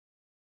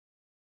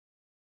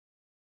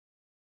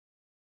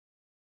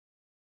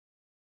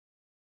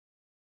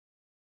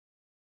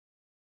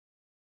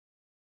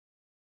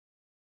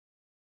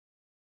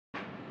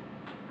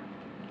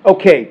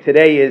Okay,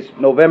 today is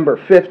November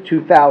 5th,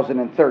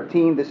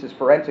 2013. This is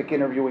Forensic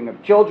Interviewing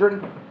of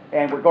Children,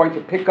 and we're going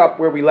to pick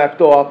up where we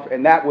left off,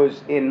 and that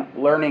was in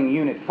Learning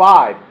Unit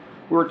 5.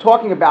 We were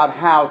talking about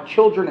how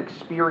children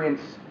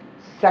experience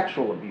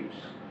sexual abuse.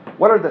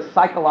 What are the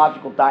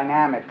psychological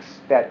dynamics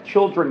that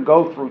children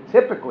go through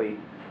typically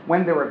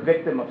when they're a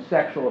victim of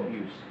sexual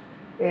abuse?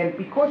 And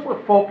because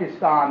we're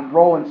focused on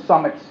Roland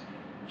Summit's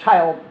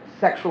child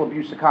sexual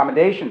abuse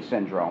accommodation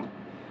syndrome,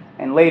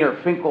 and later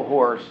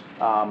Finkelhor's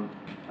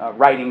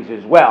writings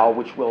as well,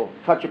 which we'll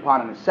touch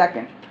upon in a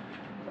second,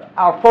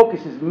 our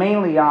focus is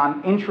mainly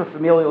on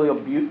intrafamilial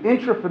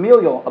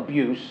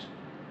abuse,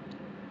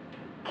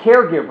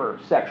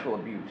 caregiver sexual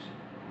abuse,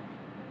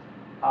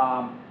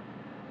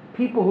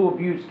 people who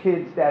abuse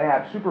kids that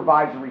have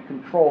supervisory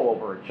control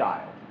over a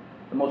child.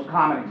 The most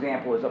common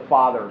example is a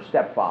father or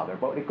stepfather,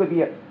 but it could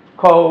be a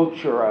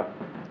coach or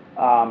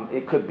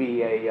it could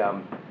be a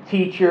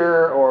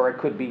teacher, or it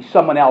could be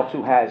someone else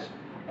who has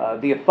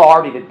the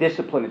authority to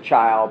discipline a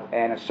child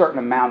and a certain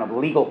amount of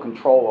legal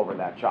control over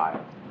that child.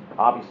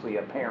 Obviously,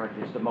 a parent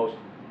is the most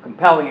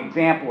compelling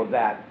example of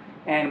that.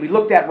 And we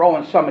looked at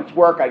Roland Summit's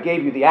work. I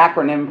gave you the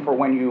acronym for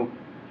when you,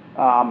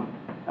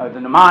 the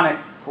mnemonic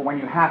for when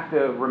you have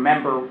to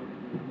remember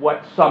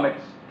what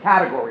Summit's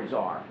categories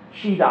are.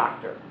 She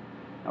doctor,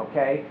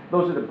 okay?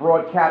 Those are the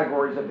broad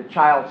categories of the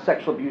child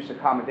sexual abuse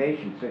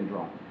accommodation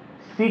syndrome.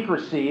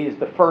 Secrecy is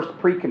the first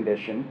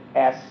precondition,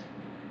 S.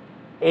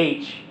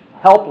 H,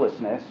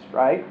 helplessness,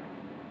 right?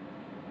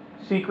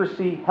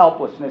 Secrecy,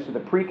 helplessness are the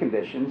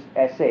preconditions,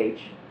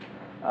 SH.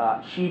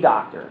 She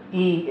doctor.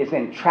 E is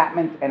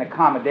entrapment and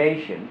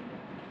accommodation.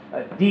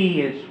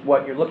 D is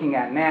what you're looking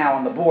at now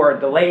on the board,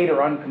 delayed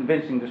or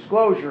unconvincing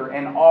disclosure,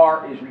 and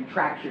R is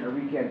retraction or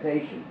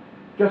recantation.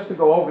 Just to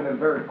go over them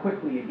very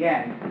quickly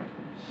again,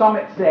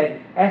 Summit said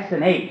S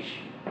and H,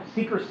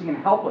 secrecy and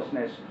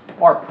helplessness,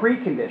 are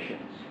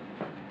preconditions.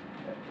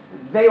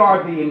 They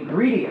are the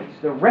ingredients,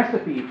 the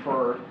recipe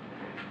for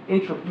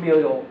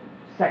intrafamilial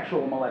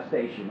sexual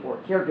molestation or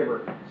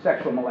caregiver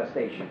sexual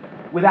molestation.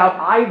 Without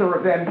either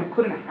of them, you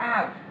couldn't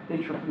have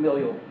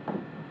intrafamilial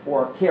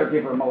or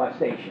caregiver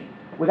molestation.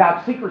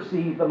 Without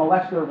secrecy, the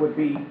molester would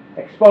be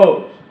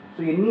exposed.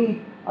 So you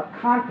need a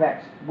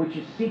context which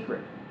is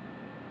secret.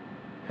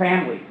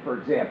 Family, for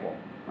example,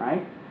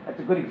 right? That's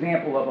a good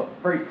example of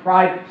a very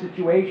private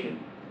situation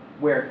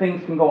where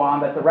things can go on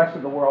that the rest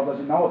of the world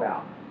doesn't know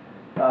about.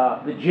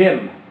 The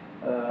gym,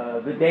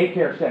 the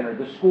daycare center,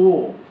 the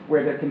school,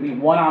 where there can be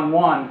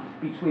one-on-one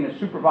between a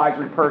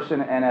supervisory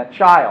person and a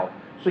child.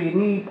 So you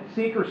need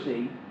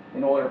secrecy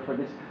in order for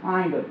this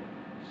kind of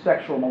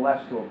sexual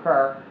molest to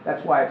occur.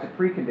 That's why it's a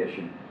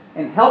precondition.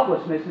 And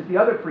helplessness is the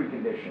other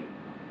precondition.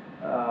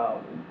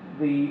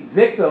 The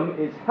victim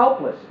is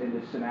helpless in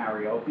this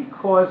scenario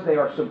because they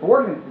are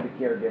subordinate to the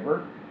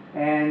caregiver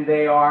and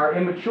they are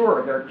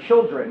immature. They're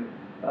children.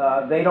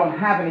 They don't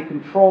have any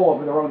control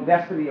over their own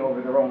destiny,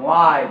 over their own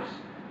lives.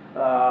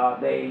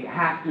 They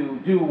have to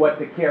do what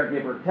the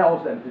caregiver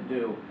tells them to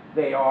do.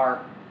 They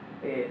are,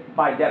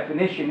 by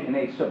definition, in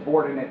a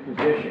subordinate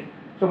position.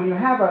 So when you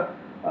have a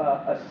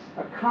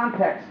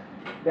context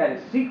that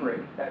is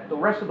secret, that the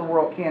rest of the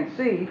world can't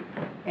see,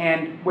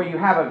 and where you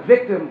have a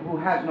victim who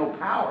has no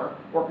power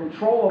or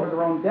control over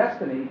their own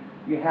destiny,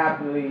 you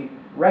have the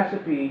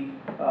recipe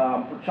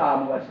for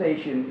child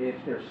molestation if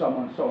there's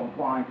someone so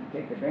inclined to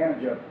take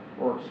advantage of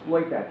or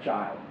exploit that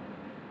child.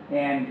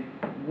 And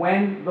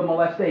when the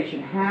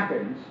molestation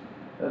happens,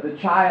 the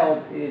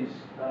child is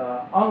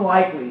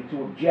unlikely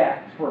to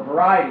object for a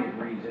variety of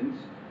reasons.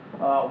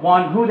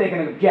 One, who are they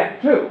going to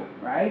object to,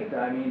 right?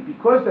 I mean,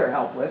 because they're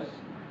helpless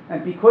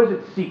and because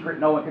it's secret,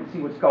 no one can see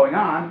what's going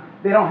on,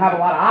 they don't have a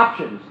lot of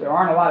options. There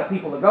aren't a lot of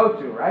people to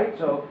go to, right?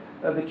 So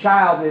the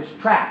child is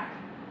trapped.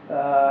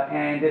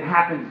 And it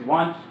happens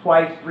once,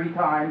 twice, 3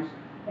 times.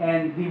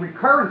 And the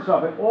recurrence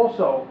of it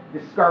also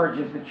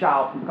discourages the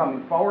child from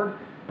coming forward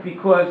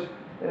because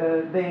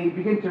they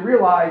begin to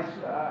realize,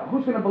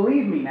 who's going to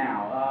believe me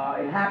now?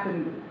 It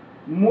happened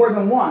more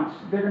than once.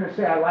 They're going to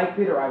say I liked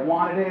it or I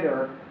wanted it,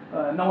 or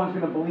no one's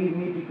going to believe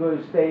me because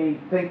they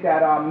think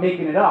that I'm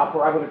making it up,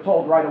 or I would have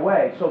told right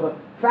away. So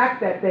the fact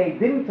that they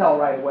didn't tell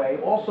right away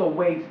also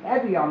weighs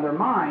heavy on their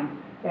mind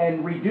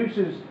and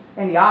reduces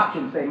any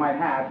options they might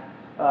have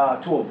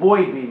to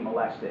avoid being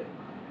molested.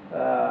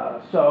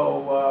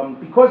 So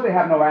because they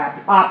have no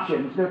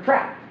options, they're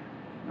trapped.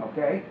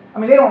 Okay? I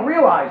mean, they don't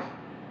realize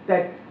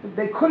that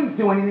they couldn't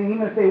do anything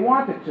even if they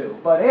wanted to.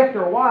 But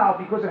after a while,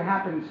 because it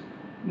happens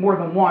more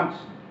than once,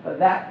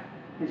 that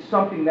is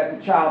something that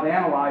the child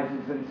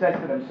analyzes and says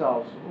to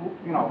themselves,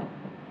 you know,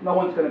 no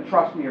one's going to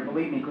trust me or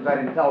believe me because I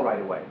didn't tell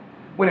right away.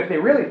 When if they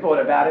really thought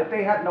about it,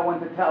 they had no one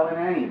to tell in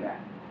any event.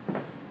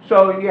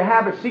 So you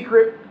have a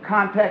secret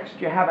context,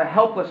 you have a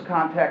helpless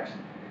context,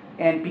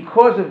 and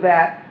because of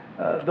that,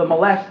 the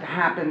molest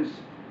happens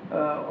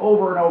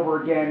over and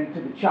over again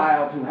to the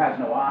child who has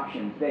no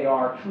options. They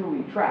are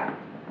truly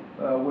trapped,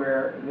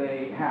 where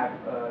they have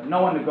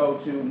no one to go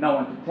to, no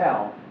one to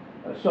tell.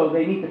 So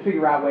they need to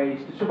figure out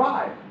ways to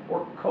survive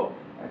or cope,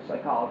 as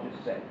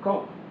psychologists say,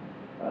 cope.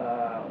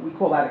 we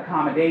call that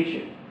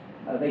accommodation.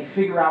 They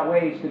figure out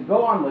ways to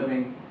go on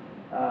living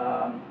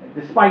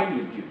despite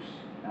the abuse.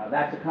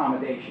 That's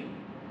accommodation.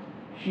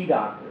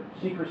 She-doctor,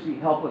 secrecy,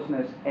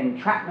 helplessness,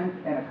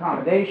 entrapment, and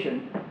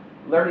accommodation,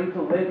 learning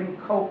to live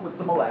and cope with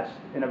the molest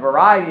in a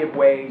variety of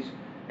ways,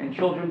 and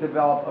children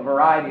develop a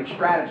variety of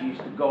strategies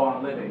to go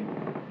on living.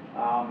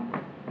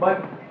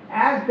 But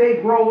as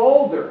they grow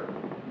older,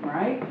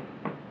 right,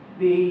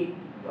 the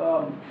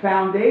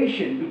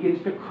foundation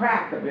begins to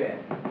crack a bit.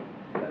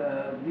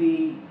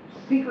 The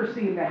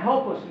secrecy and the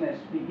helplessness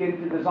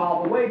begin to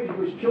dissolve away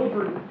because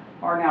children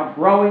are now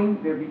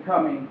growing, they're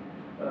becoming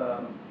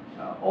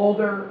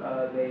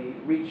older, they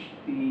reach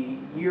the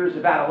years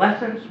of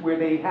adolescence where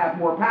they have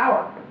more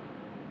power.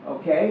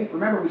 Okay?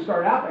 Remember, we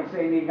started out by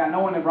saying they've got no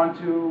one to run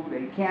to,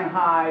 they can't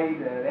hide,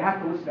 they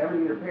have to listen to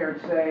everything their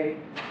parents say,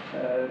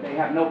 they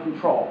have no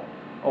control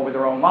over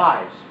their own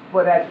lives.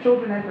 But as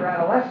children enter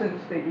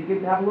adolescence, they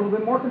begin to have a little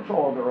bit more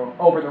control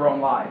over their own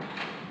lives.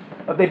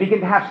 They begin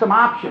to have some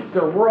options.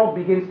 Their world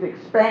begins to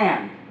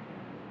expand.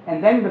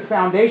 And then the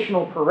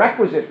foundational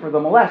prerequisite for the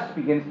molest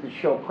begins to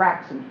show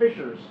cracks and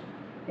fissures,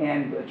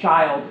 and a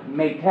child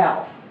may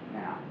tell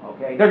now.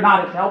 Okay? They're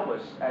not as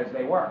helpless as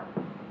they were.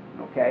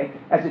 Okay?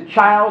 As a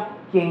child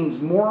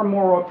gains more and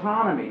more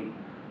autonomy,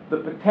 the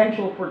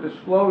potential for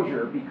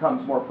disclosure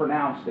becomes more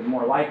pronounced and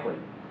more likely.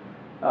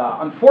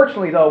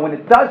 Unfortunately, though, when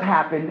it does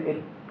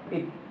happen,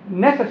 it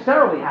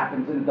necessarily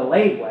happens in a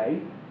delayed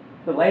way.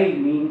 Delayed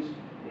means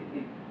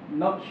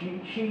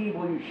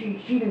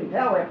she didn't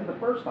tell after the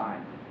first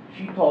time.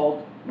 She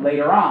told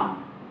later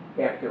on,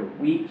 after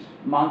weeks,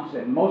 months,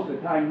 and most of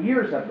the time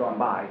years have gone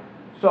by.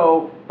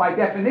 So by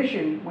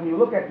definition, when you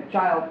look at the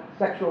child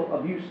sexual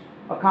abuse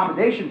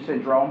accommodation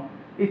syndrome,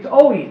 it's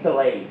always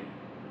delayed.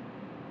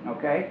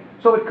 Okay?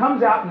 So it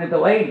comes out in a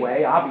delayed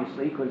way,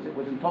 obviously, because it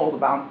wasn't told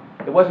upon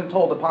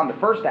the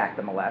first act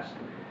of molest.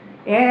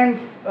 And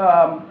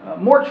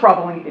more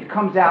troubling, it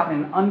comes out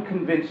in an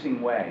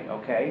unconvincing way.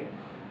 Okay?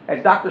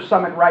 As Dr.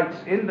 Summit writes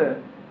in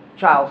the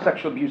Child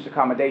Sexual Abuse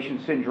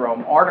Accommodation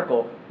Syndrome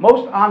article,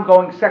 most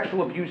ongoing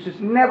sexual abuse is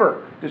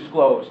never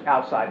disclosed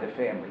outside the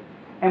family.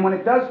 And when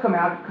it does come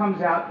out, it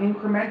comes out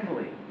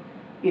incrementally,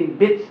 in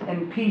bits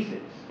and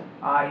pieces.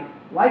 I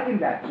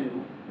likened that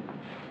to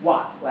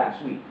what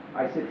last week?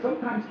 I said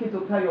sometimes kids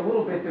will tell you a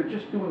little bit, they're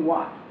just doing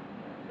what?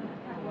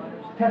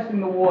 Testing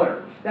the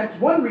waters. That's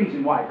one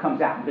reason why it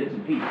comes out in bits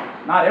and pieces.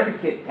 Not every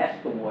kid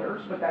tests the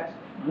waters, but that's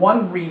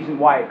one reason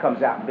why it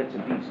comes out in bits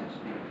and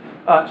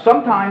pieces.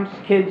 Sometimes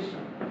kids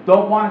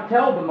don't want to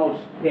tell the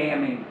most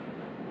damning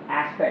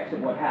aspects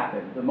of what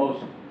happened, the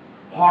most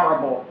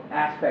horrible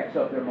aspects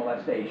of their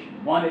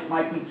molestation. One, it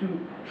might be too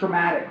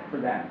traumatic for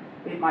them.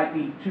 It might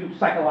be too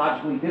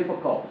psychologically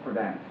difficult for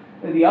them.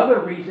 And the other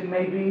reason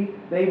may be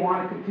they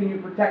want to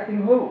continue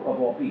protecting who,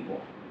 of all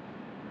people?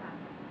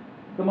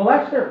 The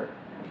molester.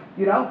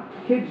 You know,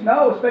 kids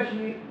know,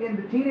 especially in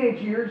the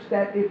teenage years,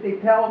 that if they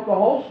tell the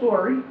whole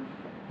story,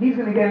 he's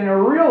going to get in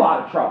a real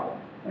lot of trouble.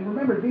 And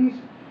remember,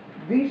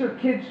 these are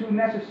kids who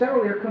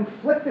necessarily are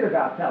conflicted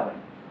about telling.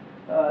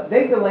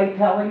 They delay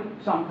telling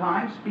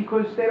sometimes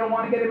because they don't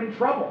want to get him in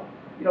trouble.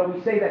 You know,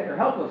 we say that they're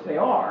helpless, they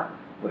are,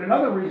 but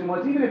another reason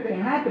was even if they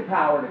had the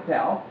power to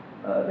tell,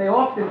 they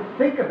often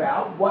think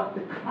about what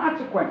the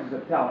consequences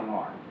of telling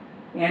are.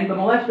 And the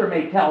molester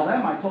may tell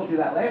them, I told you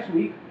that last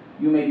week,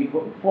 you may be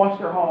put in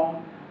foster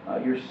home,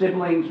 your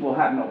siblings will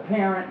have no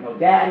parent, no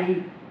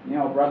daddy, you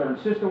know, brother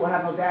and sister will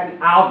have no daddy,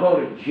 I'll go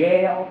to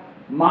jail,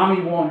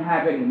 mommy won't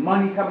have any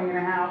money coming in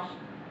the house.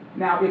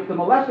 Now, if the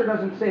molester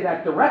doesn't say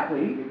that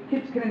directly,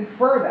 kids can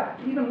infer that.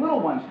 Even little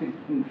ones can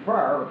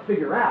infer or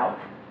figure out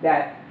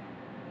that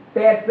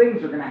bad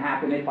things are going to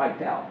happen if I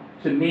tell.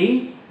 To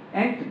me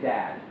and to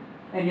Dad.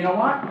 And you know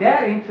what?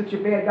 Dad ain't such a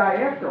bad guy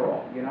after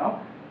all, you know?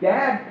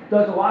 Dad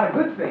does a lot of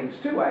good things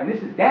too. And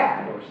this is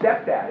Dad or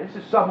stepdad.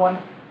 This is someone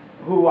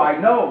who I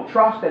know,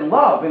 trust, and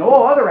love in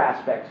all other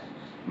aspects,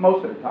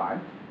 most of the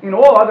time, in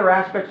all other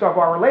aspects of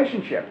our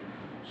relationship.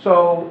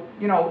 So,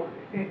 you know,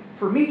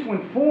 for me to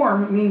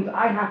inform means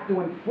I have to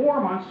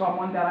inform on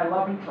someone that I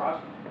love and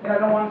trust, and I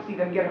don't want to see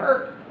them get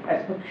hurt.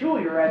 As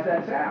peculiar as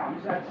that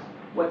sounds, that's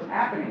what's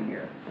happening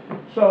here.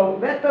 So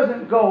that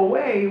doesn't go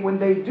away when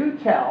they do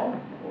tell,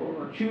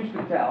 or choose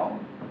to tell,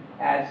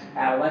 as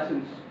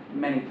adolescents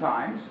many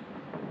times.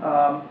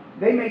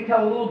 They may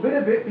tell a little bit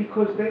of it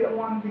because they don't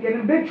want them to get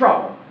in big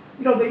trouble.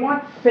 You know, they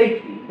want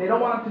safety. They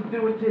don't want them to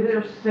do it to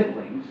their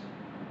siblings.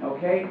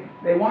 Okay?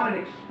 They want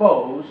it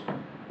exposed.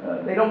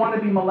 They don't want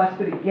to be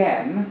molested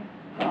again,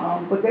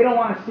 but they don't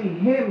want to see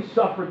him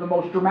suffer the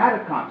most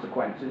dramatic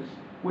consequences,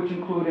 which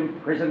include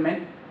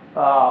imprisonment,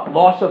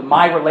 loss of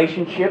my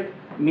relationship,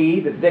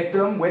 me, the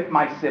victim, with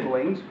my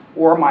siblings,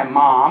 or my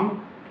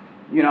mom.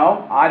 You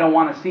know, I don't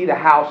want to see the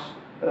house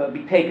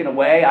be taken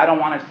away. I don't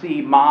want to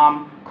see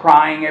mom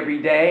crying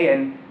every day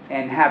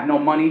and have no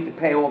money to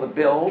pay all the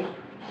bills.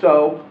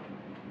 So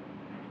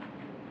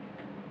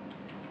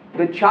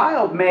the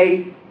child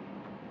may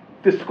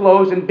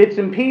disclose in bits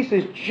and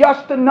pieces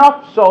just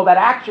enough so that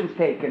action's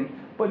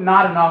taken, but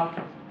not enough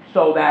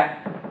so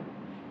that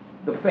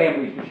the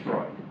family's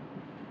destroyed.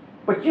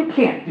 But you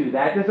can't do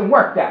that. It doesn't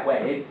work that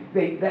way.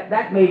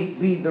 That may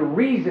be the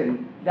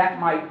reason, that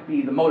might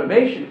be the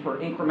motivation for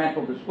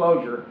incremental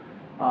disclosure,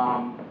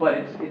 but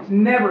it's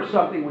never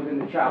something within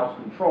the child's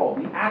control.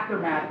 The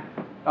aftermath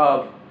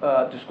of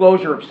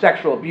disclosure of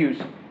sexual abuse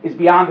is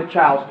beyond the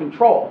child's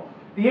control.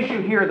 The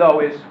issue here, though,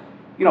 is,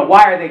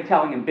 why are they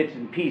telling in bits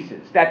and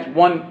pieces? That's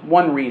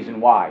one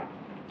reason why.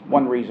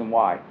 One reason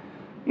why.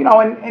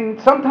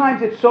 And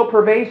sometimes it's so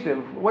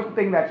pervasive. One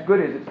thing that's good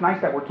is it's nice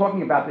that we're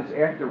talking about this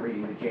after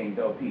reading the Jane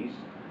Doe piece.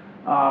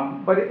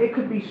 But it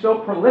could be so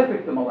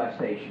prolific, the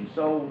molestation,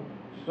 so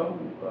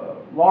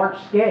large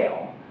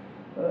scale,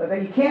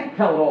 that you can't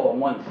tell it all in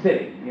one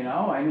sitting,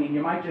 I mean,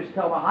 you might just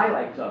tell the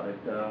highlights of it,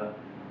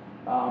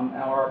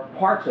 or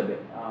parts of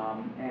it,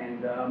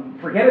 and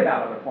forget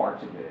about other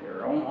parts of it,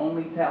 or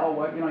only tell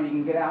what, you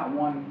can get out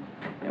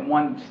in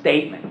one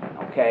statement,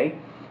 okay?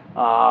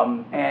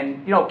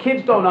 And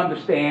kids don't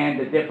understand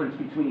the difference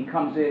between he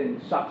comes in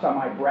and sucks on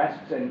my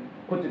breasts and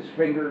puts his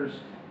fingers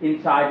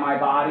inside my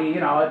body.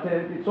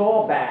 It's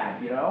all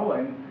bad,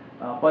 and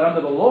but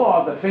under the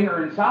law, the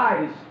finger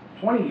inside is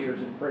 20 years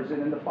in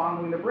prison, and the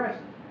fondling the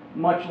breast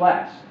much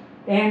less,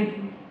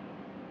 and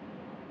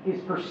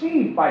is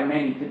perceived by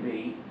many to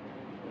be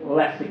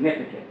less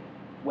significant.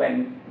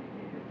 When,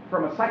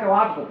 from a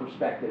psychological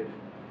perspective,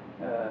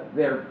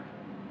 they're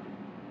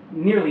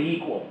nearly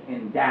equal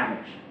in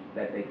damage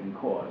that they can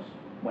cause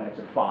when it's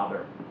a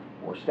father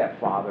or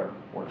stepfather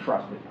or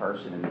trusted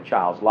person in the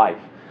child's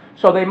life.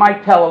 So they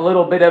might tell a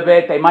little bit of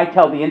it, they might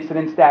tell the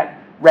incidents that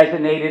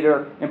resonated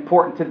or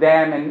important to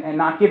them and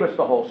not give us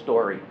the whole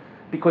story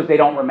because they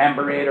don't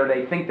remember it or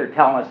they think they're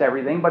telling us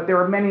everything, but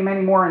there are many, many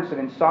more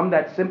incidents, some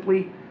that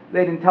simply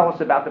they didn't tell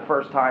us about the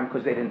first time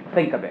because they didn't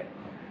think of it.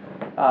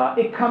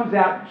 It comes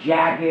out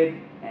jagged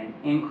and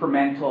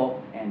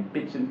incremental and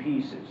bits and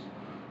pieces.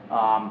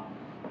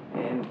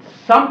 And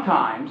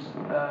sometimes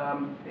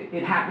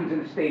it happens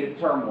in a state of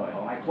turmoil.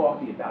 And I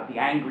talked to you about the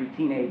angry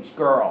teenage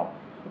girl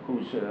who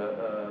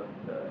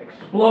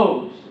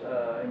explodes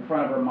in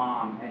front of her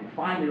mom and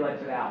finally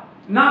lets it out.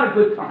 Not a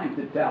good time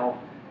to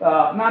tell.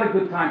 Not a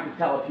good time to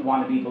tell if you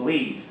want to be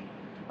believed.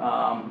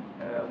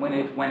 When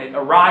it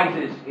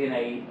arises in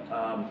a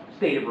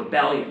state of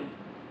rebellion.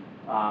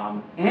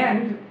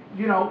 And,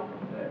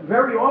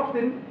 very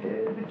often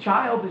the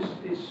child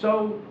is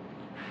so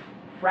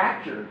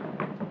fractured,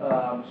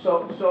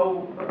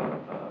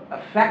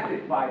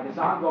 affected by this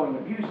ongoing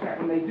abuse that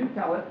when they do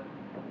tell it,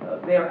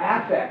 their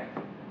affect,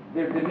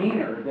 their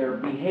demeanor, their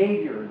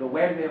behavior, the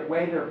way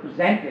they're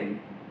presenting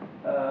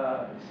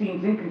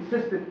seems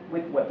inconsistent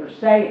with what they're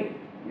saying.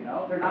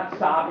 They're not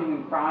sobbing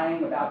and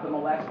crying about the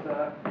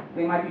molester.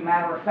 They might be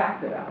matter of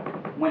fact about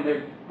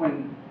it.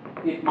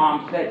 If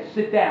mom says,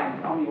 "Sit down,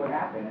 and tell me what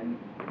happened,"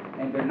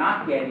 and they're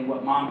not getting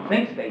what mom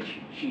thinks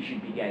she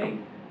should be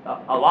getting,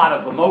 a lot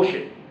of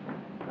emotion.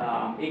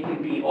 It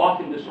can be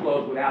often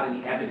disclosed without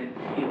any evident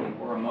feeling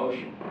or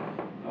emotion.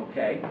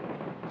 Okay?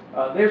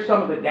 There's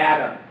some of the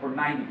data for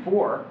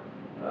 '94.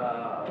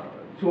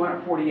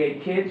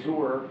 248 kids who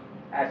were,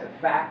 as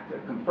a fact,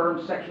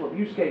 confirmed sexual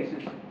abuse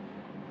cases.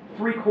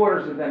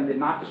 3/4 of them did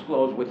not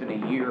disclose within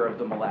a year of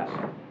the molest.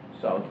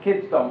 So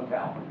kids don't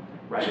tell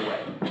right away,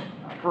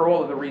 for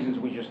all of the reasons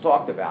we just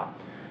talked about.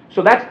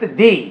 So that's the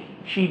D,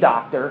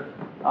 she-doctor,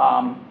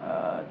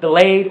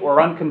 delayed or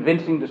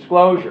unconvincing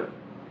disclosure.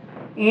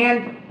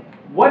 And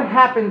what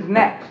happens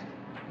next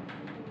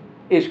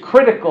is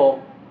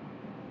critical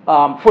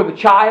for the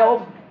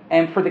child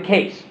and for the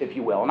case, if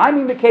you will. And I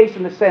mean the case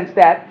in the sense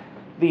that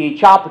the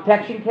child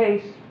protection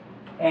case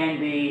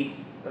and the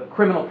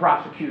criminal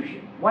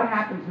prosecution. What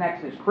happens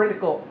next is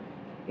critical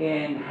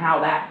in how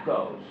that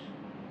goes.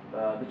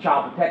 The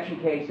child protection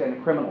case and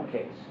the criminal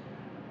case.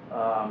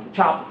 The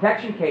child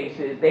protection case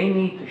is they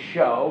need to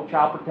show,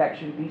 child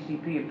protection,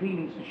 DCP&P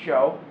needs to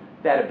show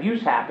that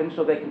abuse happened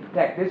so they can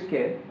protect this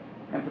kid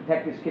and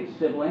protect this kid's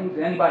siblings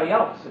and anybody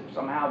else. If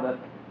somehow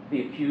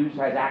the accused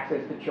has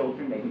access to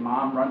children, maybe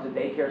mom runs a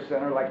daycare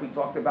center like we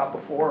talked about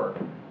before,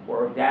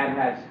 or if dad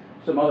has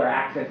some other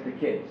access to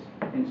kids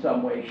in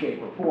some way,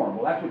 shape, or form.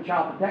 Well, that's what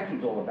child protection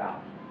is all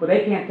about. But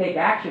they can't take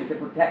action to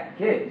protect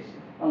kids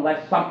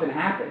unless something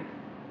happened,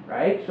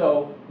 right?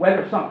 So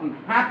whether something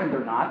happened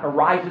or not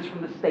arises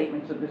from the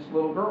statements of this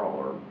little girl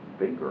or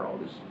big girl,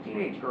 this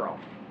teenage girl,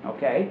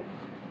 okay?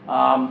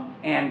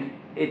 And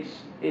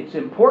it's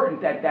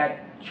important that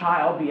that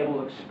child be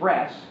able to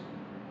express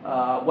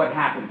what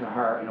happened to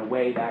her in a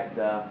way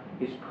that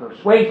is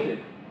persuasive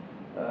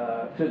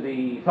to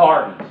the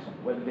authorities,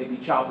 whether they be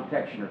child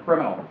protection or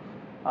criminal.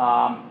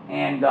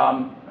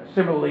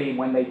 Similarly,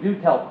 when they do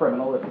tell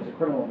criminal, if it's a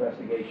criminal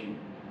investigation,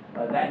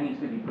 that needs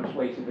to be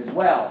persuasive as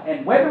well.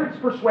 And whether it's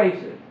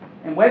persuasive,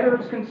 and whether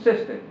it's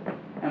consistent,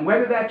 and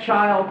whether that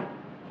child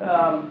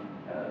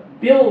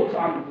builds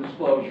on the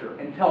disclosure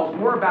and tells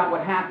more about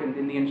what happened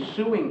in the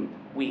ensuing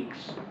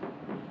weeks,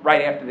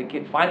 right after the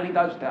kid finally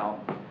does tell,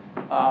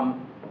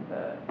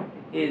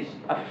 is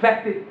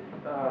affected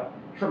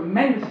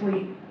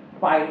tremendously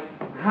by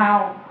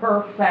how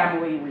her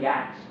family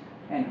reacts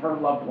and her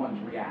loved ones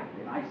react.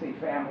 And I say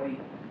family,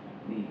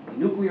 the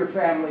nuclear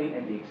family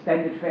and the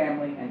extended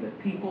family and the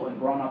people and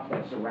grown-ups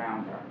that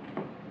surround her.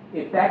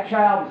 If that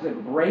child is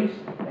embraced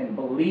and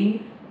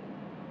believed,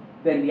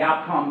 then the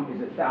outcome is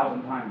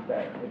 1,000 times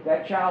better. If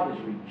that child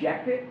is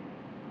rejected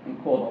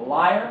and called a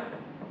liar,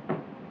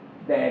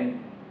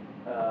 then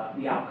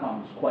the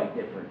outcome is quite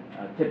different.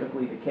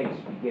 Typically, the case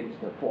begins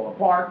to fall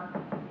apart,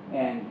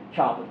 and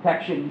child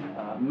protection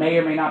may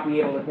or may not be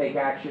able to take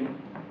action,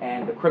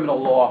 and the criminal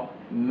law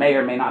may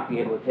or may not be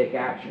able to take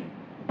action.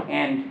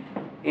 And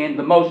in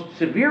the most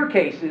severe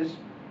cases,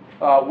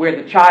 where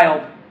the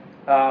child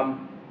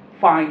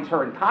finds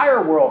her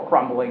entire world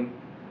crumbling,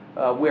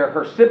 where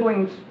her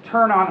siblings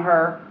turn on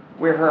her,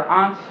 where her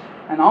aunts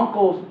and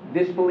uncles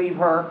disbelieve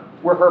her,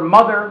 where her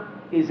mother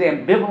is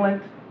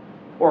ambivalent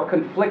or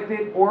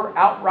conflicted or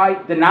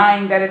outright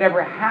denying that it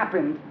ever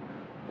happened,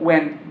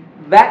 when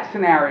that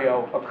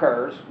scenario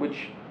occurs,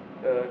 which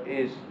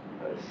is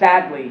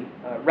sadly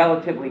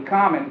relatively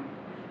common,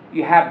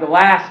 you have the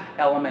last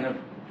element of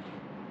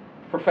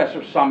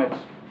Professor Summit's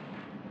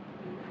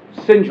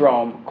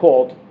syndrome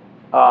called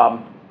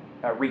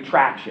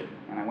retraction.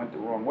 And I went the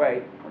wrong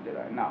way, or did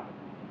I? No.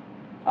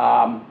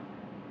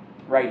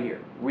 Right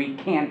here.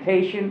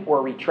 Recantation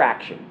or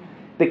retraction.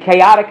 The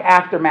chaotic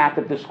aftermath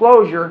of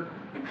disclosure,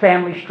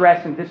 family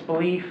stress and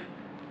disbelief,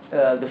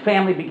 the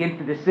family begins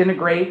to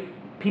disintegrate.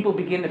 People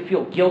begin to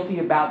feel guilty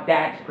about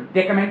dad's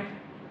predicament.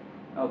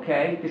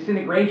 Okay?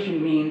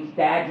 Disintegration means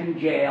dad's in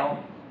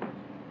jail.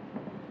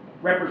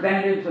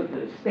 Representatives of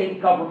the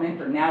state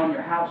government are now in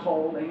your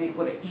household. They may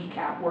put an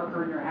ECAP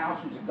worker in your house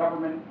who's a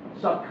government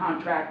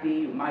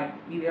subcontractee who might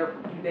be there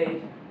for 2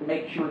 days to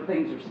make sure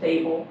things are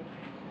stable.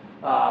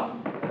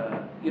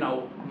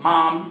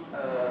 Mom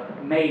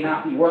may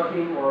not be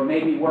working or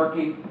may be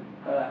working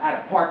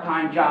at a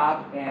part-time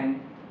job and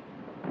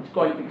is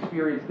going to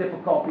experience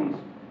difficulties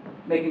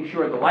making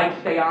sure the lights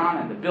stay on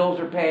and the bills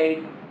are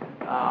paid.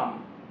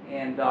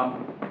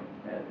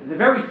 The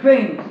very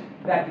things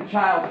that the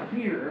child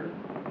feared,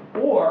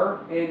 or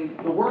in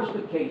the worst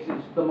of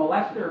cases, the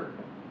molester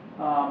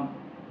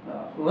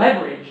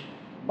leveraged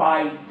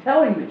by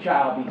telling the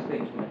child these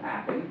things would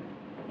happen,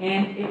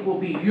 and it will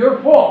be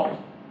your fault,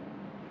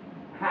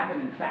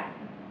 happen in fact.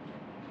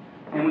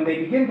 And when they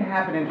begin to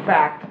happen in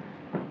fact,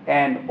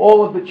 and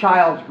all of the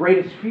child's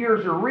greatest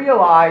fears are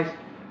realized,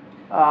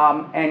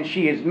 and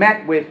she is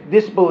met with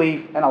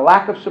disbelief and a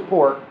lack of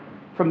support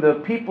from the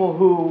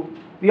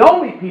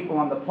only people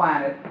on the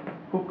planet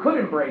who could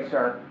embrace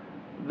her,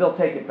 they'll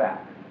take it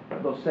back.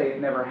 They'll say it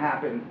never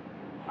happened,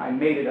 I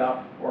made it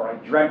up, or I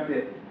dreamt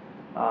it,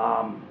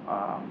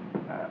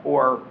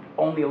 or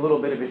only a little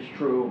bit of it's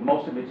true,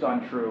 most of it's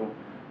untrue.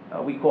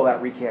 We call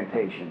that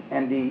recantation.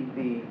 And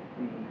the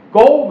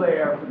goal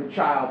there for the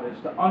child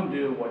is to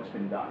undo what's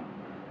been done,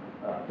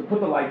 to put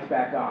the lights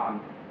back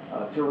on,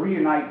 to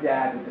reunite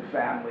dad with the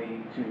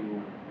family,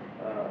 to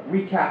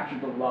recapture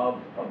the love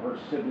of her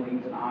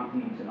siblings and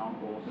aunties and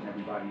uncles and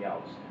everybody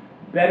else.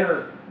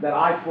 Better that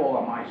I fall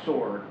on my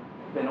sword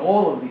than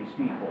all of these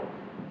people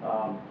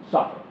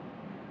suffer.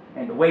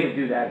 And the way to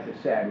do that is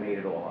to say I made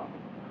it all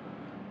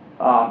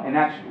up. And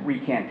that's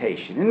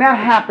recantation. And that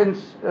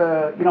happens,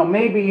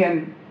 maybe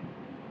in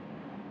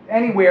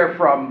anywhere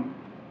from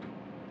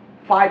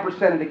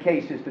 5% of the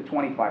cases to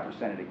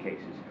 25% of the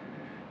cases.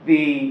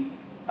 The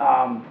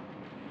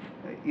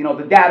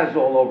data's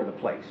all over the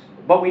place.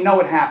 But we know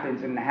it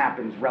happens, and it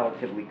happens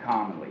relatively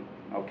commonly.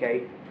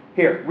 Okay?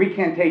 Here,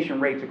 recantation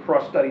rates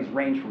across studies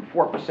range from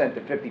 4%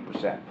 to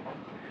 50%.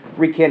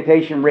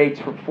 Recantation rates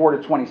from 4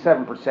 to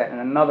 27% in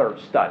another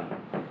study.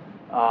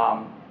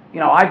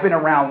 I've been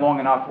around long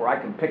enough where I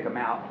can pick them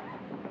out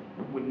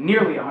with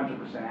nearly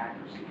 100%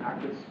 accuracy.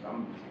 Not because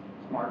I'm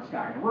the smartest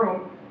guy in the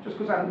room, just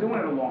because I've been doing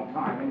it a long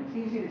time. And it's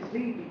easy to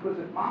see because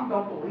if mom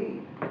don't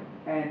believe,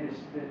 and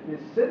the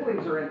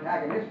siblings are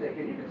antagonistic,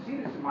 and you can see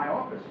this in my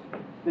office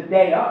the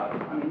day of.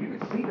 I mean, you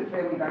can see the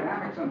family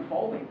dynamics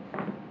unfolding.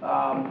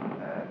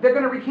 They're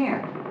going to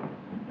recant.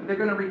 They're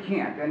going to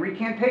recant. And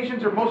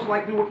recantations are most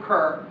likely to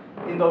occur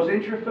in those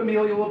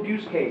intrafamilial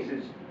abuse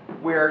cases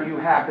where you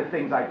have the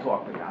things I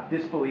talked about: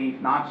 disbelief,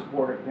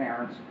 non-supportive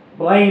parents,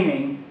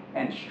 blaming,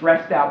 and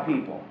stressed out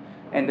people.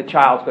 And the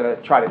child's going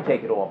to try to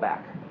take it all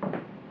back.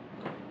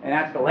 And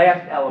that's the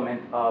last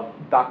element of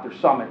Dr.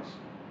 Summit's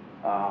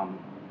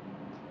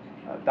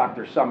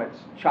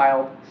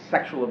child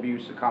sexual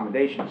abuse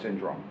accommodation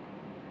syndrome.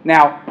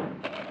 Now,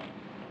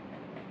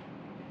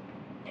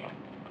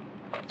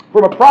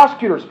 from a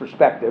prosecutor's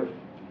perspective,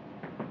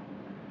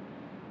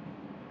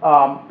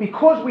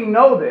 because we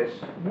know this,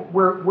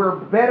 we're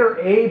better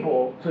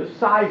able to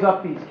size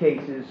up these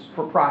cases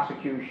for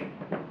prosecution.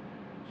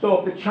 So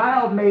if the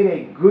child made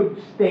a good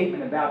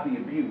statement about the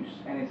abuse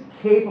and is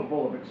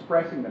capable of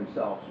expressing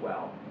themselves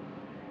well,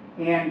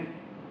 and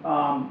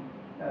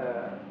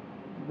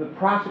the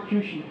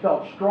prosecution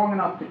felt strong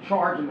enough to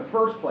charge in the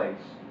first place,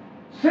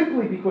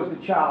 simply because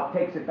the child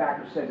takes it back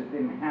or says it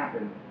didn't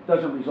happen,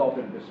 doesn't result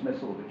in a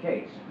dismissal of the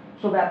case.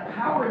 So that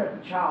power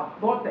that the child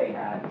thought they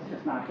had is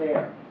just not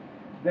there.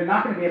 they're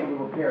not going to be able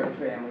to repair the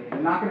family. They're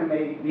not going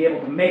to be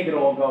able to make it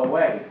all go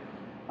away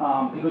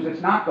because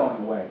it's not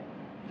going away.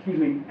 Excuse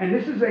me. And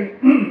this is a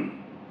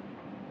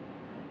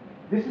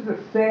this is a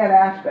sad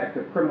aspect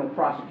of criminal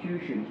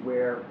prosecutions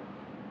where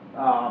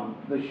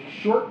the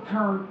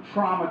short-term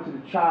trauma to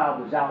the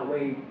child is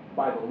outweighed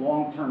by the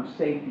long-term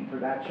safety for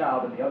that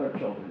child and the other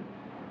children,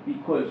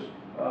 because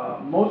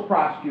most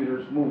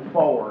prosecutors move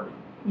forward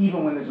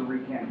even when there's a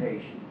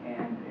recantation.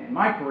 And in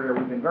my career,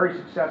 we've been very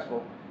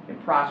successful in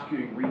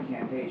prosecuting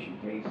recantation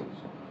cases.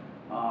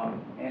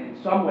 And in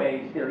some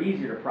ways, they're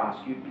easier to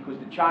prosecute because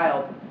the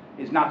child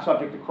is not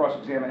subject to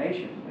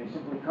cross-examination. They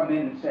simply come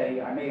in and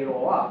say, I made it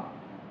all up.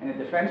 And a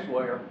defense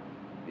lawyer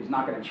is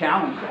not going to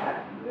challenge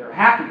that. They're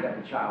happy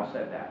that the child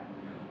said that.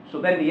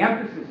 So then the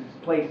emphasis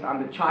is placed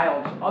on the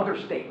child's other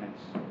statements,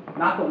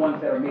 not the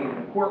ones that are made in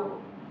the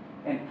courtroom.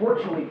 And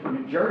fortunately for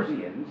New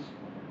Jerseyans,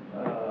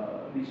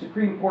 the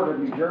Supreme Court of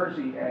New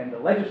Jersey and the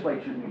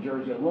legislature of New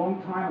Jersey a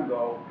long time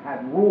ago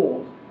had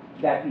ruled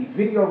that the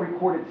video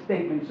recorded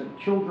statements of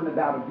children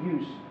about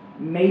abuse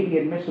may be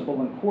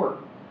admissible in court.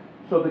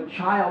 So the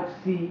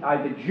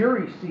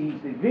jury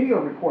sees the video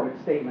recorded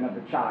statement of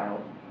the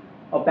child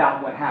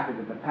about what happened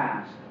in the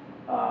past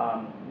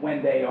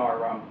when they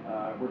are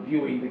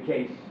reviewing the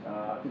case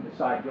to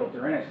decide guilt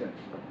or innocence.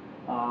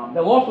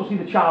 They'll also see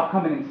the child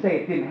come in and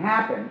say it didn't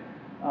happen,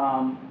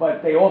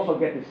 but they also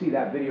get to see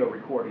that video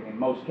recording in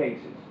most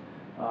cases.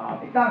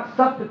 It's not a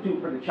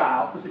substitute for the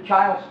child, because the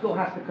child still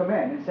has to come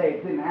in and say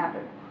it didn't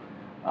happen.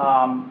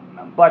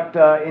 But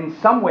in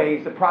some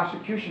ways, the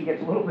prosecution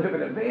gets a little bit of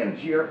an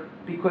advantage here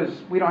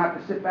because we don't have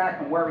to sit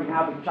back and worry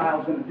how the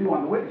child's going to do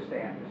on the witness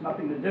stand. There's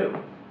nothing to do.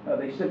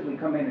 They simply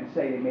come in and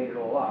say they made it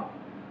all up.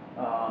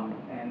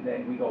 And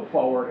then we go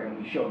forward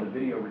and we show the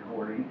video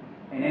recording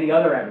and any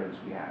other evidence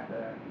we have.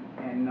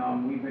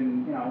 And we've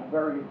been,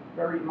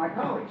 my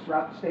colleagues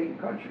throughout the state and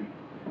country.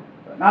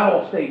 Not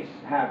all states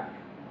have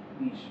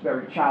these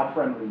very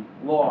child-friendly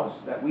laws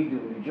that we do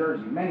in New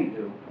Jersey. Many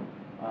do.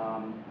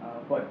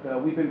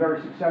 But we've been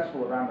very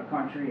successful around the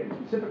country, and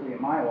specifically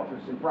in my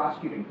office, in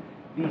prosecuting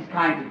these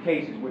kinds of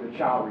cases where the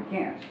child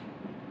recants.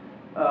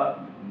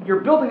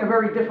 You're building a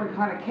very different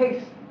kind of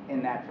case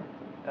in that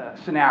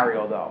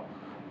scenario, though.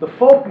 The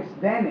focus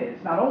then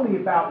is not only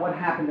about what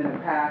happened in the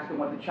past and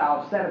what the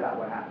child said about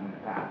what happened in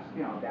the past.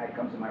 Dad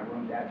comes in my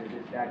room, Dad did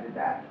this, Dad did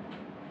that.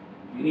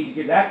 You need to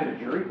give that to the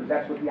jury because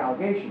that's what the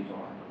allegations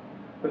are.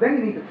 But then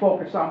you need to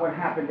focus on what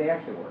happened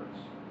afterwards.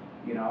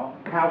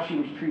 How she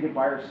was treated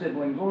by her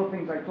siblings, all the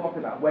things I talked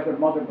about, whether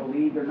mother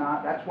believed or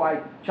not. That's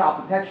why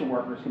child protection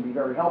workers can be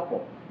very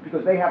helpful,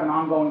 because they have an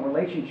ongoing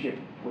relationship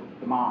with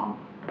the mom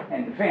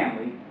and the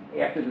family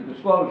after the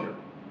disclosure.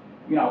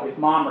 If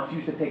mom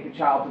refused to take the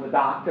child to the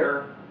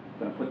doctor, I'm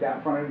going to put that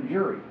in front of the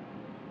jury.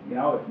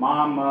 If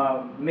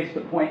mom missed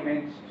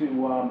appointments to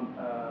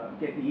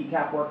get the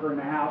ECAP worker in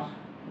the house,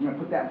 I'm going to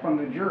put that in front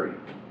of the jury.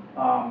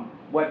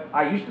 What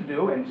I used to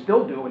do, and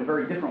still do in a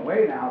very different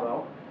way now,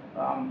 though,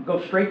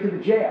 go straight to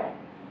the jail.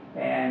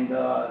 And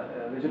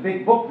there's a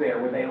big book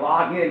there where they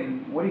log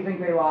in. What do you think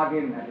they log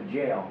in at the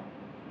jail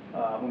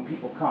when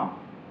people come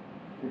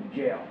to the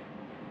jail?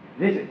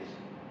 Visits.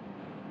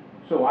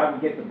 So I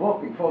would get the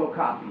book and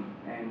photocopy.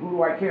 And who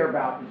do I care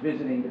about is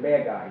visiting the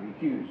bad guy, the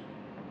accused?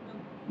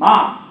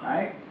 Mom,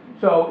 right?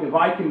 So if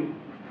I can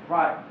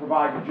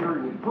provide the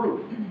jury with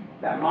proof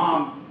that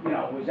mom,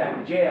 was at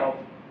the jail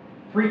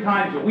 3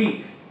 times a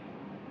week,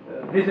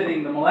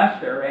 visiting the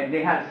molester, and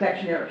they had a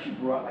section there she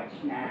brought like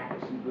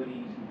snacks and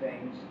goodies and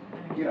things.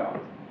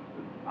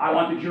 I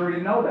want the jury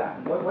to know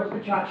that. What's the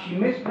child? She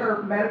missed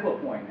her medical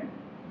appointment,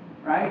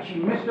 right? She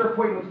missed her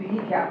appointment with the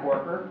ECAP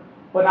worker,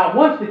 but not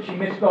once did she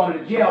miss going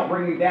to jail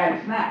bringing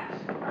daddy snacks,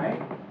 right?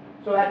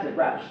 So that's a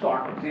rather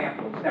stark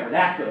example. It's never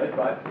that good,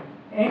 but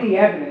any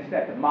evidence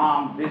that the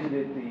mom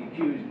visited the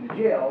accused in the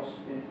jails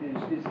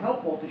is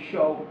helpful to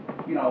show,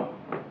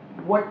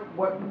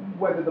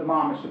 whether the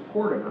mom is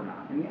supportive or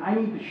not. And I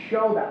need to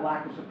show that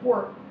lack of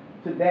support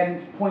to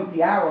then point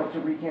the arrow to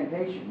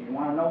recantation. You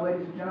want to know,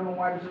 ladies and gentlemen,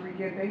 why there's a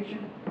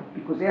recantation?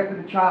 Because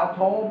after the child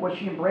told, was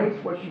she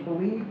embraced, was she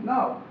believed?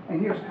 No.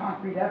 And here's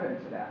concrete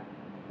evidence of that.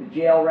 The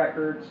jail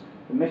records,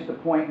 the missed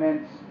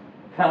appointments,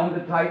 telling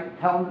the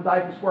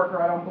typist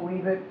worker I don't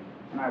believe it,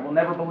 and I will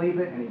never believe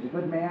it, and he's a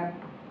good man,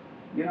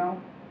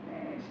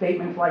 and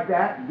statements like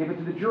that, give it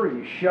to the jury.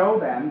 You show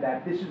them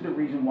that this is the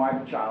reason why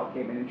the child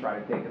came in and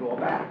tried to take it all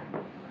back.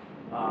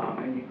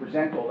 And you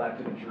present all that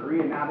to the jury,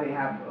 and now they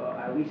have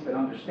at least an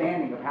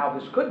understanding of how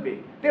this could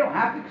be. They don't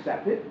have to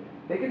accept it.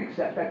 They can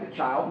accept that the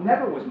child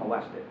never was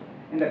molested,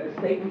 and that the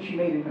statement she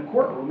made in the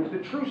courtroom is the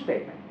true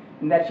statement,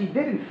 and that she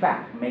did in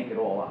fact make it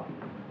all up.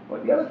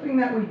 But the other thing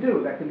that we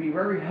do that can be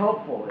very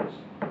helpful is,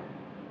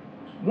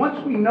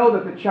 once we know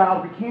that the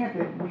child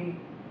recanted, we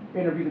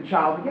interview the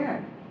child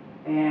again.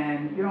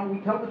 And, we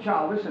tell the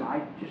child, listen,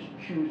 I just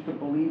choose to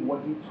believe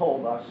what you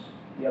told us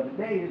the other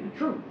day is the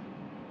truth.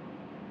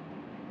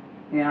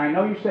 And I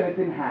know you said it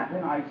didn't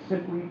happen. I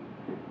simply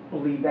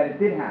believe that it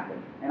did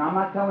happen. And I'm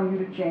not telling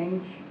you to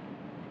change,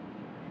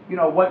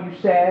 what you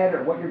said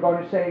or what you're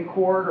going to say in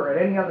court or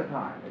at any other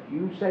time. If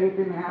you say it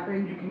didn't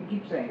happen, you can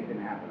keep saying it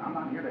didn't happen. I'm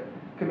not here to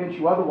convince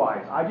you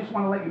otherwise. I just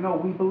want to let you know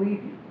we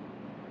believe you.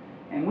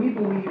 And we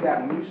believe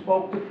that when you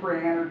spoke to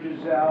Fran or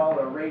Giselle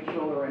or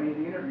Rachel or any of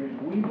the interviews,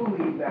 we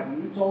believe that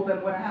when you told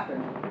them what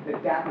happened,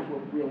 that was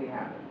what really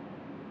happened.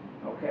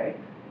 Okay?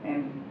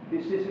 And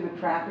this isn't a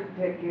traffic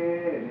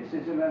ticket, and this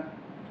isn't a,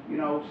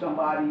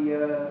 somebody's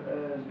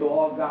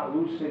dog got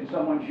loose in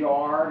someone's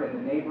yard and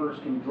the neighbors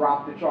can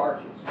drop the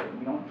charges.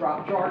 We don't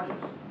drop charges.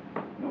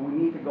 We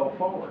need to go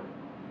forward.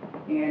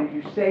 And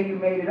you say you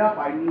made it up,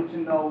 I need to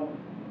know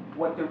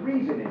what the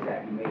reason is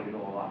that you made it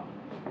all up.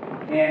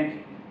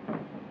 And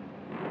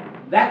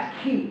that's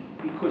key,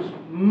 because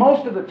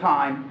most of the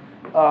time,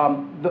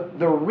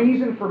 the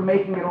reason for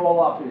making it all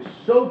up is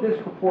so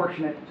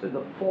disproportionate to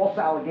the false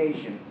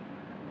allegation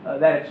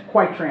that it's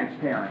quite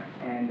transparent,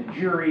 and the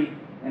jury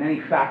and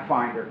any fact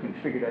finder can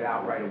figure that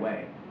out right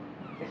away.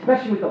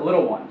 Especially with the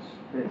little ones,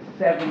 the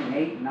 7,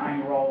 8,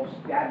 9-year-olds.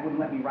 Dad wouldn't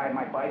let me ride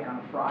my bike on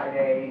a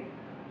Friday.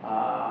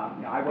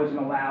 I wasn't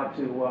allowed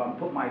to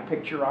put my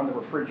picture on the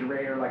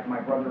refrigerator like my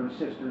brother and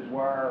sisters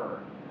were. Or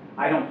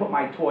I don't put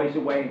my toys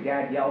away and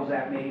Dad yells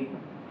at me.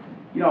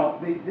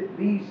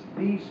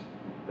 These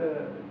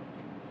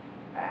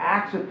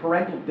acts of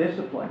parental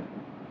discipline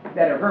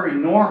that are very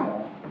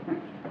normal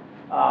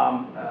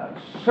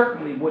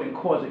certainly wouldn't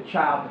cause a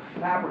child to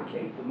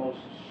fabricate the most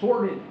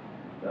sordid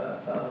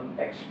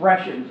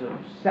expressions of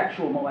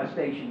sexual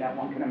molestation that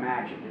one can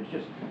imagine.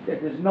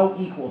 There's no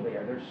equal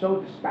there. They're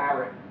so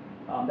disparate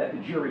that the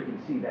jury can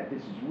see that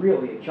this is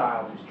really a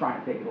child who's trying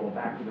to take it all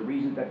back for the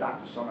reasons that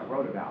Dr. Summit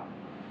wrote about.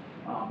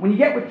 When you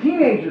get with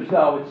teenagers,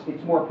 though,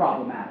 it's more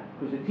problematic,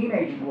 because the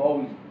teenagers will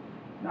always,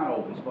 not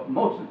always, but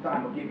most of the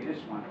time will give you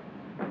this one.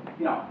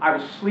 I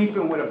was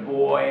sleeping with a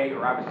boy,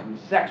 or I was having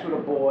sex with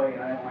a boy,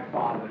 and I didn't want my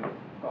father to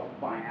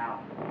find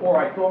out. Or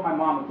I thought my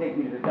mom would take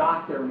me to the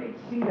doctor, and they'd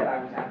see that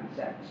I was having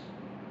sex.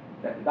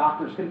 That the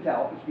doctors could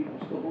tell, because people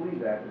still believe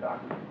that, the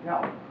doctors could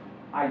tell.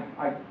 I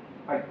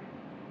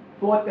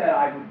thought that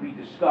I would be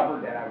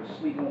discovered that I was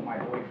sleeping with my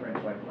boyfriend,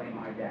 so I blamed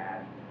my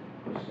dad.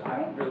 Because I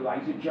don't really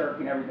like, he's a jerk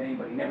and everything,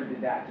 but he never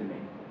did that to me.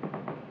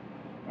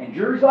 And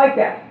juries like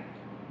that.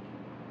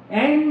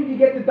 And you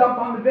get to dump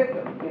on the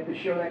victim. You get to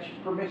show that she's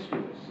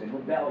promiscuous and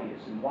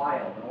rebellious and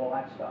wild and all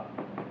that stuff.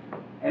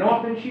 And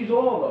often she's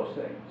all of those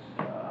things.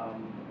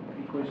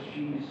 Because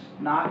she's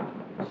not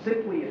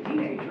simply a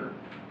teenager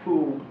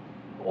who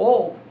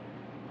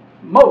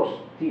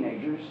most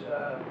teenagers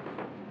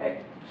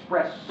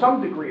express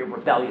some degree of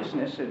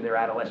rebelliousness in their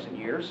adolescent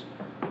years.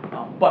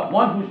 But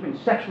one who's been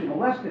sexually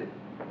molested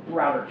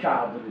throughout her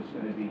childhood is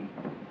going to be,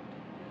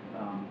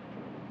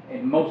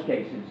 in most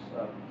cases,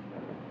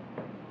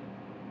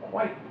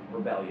 quite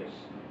rebellious,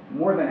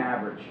 more than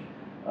average.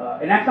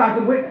 And that's not a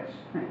good witness.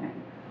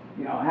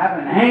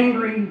 Having an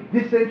angry,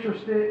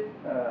 disinterested,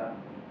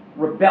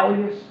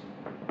 rebellious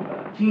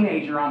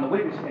teenager on the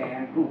witness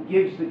stand who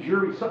gives the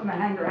jury something to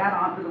hang their hat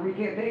on for the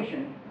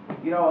recantation,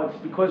 it's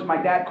because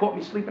my dad caught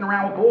me sleeping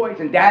around with boys,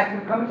 and Dad's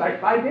going to come and say,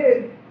 I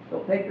did.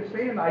 They'll take the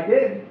stand, I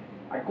did.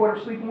 I caught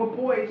her sleeping with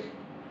boys.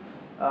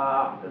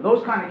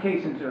 Those kind of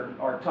cases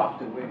are tough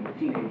to win with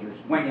teenagers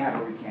when you have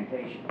a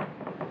recantation.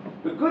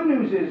 The good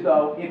news is,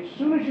 though, as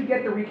soon as you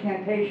get the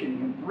recantation,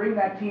 you bring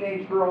that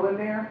teenage girl in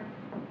there,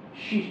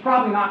 she's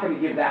probably not going to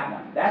give that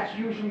one. That's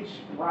usually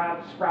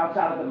sprouts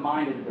out of the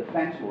mind of the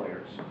defense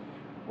lawyers,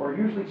 or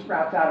usually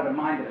sprouts out of the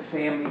mind of the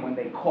family when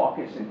they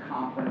caucus and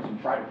conference and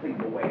try to think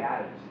of a way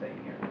out of this thing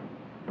here.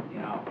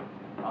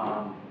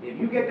 If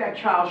you get that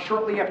child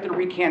shortly after the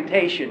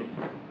recantation,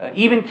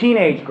 even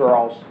teenage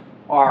girls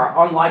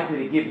are unlikely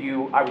to give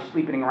you, I was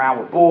sleeping around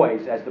with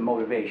boys, as the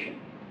motivation.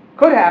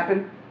 Could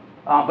happen,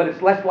 but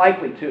it's less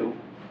likely to.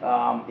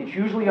 It's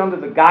usually under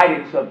the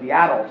guidance of the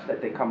adults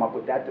that they come up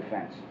with that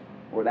defense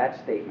or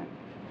that statement.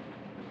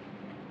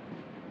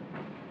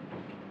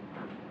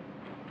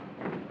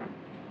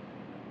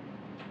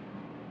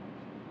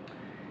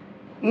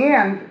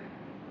 And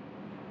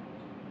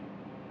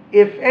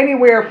if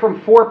anywhere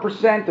from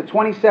 4% to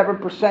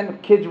 27%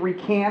 of kids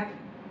recant,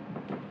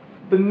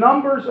 the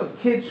numbers of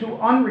kids who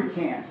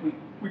unrecant,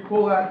 we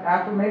call that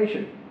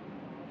affirmation,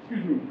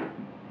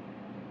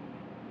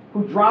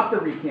 who drop the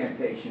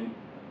recantation,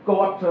 go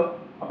up to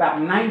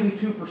about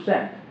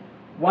 92%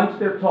 once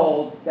they're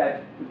told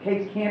that the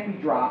case can't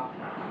be dropped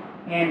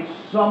and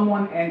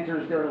someone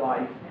enters their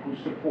life who's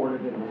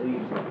supportive and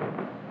believes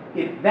them.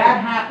 If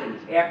that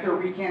happens after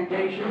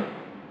recantation,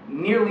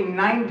 nearly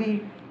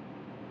 92%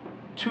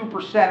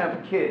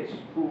 of kids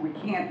who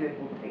recanted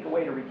will take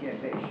away the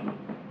recantation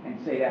and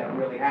say that it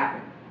really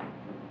happened.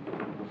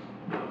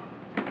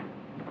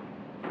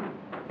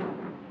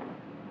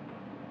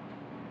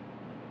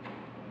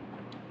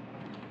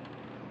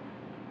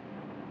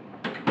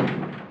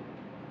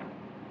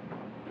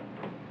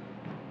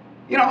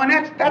 And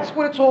that's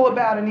what it's all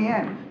about in the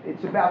end.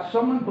 It's about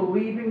someone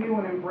believing you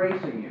and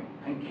embracing you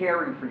and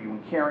caring for you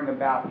and caring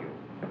about you.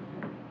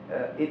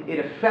 It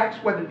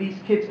affects whether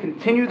these kids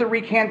continue the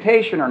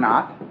recantation or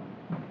not,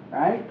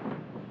 right?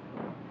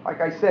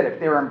 like I said, if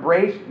they're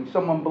embraced and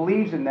someone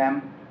believes in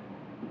them,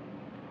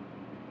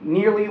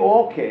 nearly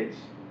all kids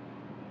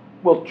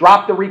will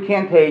drop the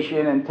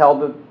recantation and tell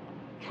the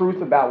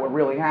truth about what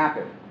really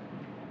happened.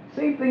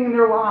 Same thing in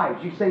their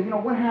lives. You say,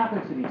 what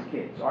happens to these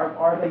kids?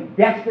 Are they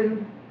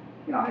destined?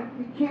 You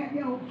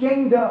can't,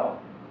 Jane Doe.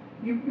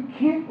 You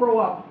can't grow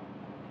up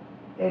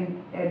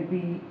and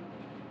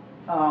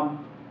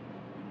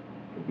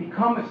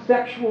become a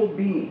sexual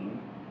being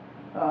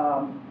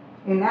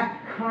in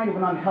that kind of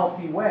an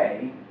unhealthy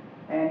way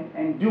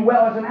and do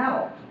well as an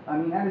adult. I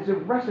mean, that is a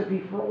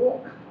recipe for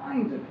all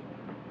kinds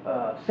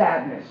of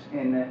sadness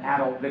in an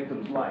adult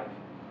victim's life.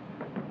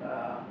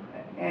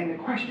 And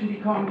the question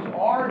becomes,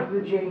 are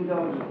the Jane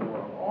Does of the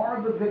world,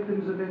 are the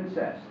victims of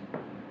incest,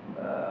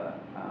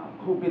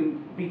 who've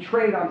been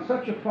betrayed on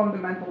such a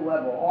fundamental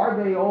level,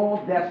 are they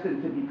all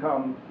destined to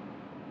become,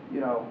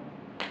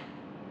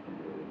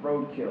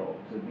 roadkill,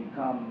 to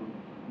become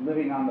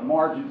living on the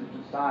margins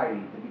of society,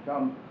 to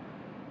become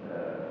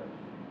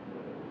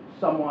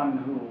someone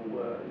who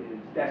is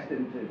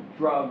destined to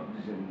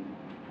drugs and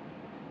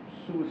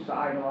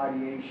suicidal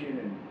ideation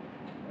and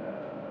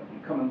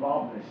become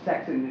involved in the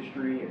sex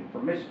industry and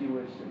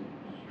promiscuous and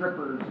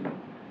strippers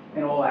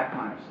and all that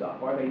kind of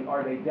stuff?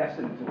 Are they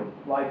destined to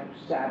a life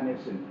of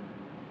sadness and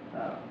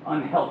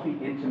unhealthy,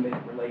 intimate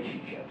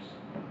relationships?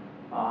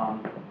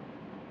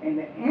 And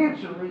the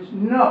answer is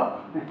no.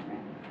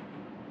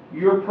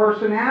 Your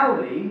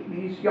personality,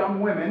 these young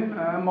women,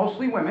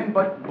 mostly women,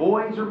 but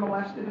boys are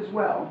molested as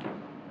well.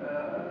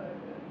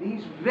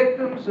 These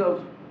victims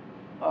of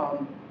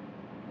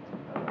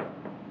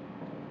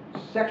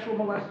sexual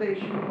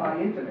molestation by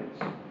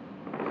intimates,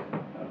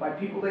 by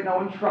people they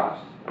know and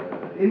trust,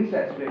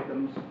 incest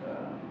victims,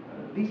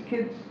 these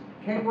kids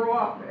can grow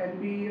up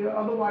and be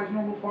otherwise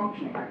normal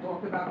functioning. I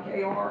talked about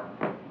KR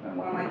in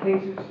one of my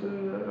cases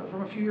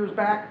from a few years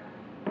back.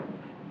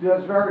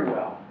 Does very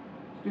well.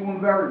 Doing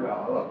very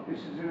well. Look, this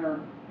is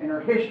in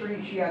her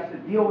history. She has to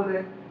deal with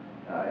it.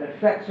 It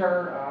affects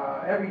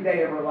her every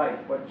day of her life,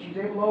 but she's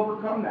able to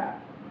overcome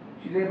that.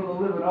 She's able to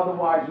live an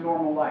otherwise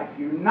normal life.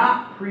 You're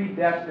not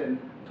predestined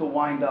to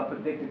wind up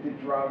addicted to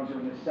drugs or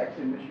in the sex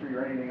industry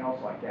or anything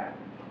else like that.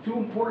 Two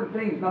important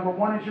things. Number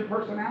one is your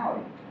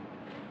personality.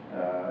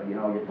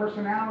 Your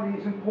personality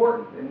is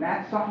important, and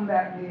that's something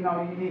that you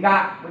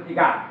got what you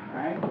got,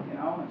 right?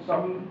 And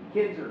some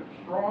kids are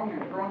strong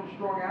and grown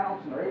strong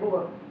adults, and they're able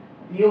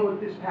to deal with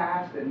this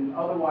past and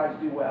otherwise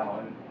do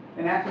well,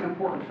 and that's an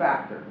important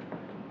factor.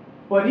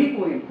 But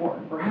equally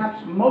important,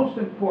 perhaps most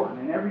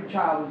important in every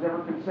child who's ever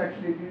been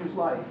sexually abused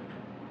life,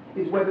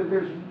 is whether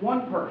there's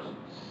one person,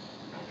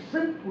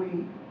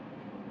 simply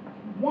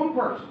one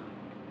person,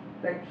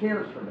 that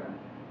cares for them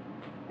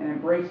and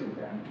embraces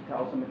them,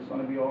 tells them it's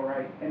going to be all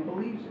right, and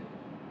believes it,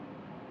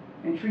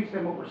 and treats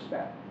them with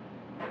respect.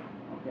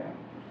 Okay?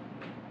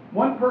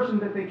 One person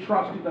that they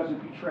trust who doesn't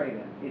betray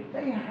them. If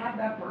they have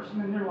that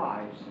person in their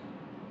lives,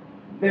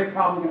 they're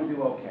probably going to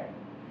do okay.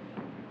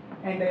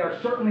 And they are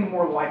certainly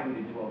more likely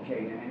to do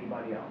okay than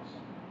anybody else.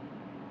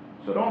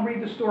 So don't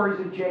read the stories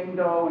of Jane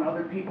Doe and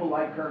other people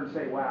like her and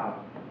say,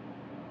 wow,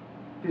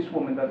 this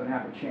woman doesn't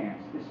have a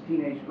chance. This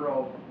teenage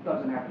girl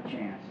doesn't have a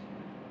chance.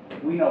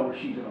 We know where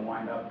she's going to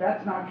wind up.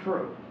 That's not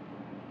true.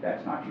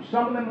 That's not true.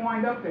 Some of them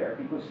wind up there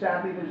because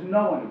sadly there's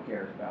no one who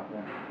cares about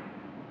them.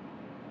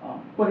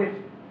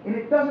 And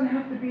it doesn't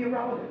have to be a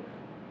relative.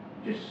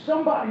 Just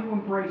somebody who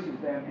embraces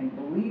them and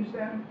believes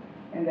them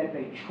and that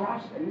they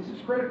trust, and this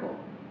is critical,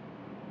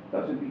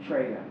 doesn't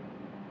betray them.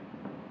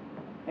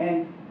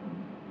 And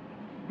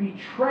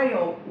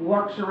betrayal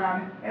lurks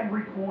around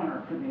every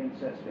corner for the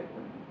incest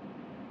victim.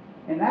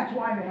 And that's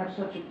why they have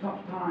such a tough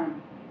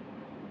time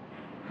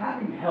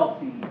having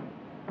healthy,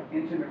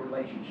 intimate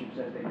relationships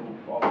as they move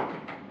forward.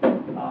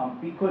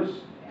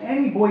 Because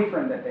any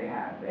boyfriend that they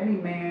have, any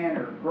man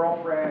or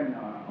girlfriend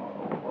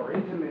or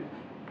intimate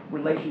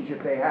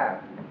relationship they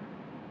have,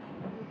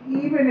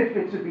 even if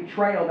it's a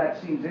betrayal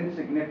that seems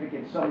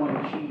insignificant, someone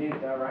cheated,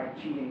 all right,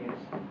 cheating is,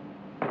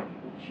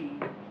 people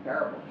cheat, it's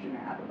terrible, it shouldn't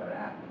happen, but it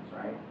happens,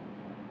 right?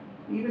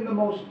 Even the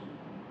most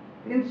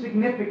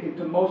insignificant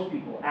to most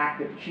people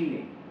act of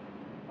cheating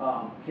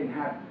can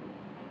have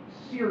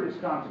serious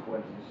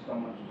consequences to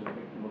someone who's a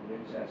victim of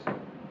incest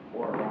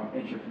or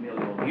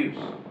intrafamilial abuse.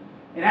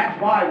 And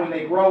that's why when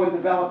they grow and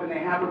develop and they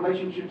have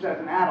relationships as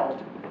an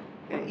adult,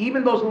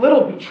 even those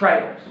little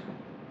betrayals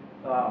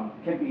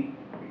can be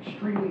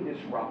extremely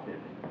disruptive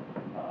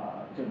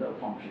to their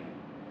functioning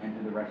and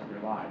to the rest of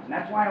their lives. And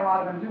that's why a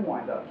lot of them do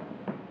wind up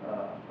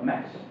a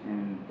mess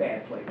in a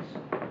bad place.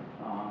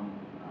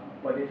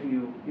 But if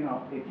you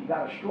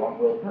got a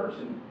strong-willed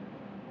person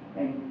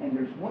and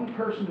there's one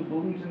person who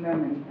believes in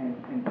them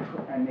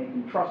and they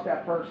can trust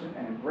that person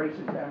and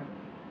embraces them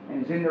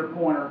and is in their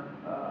corner,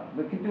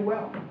 they can do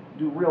well,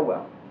 do real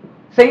well.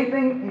 Same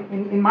thing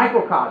in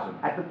microcosm,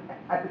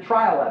 at the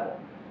trial level.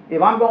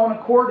 If I'm going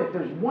to court, if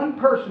there's one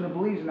person who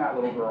believes in that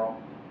little girl,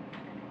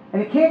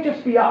 and it can't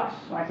just be us,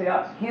 when I say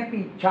us, it can't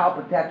be child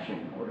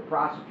protection or the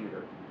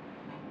prosecutor,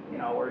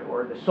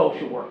 or the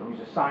social worker who's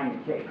assigned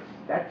the case.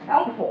 That's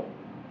helpful.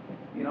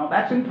 You know,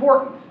 that's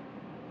important.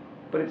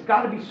 But it's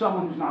got to be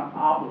someone who's not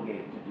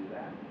obligated to do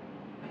that.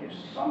 If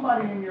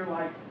somebody in your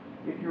life,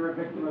 if you're a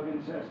victim of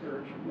incest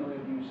or familial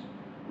abuse,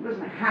 who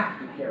doesn't have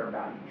to care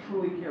about you,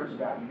 truly cares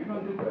about you, you're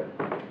going to do good.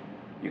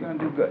 You're going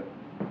to do good.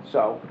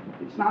 So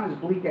it's not as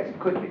bleak as it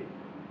could be.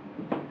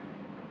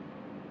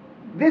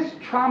 This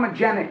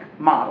traumagenic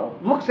model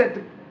looks at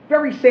the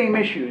very same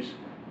issues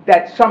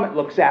that Summit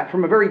looks at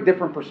from a very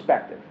different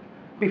perspective.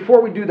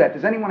 Before we do that,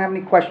 does anyone have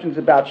any questions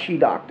about She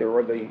Doctor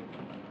or the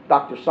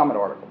Dr. Summit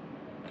article?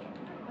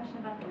 A question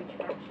about the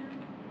retraction.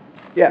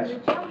 Yes. When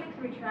the child makes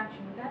a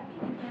retraction, would that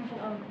be an example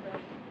of the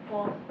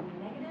false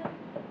negative?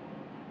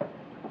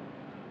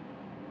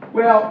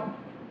 Well,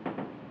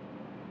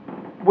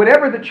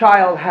 whatever the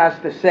child has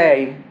to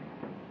say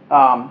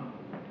about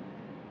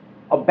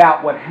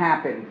what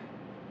happened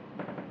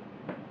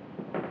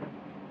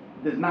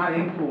does not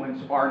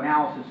influence our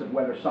analysis of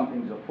whether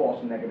something's a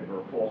false negative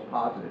or a false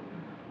positive.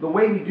 The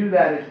way we do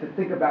that is to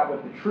think about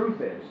what the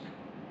truth is,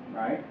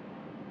 right?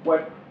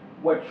 What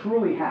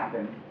truly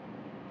happened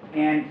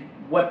and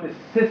what the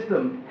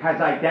system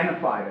has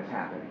identified as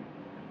happening.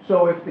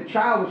 So if the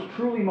child was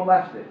truly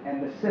molested,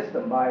 and the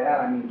system, by that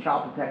I mean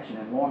child protection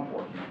and law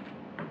enforcement,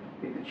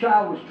 if the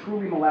child was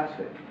truly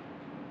molested,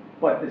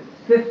 but the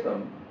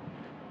system,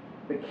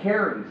 the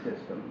caring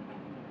system,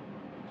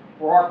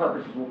 for our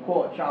purposes we'll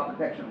call it child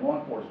protection and law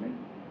enforcement,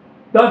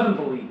 doesn't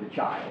believe the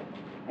child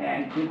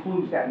and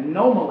concludes that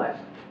no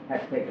molest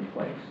has taken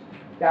place,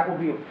 that will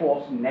be a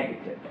false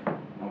negative,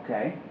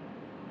 okay?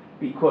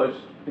 Because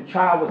the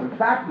child was in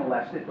fact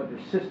molested, but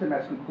the system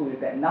has concluded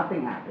that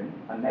nothing happened,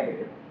 a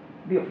negative,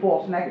 be a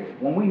false negative.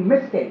 When we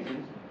miss cases,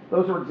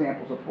 those are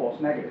examples of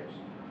false negatives.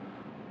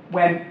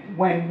 When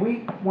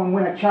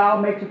a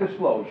child makes a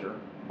disclosure,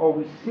 or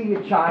we see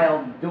a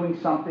child doing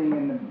something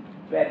in the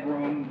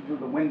bedroom through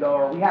the window,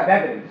 or we have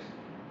evidence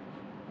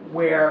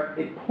where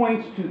it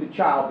points to the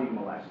child being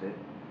molested,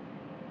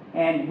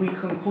 and we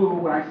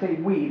conclude, when I say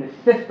we, the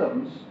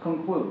systems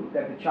conclude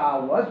that the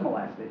child was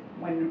molested,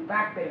 when in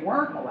fact they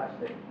weren't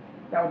molested,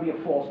 that would be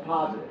a false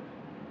positive.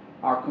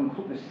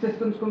 The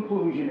system's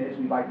conclusion is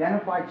we've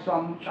identified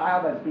some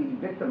child as being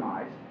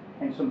victimized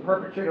and some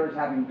perpetrators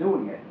having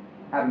done it.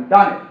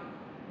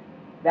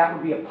 That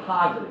would be a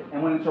positive.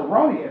 And when it's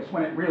erroneous,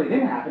 when it really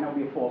didn't happen, that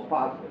would be a false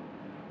positive.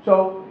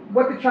 So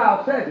what the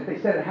child says, if they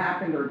said it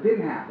happened or it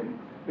didn't happen,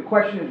 the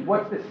question is,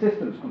 what's the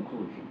system's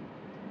conclusion?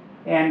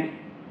 And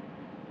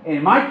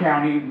in my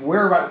county,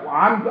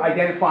 I'm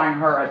identifying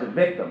her as a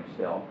victim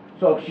still.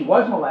 So if she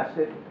was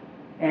molested,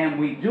 and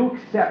we do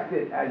accept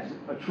it as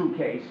a true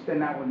case, then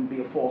that wouldn't be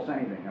a false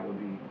anything. That would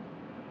be.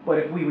 But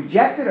if we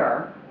rejected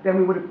her, then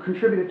we would have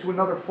contributed to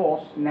another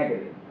false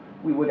negative.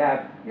 We would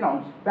have,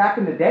 back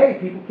in the day,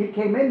 kid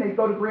came in, they'd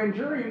go to grand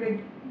jury and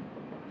they'd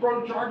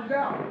throw the charges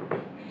out.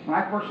 When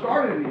I first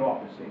started in the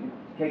office, the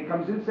kid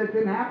comes in, said it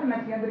didn't happen,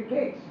 that's the end of the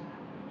case.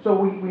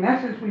 So in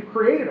essence, we've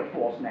created a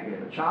false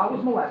negative. A child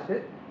was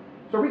molested.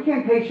 So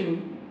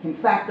recantation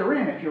can factor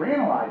in if you're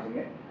analyzing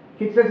it.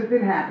 Kid says it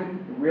didn't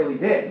happen, it really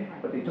did,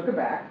 but they took it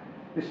back.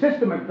 The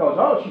system goes,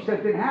 oh, she said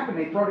it didn't happen,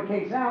 they throw the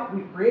case out,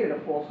 we've created a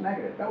false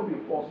negative. That would be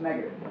a false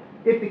negative.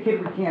 If the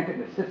kid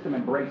recanted, the system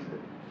embraced it,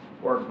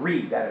 or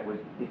agreed that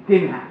it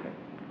didn't happen.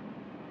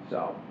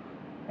 So,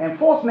 and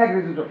false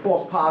negatives or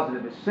false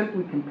positive is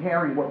simply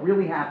comparing what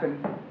really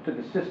happened to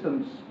the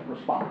system's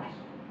response,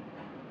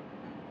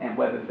 and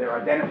whether they're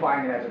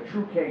identifying it as a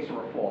true case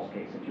or a false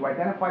case. If you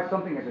identify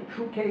something as a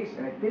true case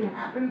and it didn't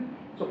happen,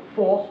 it's a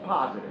false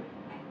positive.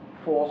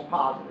 False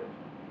positive.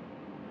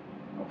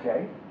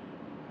 Okay?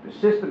 The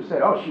system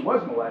said, oh, she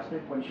was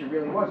molested when she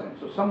really wasn't.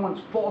 So someone's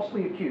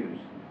falsely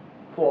accused.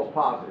 False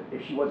positive.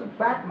 If she was in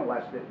fact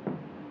molested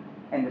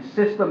and the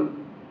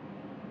system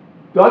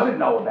doesn't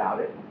know about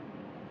it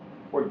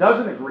or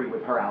doesn't agree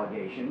with her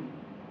allegation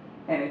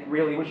and it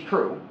really was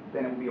true,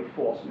 then it would be a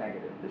false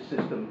negative. The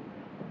system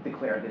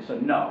declared this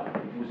a no. If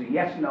it was a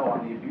yes/no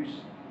on the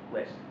abuse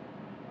list.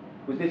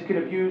 Was this kid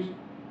abused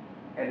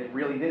and it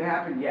really did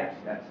happen? Yes,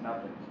 that's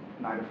nothing.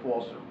 Neither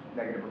false or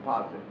negative or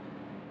positive.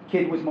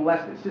 Kid was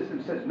molested.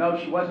 System says,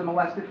 no, she wasn't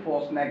molested.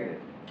 False negative.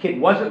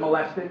 Kid wasn't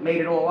molested.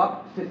 Made it all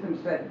up. System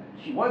said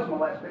she was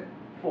molested.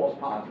 False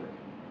positive.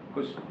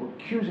 Because we're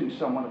accusing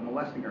someone of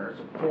molesting her. It's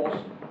a false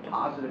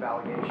positive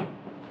allegation.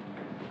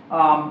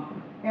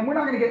 And we're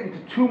not going to get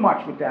into too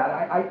much with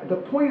that. The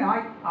point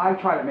I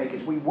try to make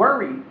is we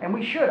worry, and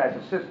we should as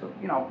a system.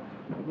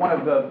 One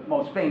of the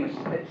most famous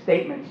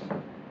statements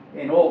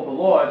in all of the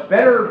laws,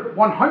 better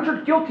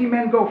 100 guilty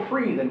men go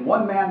free than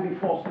one man be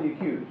falsely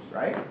accused,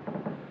 right?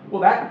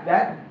 Well,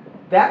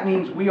 that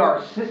means we are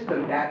a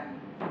system that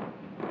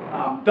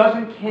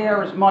doesn't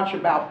care as much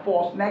about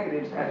false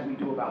negatives as we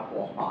do about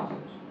false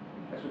positives.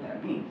 That's what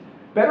that means.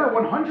 Better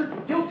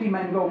 100 guilty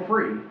men go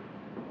free,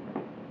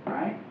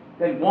 right,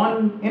 than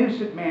one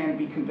innocent man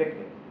be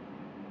convicted.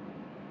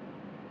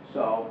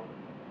 So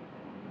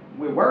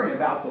we're worried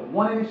about the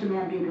one innocent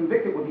man being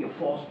convicted would be a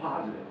false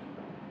positive.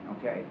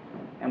 Okay?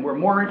 And we're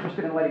more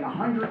interested in letting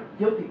 100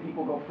 guilty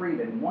people go free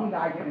than one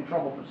guy get in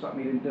trouble for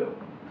something he didn't do.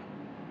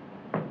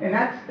 And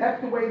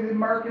that's the way the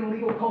American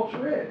legal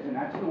culture is, and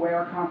that's the way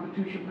our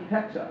Constitution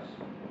protects us.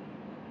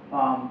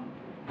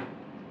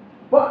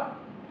 But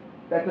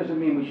that doesn't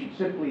mean we should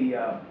simply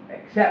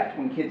accept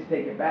when kids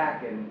take it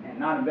back and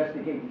not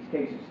investigate these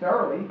cases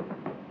thoroughly.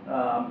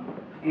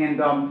 And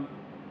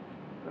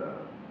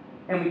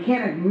we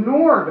can't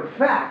ignore the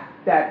fact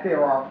that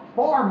there are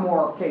far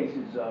more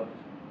cases of,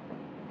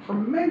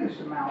 tremendous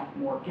amount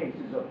more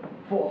cases of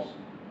false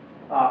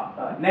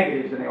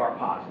negatives than there are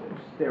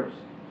positives. There's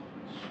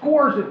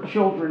scores of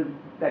children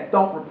that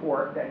don't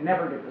report, that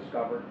never get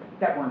discovered,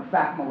 that were in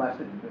fact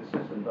molested that the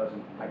system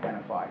doesn't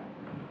identify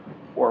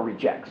or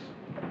rejects.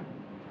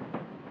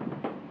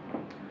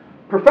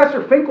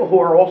 Professor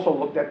Finkelhor also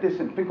looked at this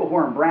in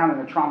Finkelhor and Brown in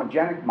the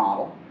traumagenic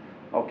model,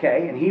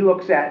 okay, and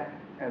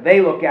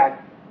they look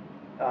at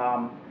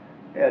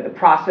the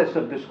process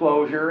of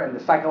disclosure and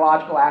the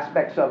psychological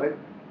aspects of it,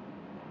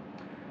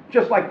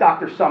 just like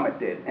Dr. Summit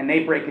did, and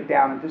they break it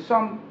down into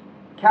some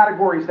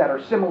categories that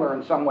are similar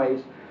in some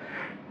ways,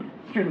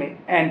 excuse me,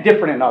 and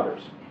different in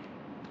others.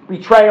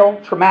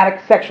 Betrayal, traumatic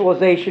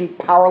sexualization,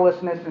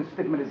 powerlessness, and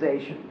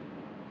stigmatization.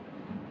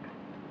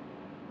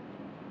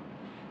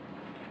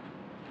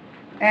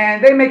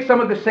 And they make some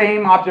of the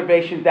same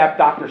observations that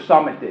Dr.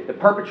 Summit did. The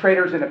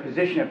perpetrator is in a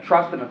position of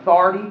trust and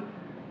authority.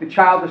 The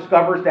child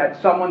discovers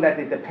that someone that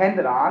they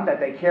depended on, that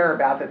they care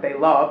about, that they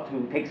loved,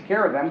 who takes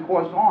care of them,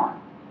 caused harm.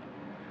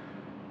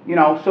 You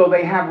know, so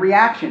they have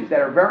reactions that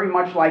are very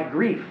much like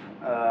grief.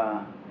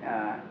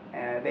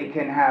 They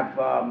can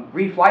have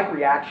grief-like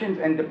reactions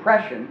and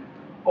depression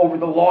over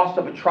the loss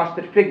of a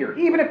trusted figure.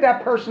 Even if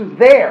that person's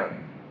there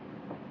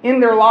in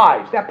their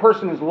lives, that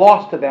person is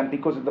lost to them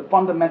because of the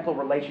fundamental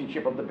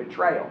relationship of the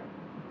betrayal.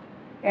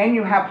 And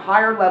you have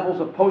higher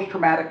levels of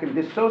post-traumatic and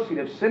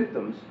dissociative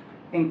symptoms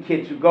in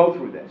kids who go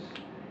through this.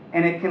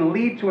 And it can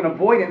lead to an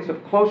avoidance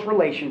of close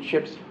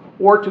relationships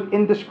or to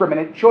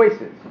indiscriminate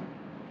choices.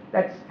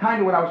 That's kind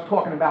of what I was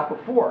talking about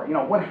before. You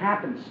know, what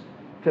happens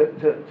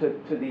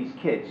to these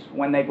kids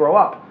when they grow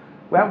up?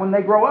 Well, when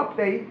they grow up,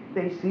 they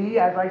see,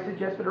 as I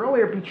suggested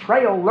earlier,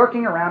 betrayal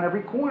lurking around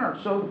every corner.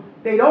 So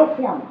they don't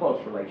form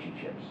close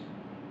relationships.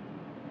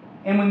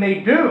 And when they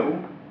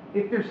do,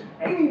 if there's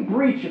any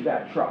breach of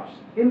that trust,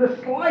 in the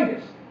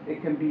slightest,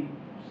 it can be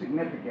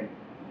significant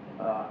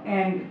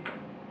and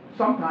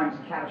sometimes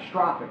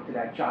catastrophic to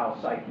that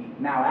child's psyche,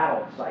 now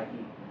adult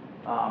psyche,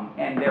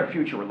 and their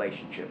future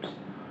relationships.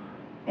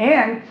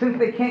 And since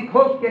they can't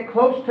get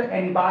close to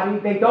anybody,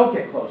 they don't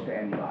get close to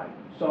anybody.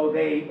 So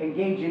they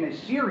engage in a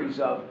series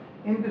of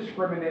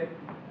indiscriminate,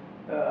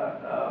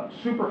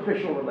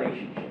 superficial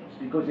relationships.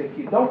 Because if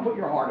you don't put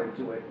your heart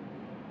into it,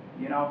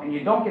 you know, and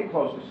you don't get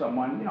close to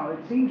someone, you know, it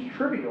seems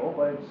trivial,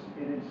 but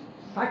it is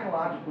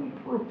psychologically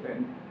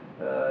proven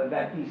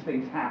that these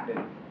things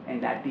happen,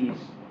 and that these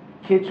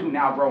kids who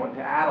now grow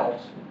into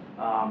adults,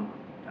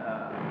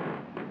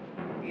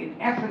 in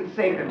essence,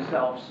 say to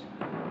themselves,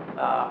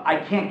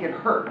 I can't get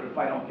hurt if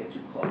I don't get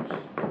too close.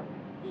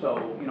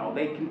 So, you know,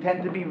 they can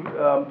tend to be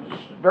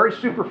very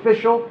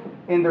superficial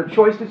in their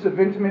choices of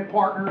intimate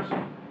partners,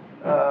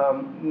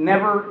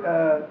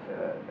 never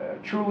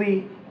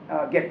truly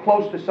get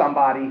close to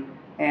somebody,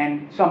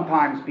 and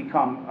sometimes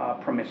become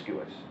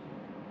promiscuous.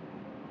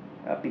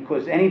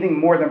 Because anything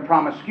more than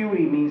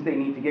promiscuity means they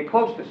need to get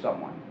close to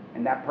someone,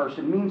 and that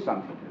person means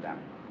something to them.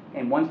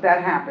 And once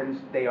that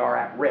happens, they are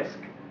at risk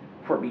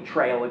for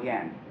betrayal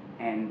again.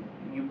 And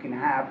you can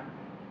have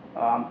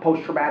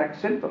post-traumatic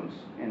symptoms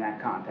in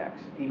that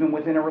context, even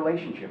within a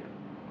relationship.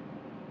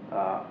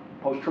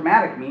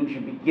 Post-traumatic means you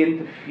begin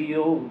to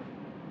feel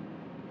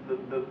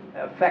the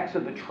effects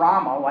of the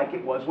trauma like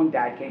it was when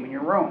Dad came in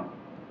your room.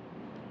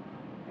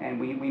 And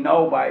we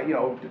know by, you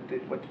know,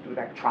 what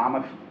that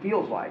trauma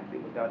feels like,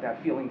 what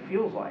that feeling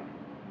feels like.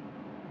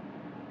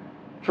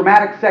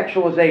 Traumatic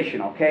sexualization,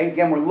 okay?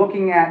 Again, we're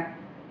looking at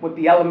what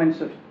the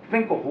elements of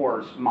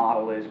Finkelhor's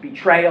model is.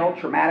 Betrayal,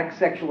 traumatic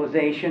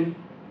sexualization.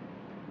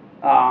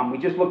 We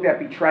just looked at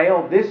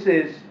betrayal. This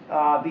is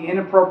the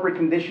inappropriate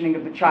conditioning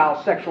of the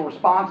child's sexual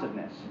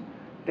responsiveness.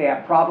 They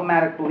have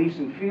problematic beliefs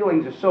and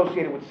feelings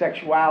associated with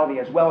sexuality,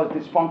 as well as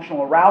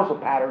dysfunctional arousal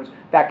patterns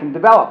that can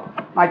develop.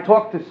 I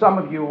talked to some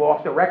of you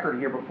off the record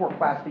here before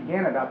class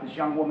began about this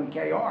young woman,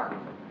 KR.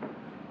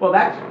 Well,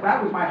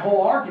 that was my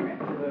whole argument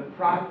to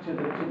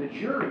the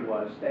jury,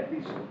 was that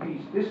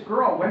this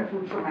girl went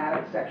through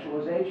traumatic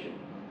sexualization.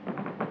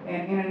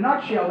 And in a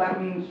nutshell,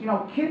 that means, you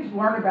know, kids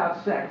learn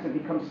about sex and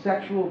become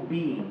sexual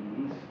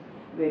beings.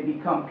 They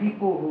become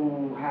people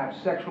who have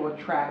sexual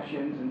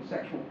attractions and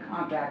sexual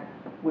contact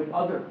with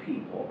other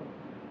people.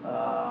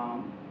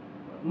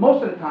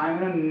 Most of the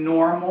time in a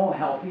normal,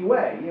 healthy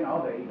way. You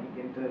know, they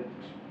begin to,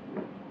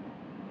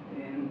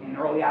 in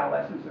early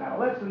adolescence and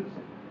adolescence,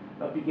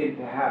 begin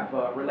to have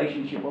a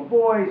relationship with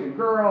boys and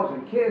girls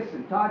and kiss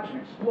and touch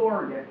and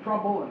explore and get in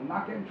trouble and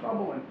not get in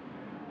trouble and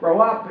grow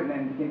up and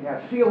then begin to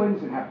have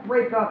feelings and have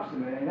breakups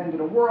and an end of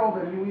the world.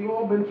 And we've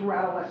all been through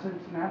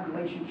adolescence and have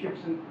relationships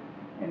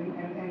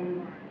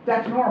and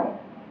that's normal.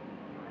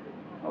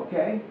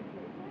 Okay?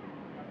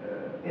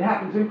 It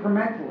happens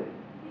incrementally,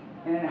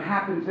 and it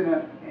happens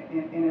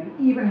in an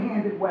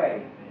even-handed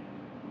way.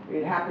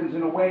 It happens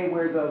in a way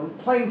where the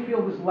playing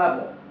field is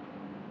level,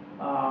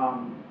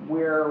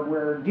 where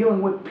we're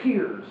dealing with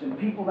peers and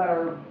people that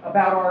are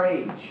about our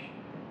age.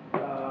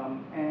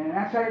 And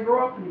that's how you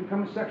grow up and you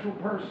become a sexual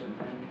person.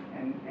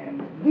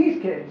 And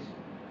these kids,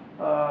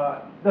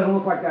 doesn't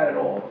look like that at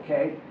all,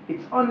 okay?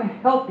 It's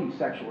unhealthy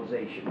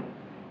sexualization.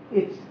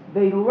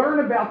 They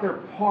learn about their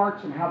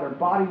parts and how their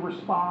body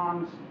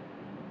responds,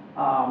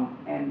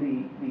 and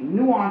the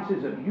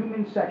nuances of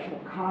human sexual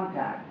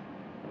contact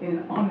in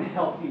an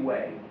unhealthy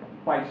way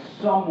by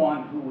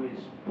someone who is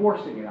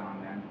forcing it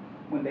on them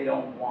when they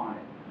don't want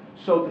it.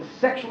 So the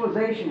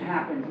sexualization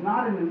happens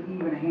not in an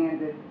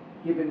even-handed,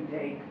 give and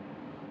take,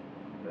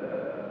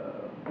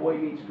 boy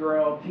meets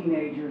girl,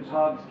 teenagers,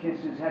 hugs,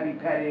 kisses, heavy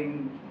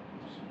petting,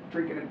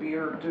 drinking a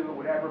beer or two, or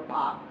whatever,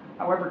 pop.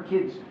 However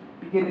kids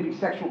begin to be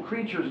sexual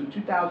creatures in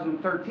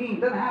 2013.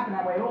 It doesn't happen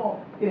that way at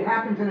all. It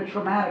happens in a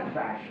traumatic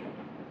fashion.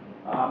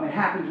 It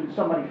happens when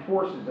somebody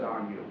forces it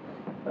on you.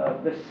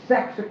 The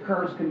sex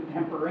occurs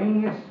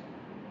contemporaneous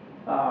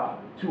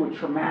to a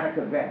traumatic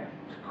event,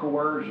 to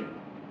coercion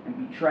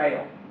and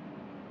betrayal.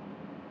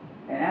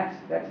 And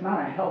that's not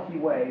a healthy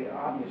way,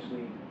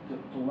 obviously,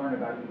 to learn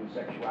about human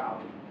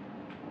sexuality.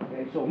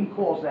 Okay, so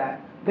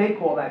they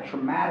call that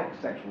traumatic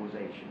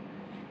sexualization.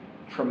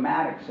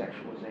 Traumatic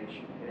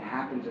sexualization. It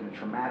happens in a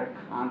traumatic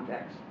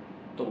context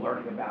to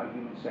learning about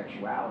human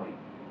sexuality.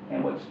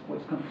 And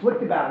what's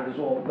conflict about it is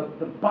all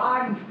the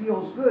body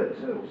feels good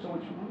too, so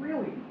it's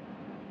really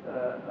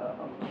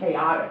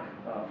chaotic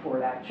for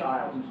that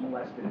child who's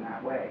molested in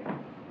that way.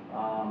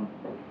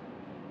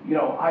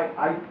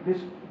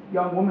 This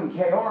young woman,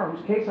 KR,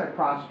 whose case I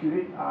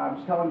prosecuted, I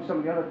was telling some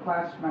of the other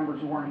class members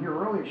who weren't here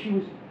earlier,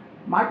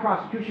 my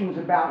prosecution was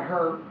about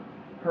her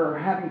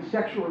having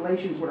sexual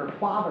relations with her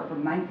father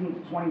from 19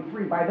 to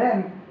 23. By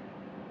then,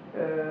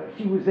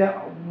 she was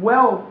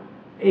well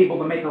able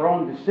to make her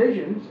own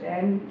decisions,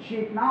 and she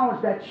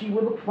acknowledged that she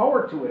would look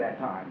forward to it at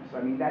times.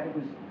 I mean, that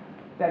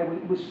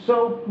it was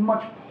so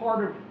much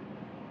part of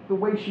the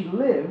way she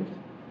lived,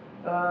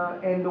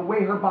 and the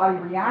way her body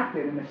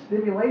reacted, and the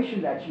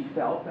stimulation that she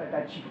felt,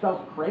 that she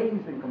felt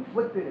crazed and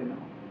conflicted and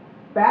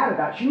bad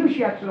about. She knew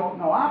she had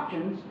no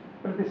options,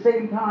 but at the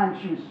same time,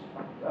 she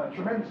was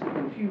tremendously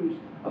confused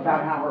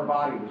about how her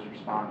body was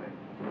responding.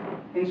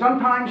 And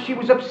sometimes she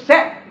was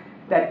upset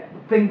that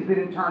things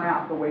didn't turn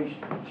out the way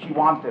she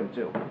wanted them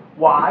to.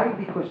 Why?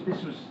 Because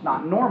this was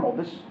not normal.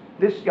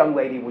 This young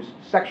lady was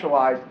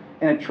sexualized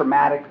in a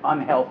traumatic,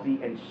 unhealthy,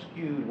 and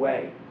skewed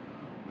way.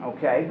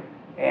 Okay?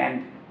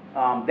 And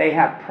they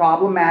have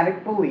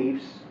problematic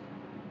beliefs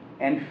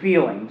and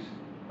feelings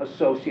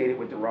associated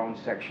with their own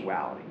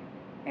sexuality.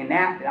 And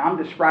that I'm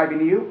describing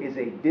to you is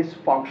a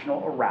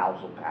dysfunctional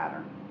arousal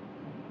pattern.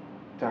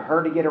 To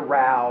her to get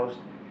aroused,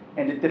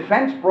 and the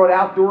defense brought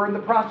out during the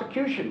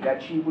prosecution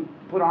that she would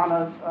put on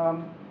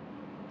a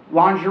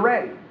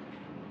lingerie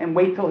and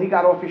wait till he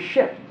got off his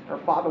shift. Her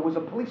father was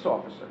a police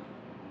officer.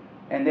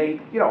 And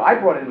I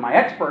brought in my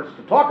experts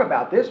to talk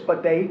about this,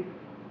 but they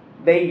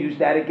used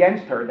that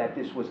against her, that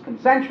this was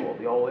consensual.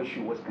 The whole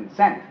issue was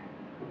consent.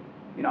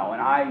 And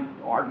I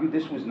argued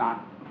this was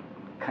not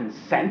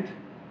consent.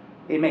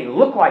 It may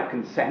look like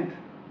consent,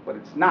 but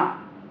it's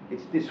not.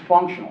 It's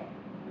dysfunctional,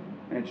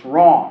 and it's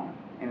wrong,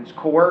 and it's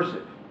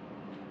coercive.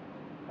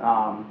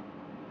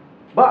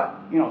 But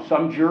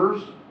some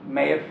jurors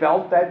may have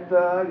felt that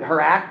her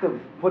act of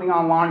putting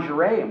on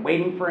lingerie and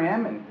waiting for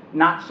him and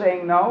not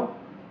saying no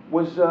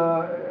was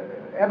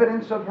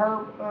evidence of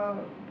her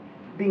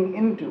being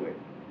into it.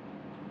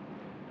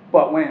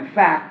 But when in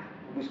fact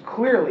it was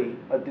clearly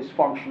a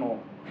dysfunctional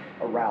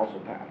arousal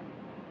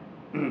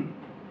pattern.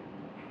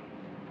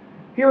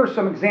 Here are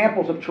some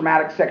examples of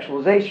traumatic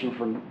sexualization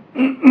from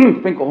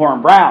Finkelhor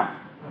Brown.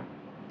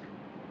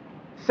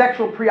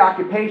 Sexual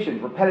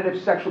preoccupations,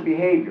 repetitive sexual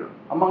behavior.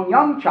 Among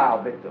young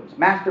child victims,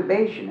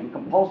 masturbation and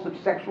compulsive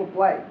sexual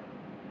play.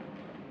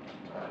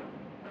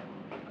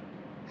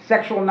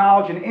 Sexual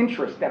knowledge and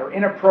interests that are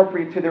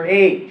inappropriate to their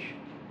age.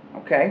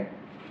 Okay?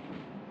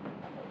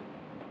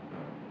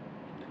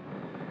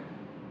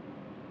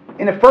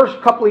 In the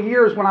first couple of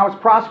years when I was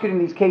prosecuting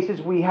these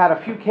cases, we had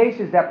a few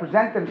cases that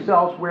present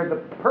themselves where the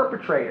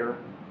perpetrator,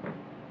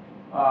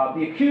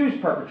 the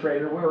accused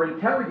perpetrator, we were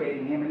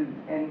interrogating him,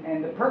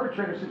 and the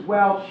perpetrator says,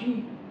 well,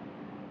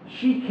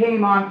 she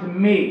came on to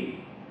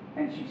me,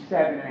 and she's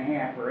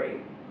 7.5 or 8.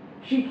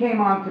 She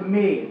came on to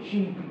me, and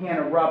she began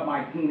to rub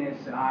my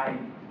penis, and I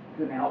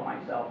couldn't help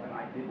myself, and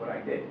I did what I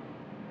did.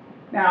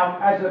 Now,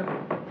 as a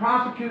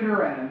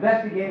prosecutor and an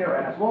investigator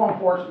and as law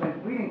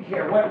enforcement, we didn't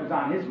care what was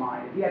on his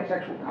mind. If he had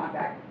sexual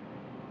contact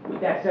with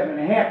that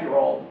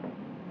 7.5-year-old,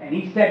 and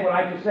he said what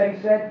I just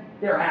said,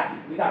 they're happy.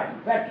 We got a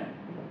confession.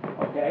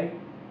 Okay?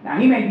 Now,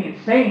 he may be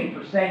insane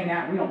for saying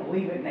that. We don't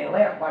believe it, and they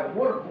laugh by the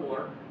water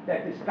cooler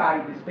that this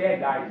bad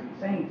guy is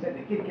insane. He said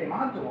the kid came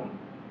onto him.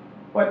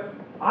 But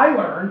I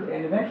learned,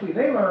 and eventually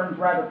they learned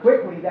rather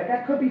quickly,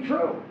 that could be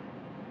true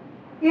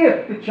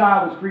if the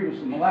child was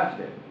previously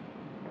molested.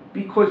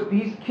 Because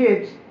these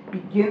kids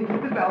begin to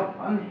develop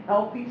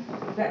unhealthy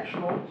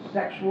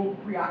sexual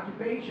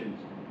preoccupations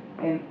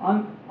and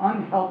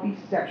unhealthy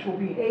sexual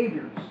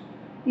behaviors.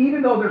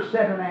 Even though they're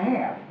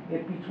 7.5,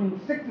 if between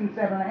 6 and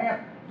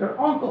 7.5, their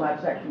uncle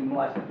had sexually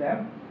molested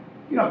them,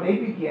 they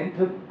begin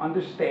to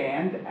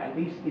understand at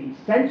least the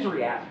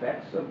sensory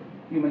aspects of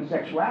human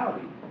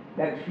sexuality,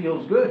 that it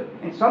feels good.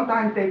 And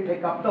sometimes they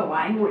pick up the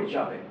language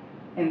of it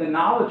and the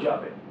knowledge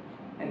of it.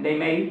 And they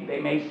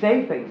may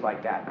say things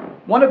like that.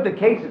 One of the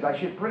cases, I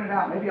should print it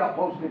out, maybe I'll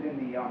post it in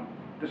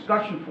the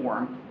discussion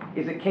forum,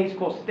 is a case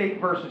called State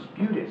versus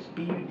Budis,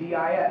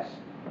 B-U-D-I-S.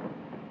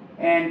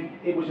 And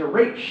it was a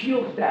rape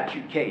shield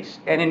statute case.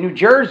 And in New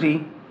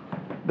Jersey,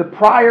 the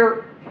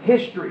prior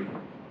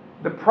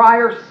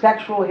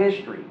sexual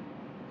history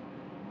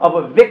of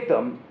a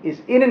victim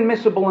is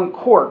inadmissible in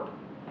court,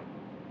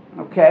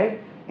 okay,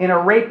 in a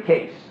rape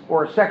case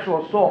or a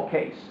sexual assault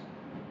case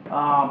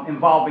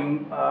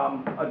involving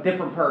a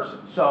different person.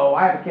 So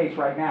I have a case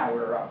right now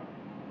where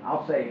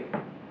I'll say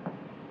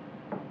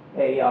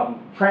a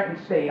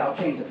Trenton State, I'll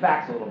change the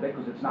facts a little bit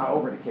because it's not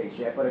over the case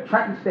yet, but a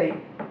Trenton State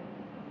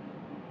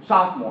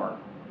sophomore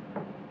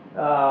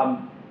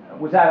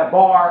was at a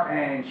bar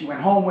and she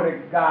went home with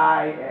a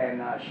guy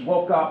and she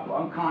woke up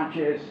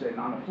unconscious and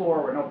on the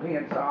floor with no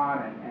pants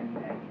on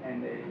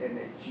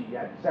and she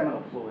had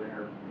seminal fluid in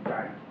her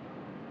vagina.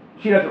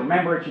 She doesn't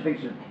remember it. She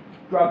thinks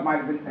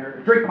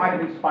her drink might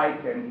have been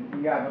spiked, and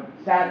we have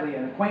sadly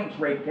an acquaintance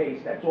rape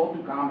case that's all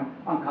too common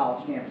on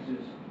college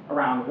campuses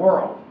around the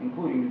world,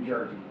 including New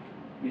Jersey.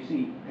 You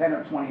see 10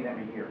 or 20 of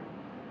them a year.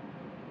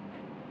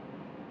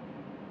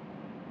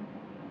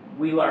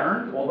 We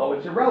learned, although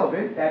it's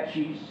irrelevant, that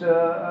she's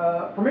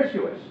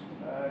promiscuous.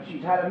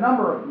 She's had a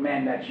number of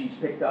men that she's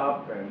picked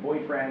up and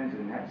boyfriends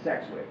and had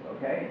sex with,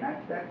 okay? And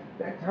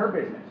that's her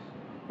business.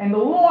 And the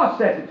law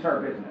says it's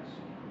her business.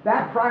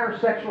 That prior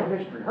sexual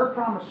history, her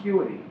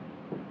promiscuity,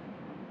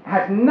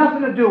 has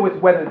nothing to do with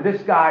whether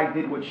this guy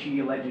did what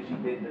she alleges he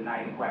did the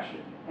night in question.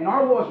 And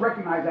our laws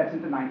recognize that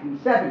since the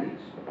 1970s.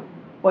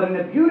 But in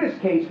the Budis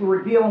case, we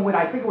were dealing with,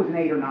 I think it was an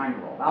 8 or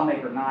 9-year-old. I'll make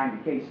her 9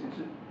 in case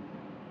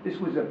this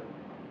was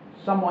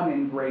someone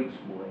in grade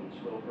school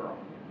age, little girl.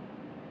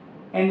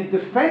 And the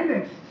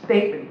defendant's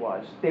statement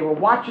was, they were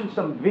watching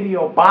some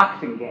video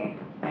boxing game,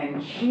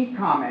 and she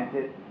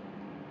commented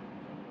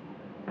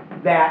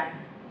that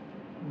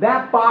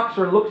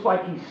boxer looks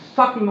like he's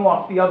sucking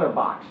off the other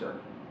boxer.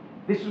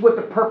 This is what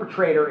the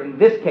perpetrator in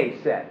this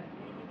case said,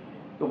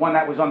 the one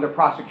that was under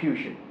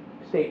prosecution,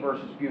 State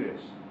versus Budis.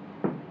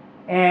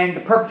 And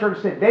the perpetrator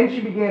said, then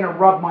she began to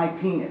rub my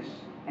penis,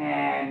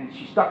 and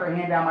she stuck her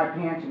hand down my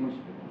pants and was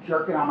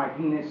jerking on my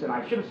penis, and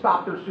I should have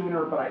stopped her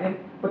sooner, but I didn't,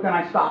 but then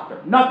I stopped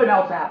her. Nothing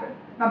else happened.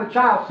 Now the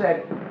child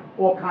said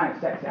all kinds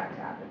of sex acts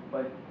happened,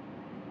 but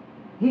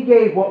he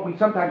gave what we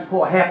sometimes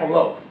call a half a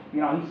loaf. He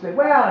said,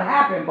 well, it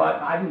happened, but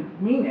I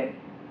didn't mean it.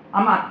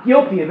 I'm not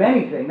guilty of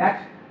anything.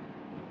 That's,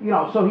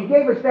 so he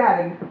gave us that,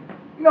 and,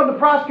 the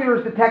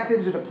prosecutors,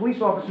 detectives, or the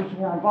police officers who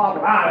were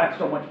involved, that's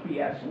so much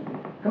BS.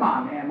 Come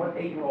on, man, what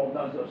 8-year-old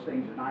does those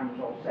things, or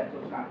 9-year-old says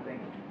those kind of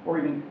things? Or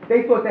even,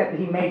 they thought that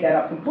he made that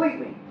up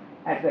completely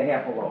as the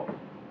half a loaf.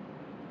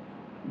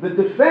 The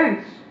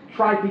defense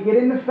tried to get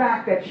in the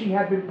fact that she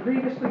had been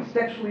previously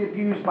sexually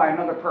abused by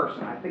another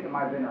person. I think it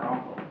might have been her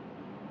uncle.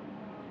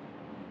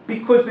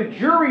 Because the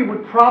jury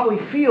would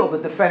probably feel, the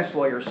defense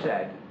lawyer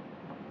said,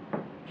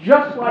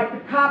 just like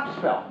the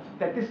cops felt,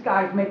 that this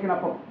guy's making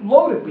up a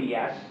load of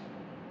BS.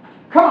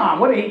 Come on,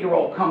 what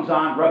 8-year-old comes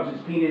on, rubs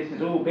his penis,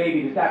 says, oh,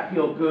 baby, does that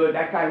feel good?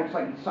 That guy looks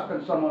like he's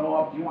sucking someone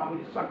off. Do you want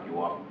me to suck you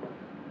off?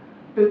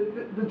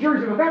 The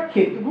jury's like, that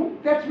kid,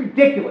 that's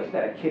ridiculous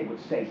that a kid would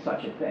say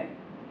such a thing.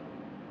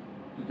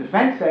 The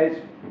defense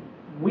says,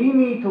 we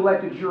need to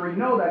let the jury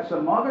know that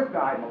some other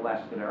guy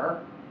molested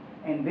her,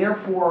 and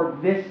therefore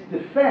this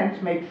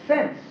defense makes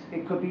sense.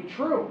 It could be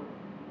true.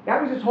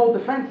 That was his whole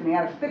defense, and he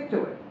had to stick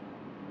to it.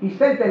 He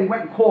said that he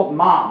went and called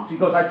mom. So he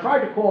goes, I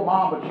tried to call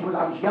mom, but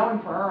I was yelling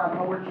for her. I don't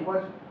know where she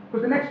was.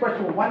 Because the next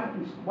question was, why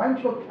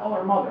didn't you go tell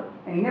her mother?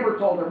 And he never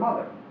told her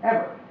mother,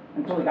 ever,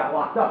 until he got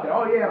locked up. That,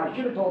 oh yeah, I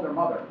should have told her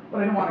mother, but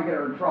I didn't want to get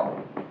her in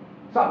trouble.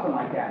 Something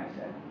like that, he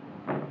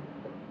said.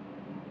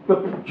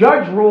 The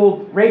judge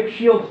ruled rape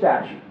shield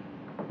statute.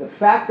 The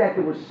fact that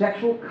there was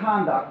sexual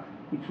conduct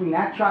between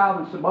that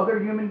child and some other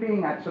human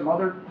being at some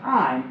other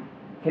time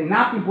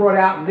cannot be brought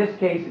out in this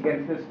case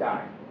against this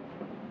guy.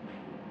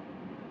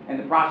 And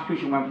the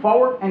prosecution went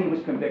forward, and he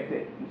was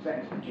convicted and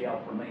sentenced to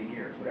jail for many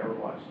years, whatever it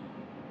was.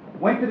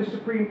 Went to the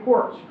Supreme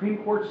Court.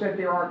 Supreme Court said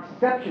there are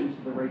exceptions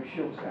to the rape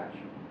shield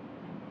statute.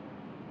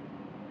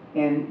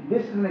 And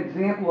this is an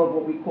example of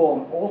what we call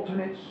an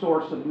alternate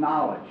source of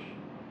knowledge.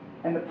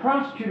 And the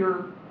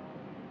prosecutor,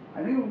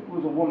 I think it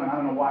was a woman, I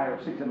don't know why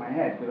it sticks in my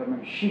head, because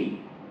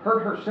she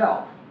hurt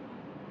herself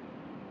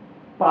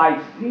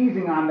by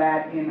seizing on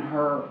that in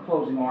her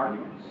closing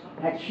arguments.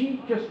 Had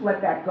she just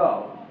let that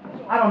go,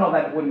 I don't know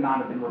that it would not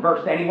have been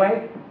reversed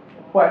anyway,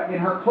 but in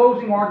her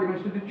closing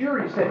arguments to the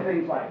jury said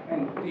things like,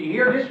 and do you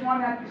hear this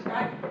one that this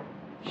guy,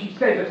 she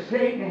says a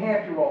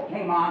 8.5-year-old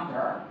came on to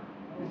her.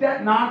 Is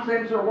that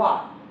nonsense or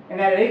what? And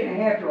that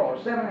 8.5-year-old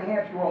or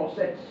 7.5-year-old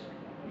says,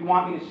 "You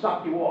want me to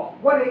suck you off?"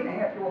 What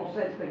 8.5-year-old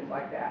says things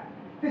like that?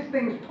 This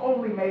thing's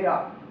totally made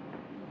up.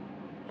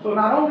 So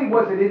not only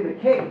was it in the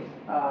case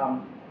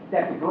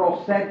that the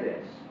girl said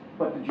this,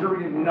 but the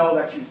jury didn't know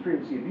that she was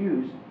previously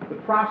abused, the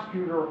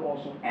prosecutor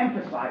also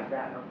emphasized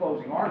that in her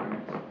closing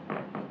arguments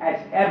as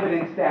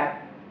evidence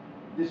that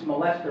this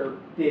molester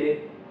did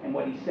it, and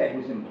what he said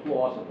was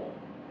implausible.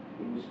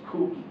 It was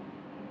kooky.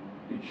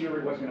 The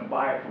jury wasn't going to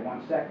buy it for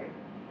 1 second.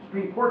 The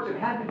Supreme Court said,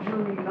 had the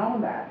jury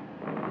known that,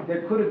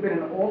 there could have been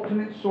an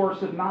alternate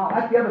source of knowledge.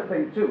 That's the other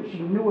thing, too. She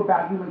knew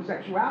about human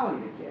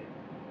sexuality, the kid.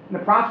 And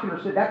the prosecutor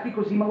said, that's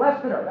because he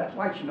molested her. That's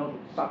why she knows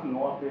what sucking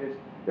off is.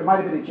 There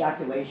might have been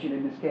ejaculation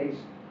in this case.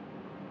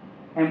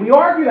 And we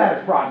argue that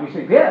as prosecutors.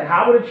 We say, yeah,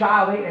 how would a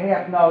child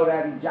 8.5 know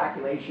that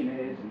ejaculation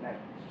is and that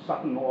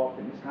sucking off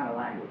and this kind of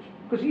language?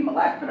 Because he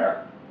molested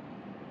her.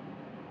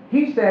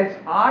 He says,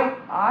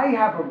 I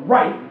have a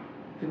right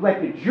to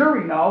let the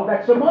jury know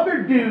that some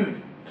other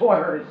dude taught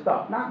her his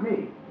stuff, not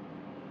me.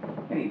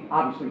 And he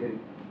obviously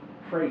didn't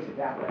phrase it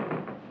that way.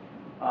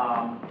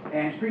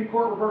 And Supreme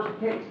Court reversed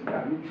the case and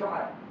got a new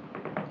trial.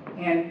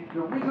 And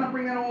the reason I'm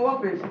bringing that all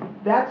up is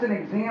that's an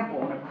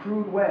example in a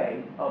crude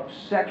way of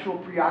sexual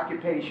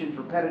preoccupations,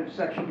 repetitive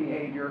sexual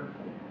behavior,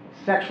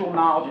 sexual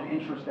knowledge and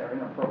interests that are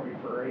inappropriate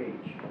for her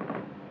age.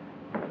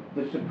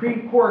 The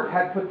Supreme Court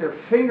had put their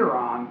finger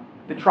on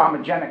the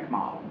traumagenic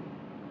model.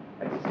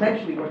 That's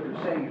essentially what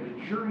they're saying is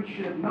the jury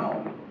should have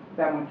known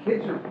that when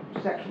kids are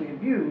sexually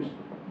abused,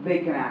 they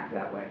can act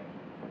that way.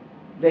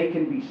 They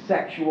can be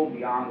sexual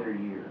beyond their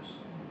years.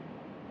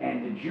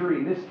 And the jury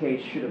in this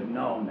case should have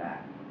known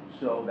that,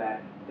 so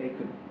that they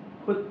could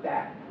put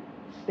that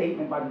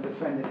statement by the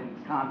defendant in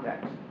its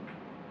context.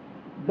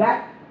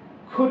 That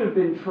could have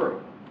been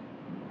true.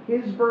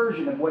 His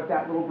version of what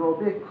that little girl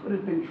did could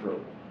have been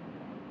true.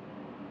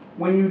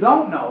 When you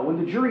don't know,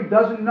 when the jury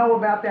doesn't know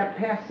about that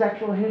past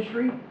sexual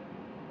history,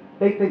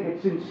 they think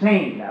it's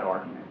insane, that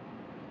argument.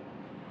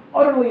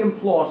 Utterly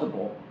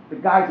implausible. The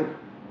guy's a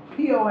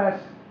POS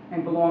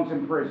and belongs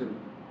in prison.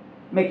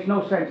 Makes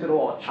no sense at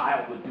all. A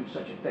child would do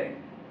such a thing.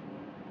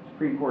 The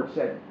Supreme Court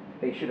said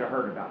they should have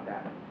heard about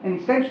that. And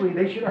essentially,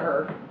 they should have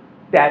heard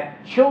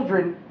that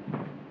children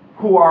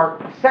who are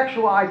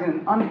sexualized in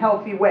an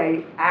unhealthy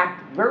way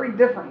act very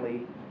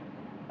differently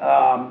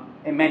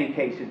in many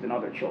cases than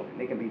other children.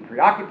 They can be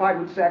preoccupied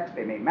with sex,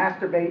 they may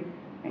masturbate,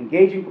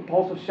 engage in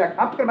compulsive sex.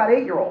 I'm talking about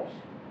 8-year-olds.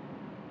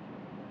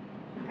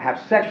 Have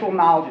sexual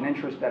knowledge and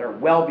interests that are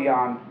well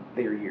beyond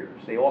their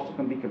years. They also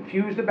can be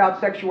confused about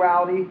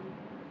sexuality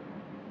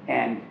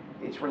and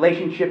its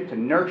relationship to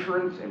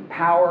nurturance and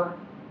power.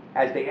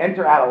 As they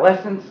enter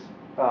adolescence,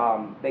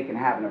 they can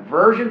have an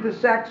aversion to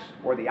sex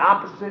or the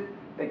opposite.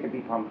 They can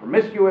become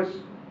promiscuous.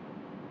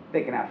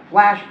 They can have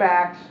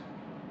flashbacks,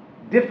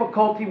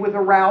 difficulty with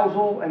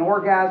arousal and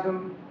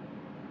orgasm,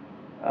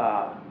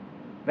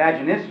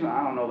 vaginismus.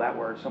 I don't know that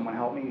word. Someone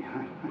help me.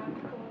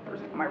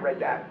 First time I read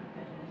that.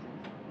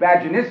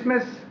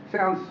 Vaginismus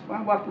sounds,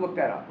 well, we'll have to look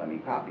that up. Let me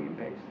copy and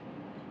paste.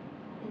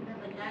 Is the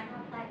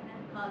vaginal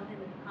tightness causing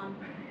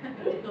discomfort?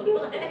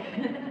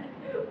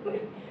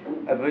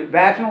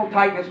 Vaginal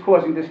tightness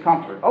causing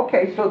discomfort.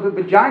 Okay, so the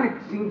vagina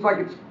seems like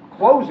it's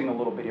closing a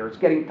little bit here. It's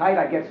getting tight,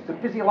 I guess. It's a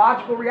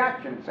physiological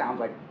reaction, it sounds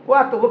like. We'll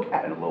have to look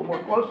at it a little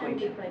more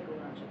closely.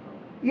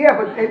 Yeah,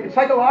 but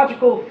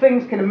psychological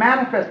things can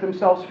manifest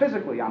themselves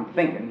physically, I'm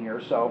thinking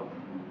here. So,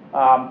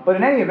 but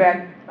in any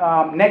event,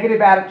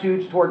 negative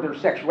attitudes toward their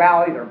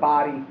sexuality, their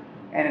body,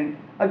 and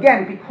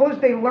again, because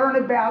they learn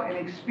about and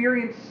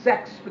experience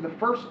sex for the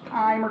first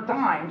time or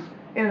times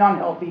in an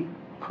unhealthy,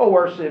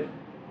 coercive,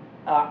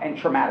 and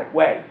traumatic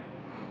way.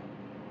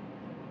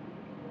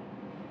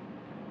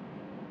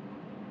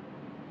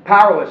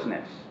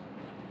 Powerlessness.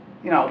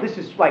 You know, this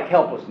is like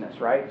helplessness,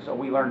 right? So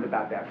we learned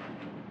about that.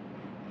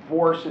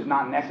 Force is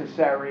not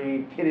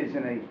necessary. Kid is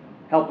in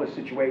a helpless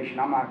situation.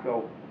 I'm not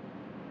going to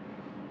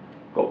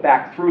go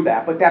back through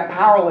that, but that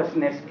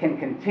powerlessness can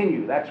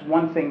continue. That's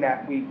one thing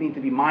that we need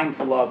to be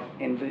mindful of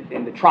in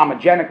the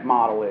traumagenic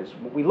model. Is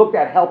we looked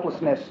at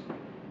helplessness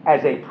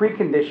as a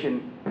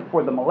precondition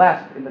for the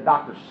molest in the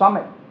Dr.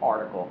 Summit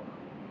article.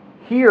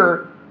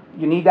 Here,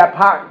 you need that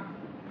power.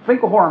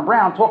 Finkelhor and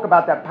Brown talk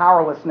about that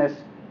powerlessness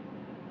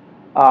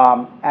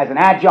as an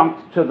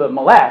adjunct to the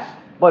molest,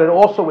 but it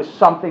also is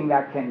something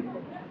that can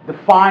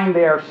define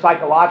their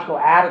psychological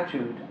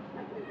attitude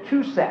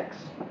to sex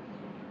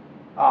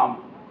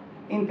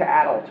into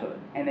adulthood.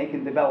 And they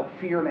can develop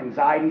fear and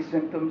anxiety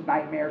symptoms,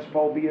 nightmares,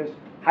 phobias,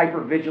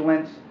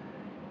 hypervigilance.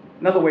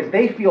 In other words,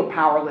 they feel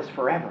powerless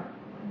forever.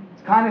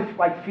 It's kind of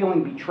like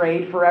feeling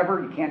betrayed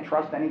forever. You can't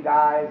trust any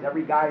guys.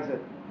 Every guy's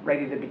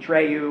ready to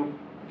betray you.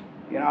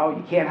 You know,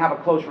 you can't have a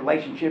close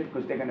relationship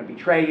because they're going to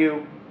betray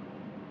you.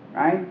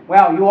 Right?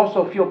 Well, you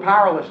also feel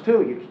powerless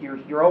too.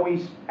 You're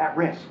always at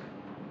risk.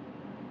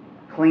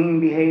 Clinging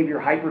behavior,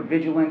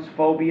 hypervigilance,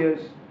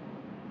 phobias.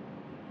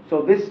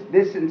 So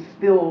this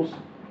instills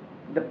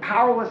the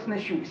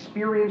powerlessness you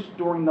experience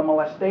during the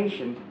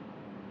molestation,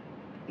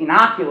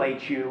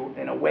 inoculates you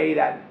in a way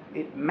that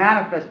it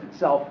manifests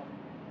itself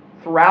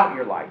throughout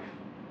your life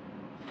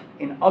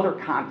in other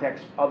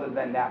contexts other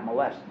than that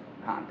molest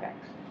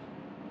context,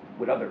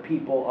 with other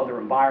people, other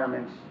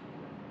environments.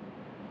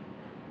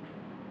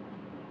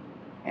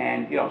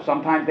 And, you know,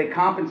 sometimes they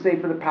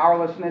compensate for the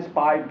powerlessness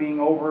by being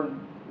over,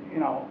 you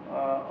know,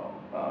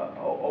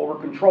 over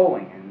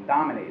controlling and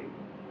dominating.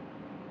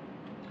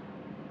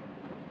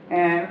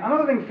 And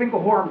another thing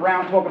Finkelhor and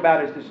Brown talk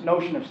about is this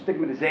notion of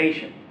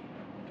stigmatization.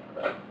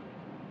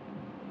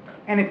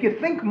 And if you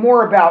think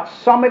more about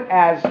Summit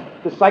as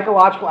the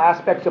psychological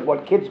aspects of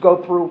what kids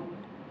go through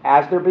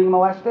as they're being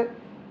molested,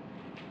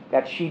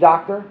 that's She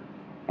Doctor,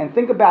 and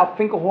think about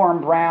Finkelhor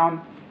and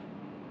Brown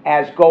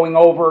as going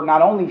over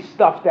not only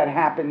stuff that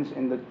happens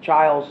in the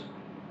child's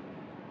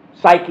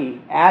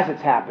psyche as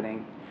it's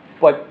happening,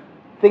 but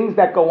things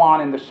that go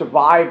on in the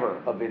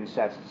survivor of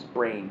incest's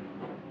brain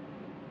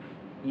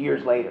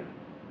years later.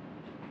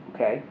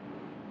 Okay?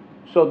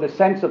 So the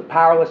sense of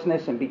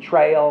powerlessness and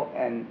betrayal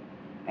and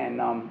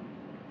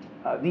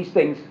these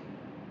things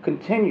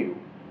continue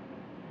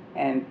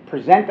and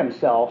present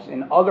themselves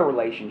in other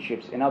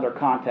relationships, in other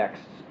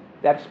contexts.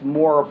 That's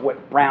more of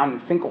what Brown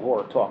and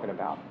Finkelhor are talking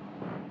about.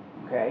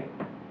 Okay?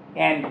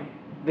 And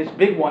this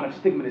big one of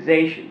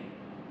stigmatization.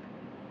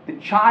 The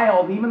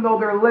child, even though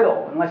they're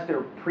little, unless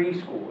they're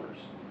preschoolers,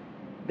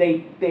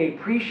 they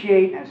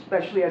appreciate, and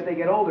especially as they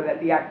get older,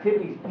 that the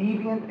activity is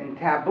deviant and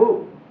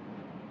taboo.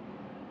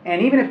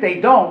 And even if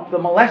they don't, the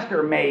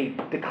molester may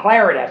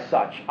declare it as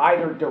such,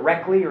 either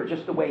directly or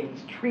just the way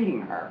he's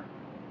treating her,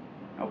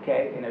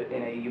 okay, in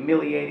a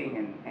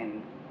humiliating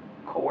and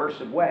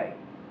coercive way.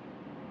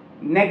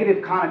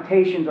 Negative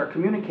connotations are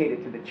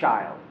communicated to the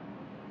child.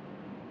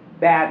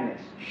 Badness,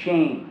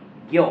 shame,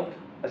 guilt,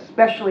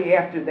 especially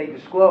after they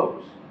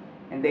disclose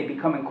and they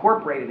become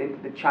incorporated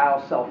into the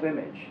child's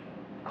self-image.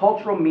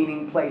 Cultural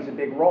meaning plays a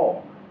big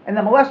role. And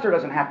the molester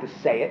doesn't have to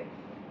say it.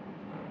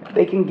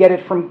 They can get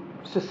it from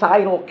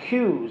societal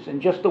cues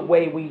and just the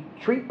way we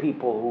treat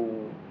people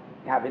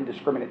who have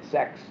indiscriminate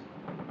sex.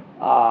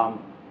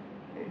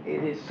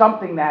 It is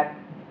something that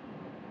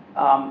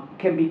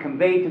can be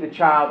conveyed to the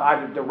child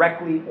either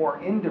directly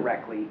or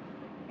indirectly,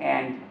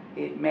 and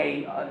it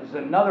may is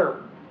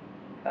another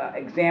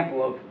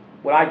example of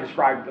what I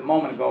described a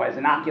moment ago as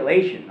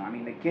inoculation. I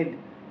mean, the kid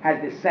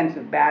has this sense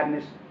of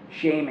badness,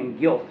 shame, and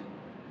guilt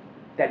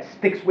that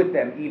sticks with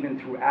them even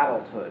through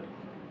adulthood.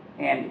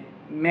 And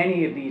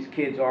many of these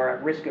kids are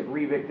at risk of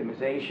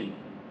re-victimization.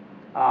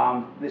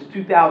 This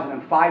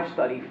 2005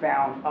 study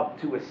found up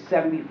to a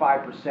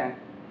 75%,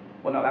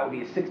 well no, that would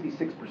be a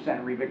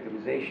 66%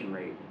 re-victimization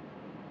rate.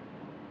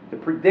 The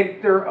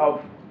predictor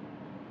of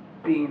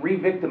being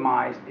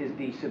re-victimized is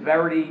the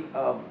severity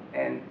of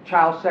and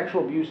child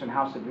sexual abuse and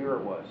how severe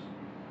it was.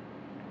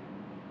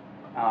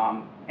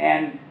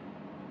 And,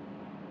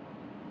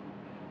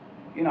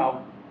 you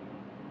know,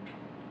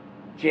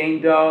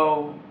 Jane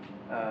Doe,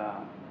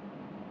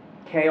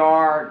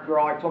 KR,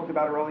 girl I talked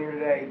about earlier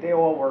today, they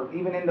all were,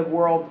 even in the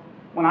world,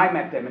 when I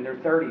met them in their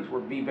 30s, were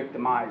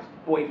re-victimized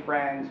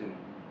boyfriends and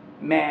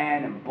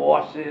men and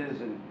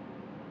bosses, and,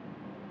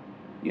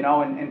 you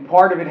know, and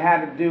part of it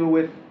had to do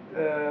with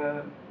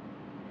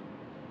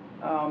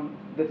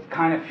the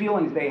kind of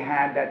feelings they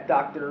had that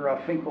Dr.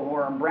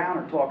 Finkelhor and Brown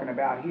are talking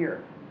about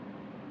here.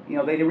 You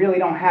know, they really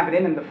don't have it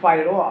in them to fight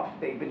it off.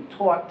 They've been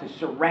taught to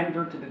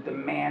surrender to the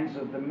demands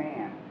of the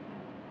man.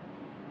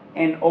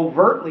 And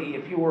overtly,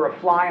 if you were a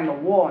fly on the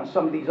wall in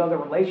some of these other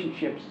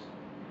relationships,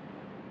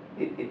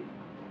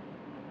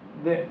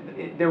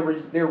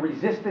 their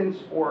resistance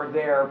or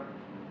their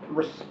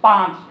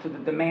response to the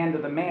demand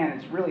of the man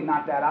is really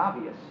not that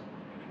obvious.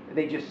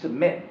 They just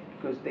submit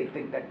because they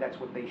think that that's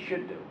what they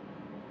should do.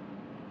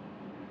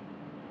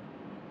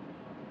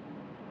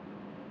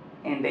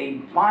 And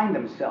they find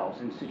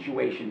themselves in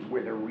situations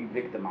where they're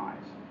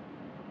re-victimized.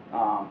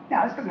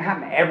 Now, this doesn't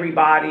happen to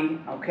everybody,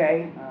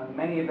 okay?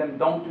 Many of them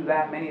don't do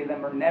that. Many of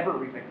them are never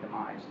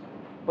re-victimized.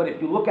 But if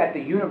you look at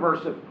the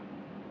universe of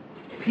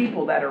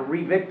people that are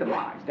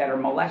re-victimized, that are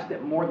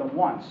molested more than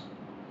once,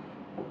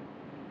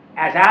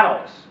 as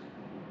adults,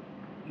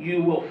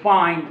 you will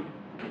find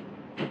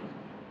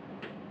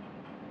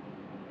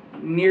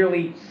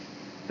nearly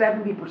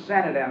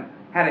 70% of them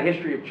had a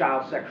history of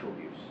child sexual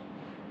abuse.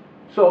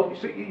 So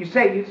you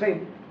say,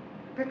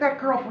 that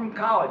girl from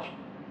college,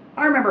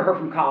 I remember her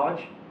from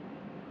college.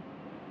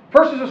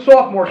 First, as a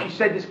sophomore, she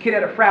said this kid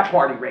at a frat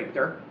party raped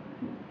her.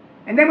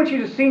 And then when she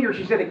was a senior,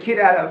 she said a kid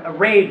at a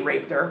rave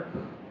raped her.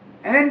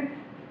 And then,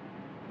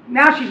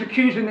 now she's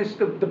accusing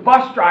the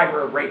bus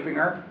driver of raping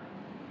her.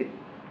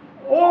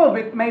 All of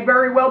it may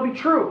very well be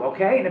true,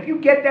 okay? And if you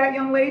get that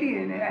young lady,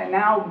 and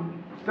now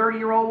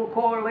 30-year-old will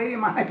call her lady in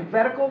my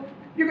hypothetical,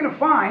 you're going to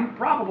find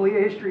probably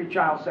a history of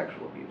child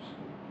sexual abuse.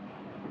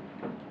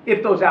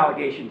 If those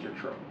allegations are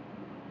true,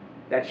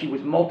 that she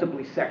was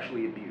multiply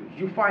sexually abused.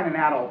 You find an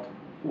adult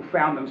who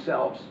found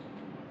themselves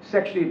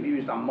sexually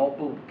abused on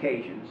multiple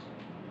occasions,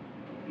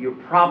 you're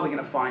probably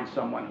going to find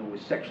someone who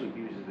was sexually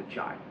abused as a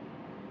child.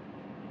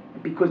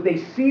 Because they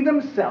see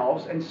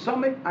themselves, and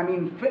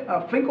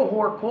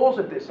Finkelhor calls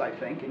it this, I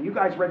think, and you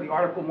guys read the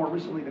article more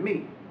recently than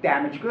me,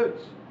 damaged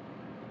goods.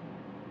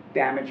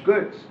 damaged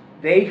goods.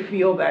 They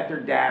feel that they're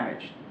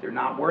damaged. They're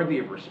not worthy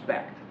of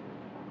respect.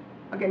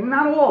 Again,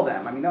 not all of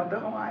them. I mean, I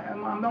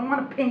don't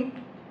want to paint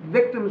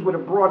victims with a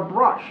broad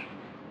brush.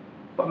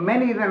 But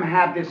many of them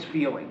have this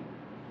feeling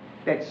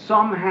that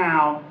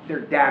somehow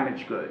they're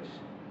damaged goods.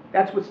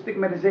 That's what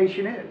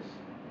stigmatization is.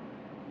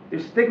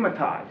 They're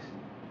stigmatized.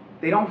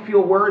 They don't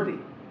feel worthy.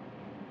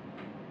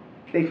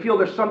 They feel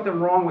there's something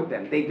wrong with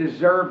them. They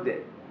deserved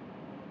it.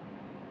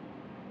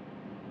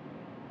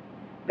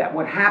 That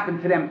what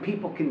happened to them,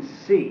 people can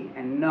see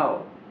and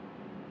know.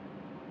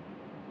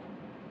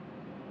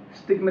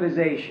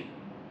 Stigmatization.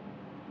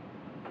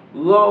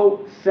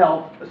 Low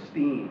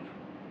self-esteem.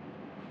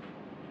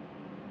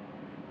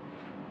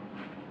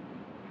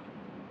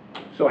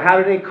 So how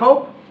do they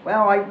cope?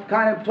 Well, I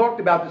kind of talked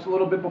about this a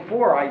little bit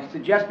before. I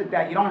suggested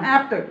that you don't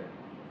have to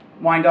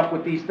wind up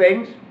with these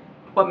things,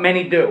 but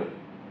many do.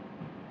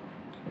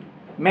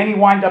 Many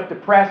wind up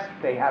depressed.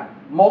 They have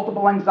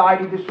multiple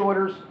anxiety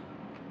disorders.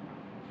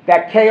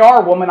 That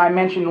KR woman I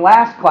mentioned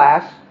last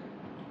class,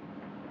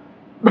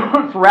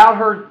 throughout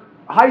her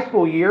high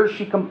school years,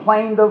 she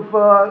complained of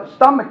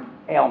stomach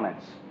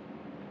ailments,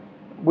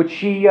 which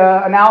she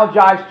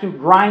analogized to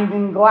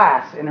grinding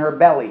glass in her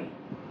belly.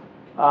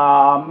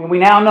 We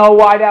now know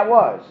why that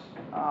was.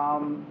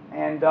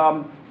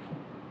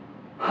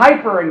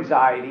 Hyper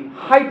anxiety,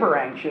 hyper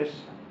anxious,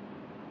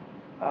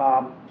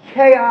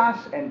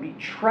 chaos and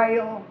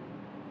betrayal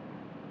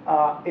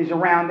is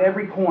around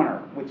every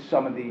corner with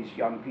some of these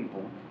young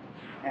people.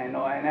 And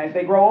as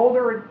they grow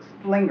older,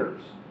 it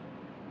lingers.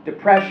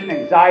 Depression,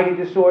 anxiety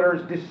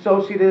disorders,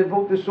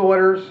 dissociative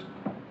disorders,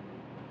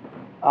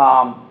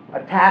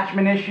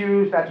 attachment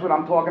issues, that's what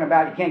I'm talking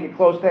about. You can't get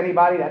close to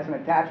anybody, that's an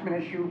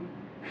attachment issue.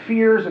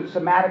 Fears and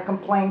somatic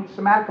complaints.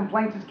 Somatic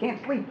complaints is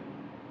can't sleep.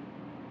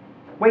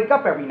 Wake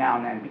up every now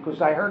and then because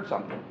I heard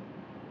something.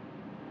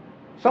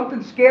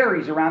 Something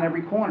scary is around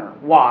every corner.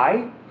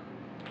 Why?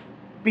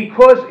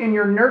 Because in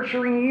your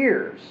nurturing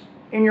years,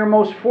 in your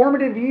most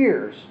formative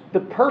years, the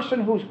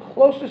person who's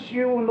closest to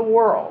you in the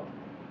world,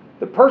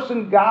 the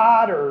person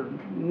God or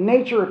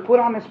nature put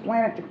on this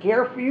planet to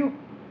care for you,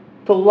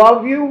 to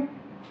love you,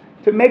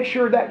 to make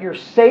sure that you're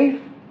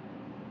safe,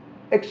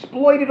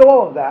 exploited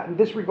all of that and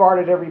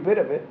disregarded every bit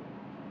of it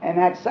and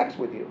had sex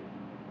with you.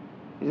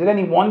 Is it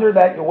any wonder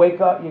that you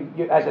wake up,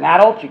 as an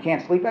adult, you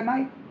can't sleep at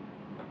night?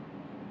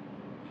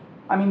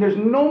 I mean, there's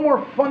no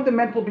more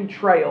fundamental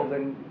betrayal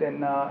than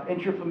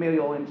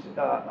intrafamilial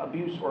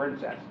abuse or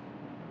incest.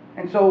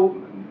 And so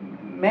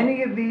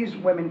many of these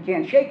women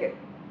can't shake it.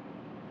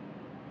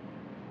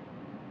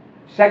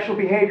 Sexual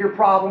behavior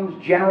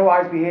problems,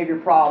 generalized behavior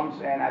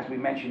problems, and as we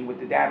mentioned with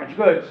the damaged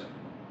goods,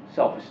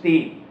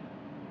 self-esteem.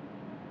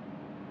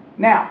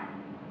 Now,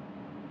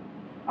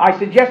 I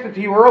suggested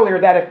to you earlier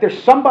that if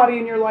there's somebody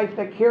in your life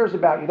that cares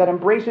about you, that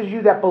embraces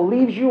you, that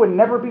believes you and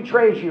never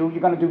betrays you,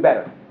 you're going to do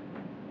better.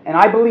 And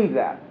I believe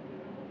that.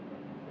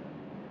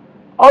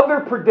 Other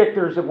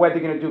predictors of whether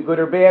you're going to do good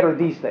or bad are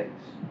these things.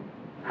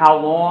 How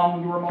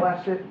long you were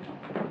molested,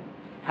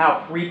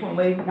 how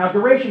frequently. Now,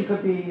 duration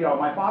could be,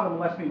 my father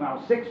molested me when I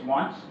was 6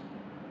 once,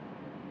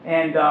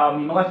 and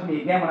he molested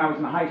me again when I was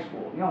in high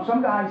school.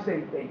 Some guys,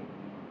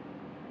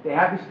 they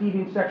have this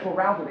deviant sexual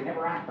arousal, they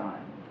never act on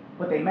it,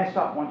 but they mess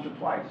up once or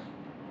twice.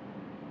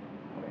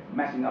 Okay,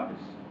 messing up is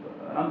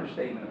an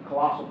understatement of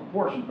colossal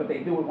proportions, but they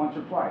do it once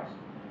or twice.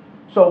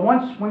 So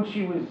once when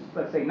she was,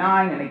 let's say,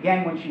 9, and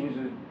again when she was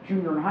a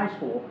junior in high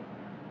school,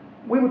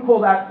 we would call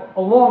that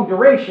a long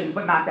duration,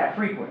 but not that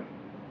frequent.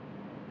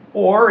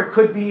 Or it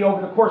could be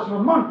over the course of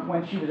a month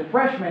when she was a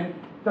freshman,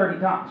 30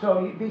 times.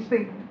 So these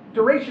things,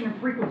 duration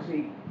and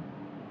frequency,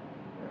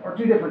 are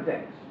two different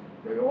things.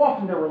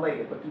 Often they're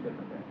related, but two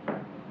different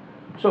things.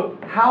 So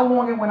how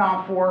long it went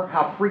on for,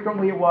 how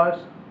frequently it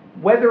was,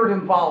 whether it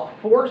involved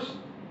force,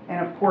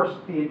 and of course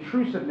the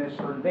intrusiveness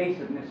or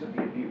invasiveness of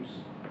the abuse.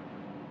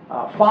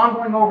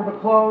 Fondling over the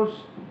clothes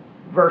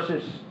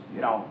versus,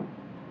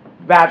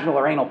 vaginal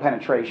or anal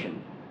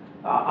penetration.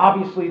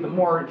 Obviously, the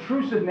more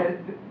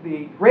intrusiveness,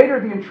 the greater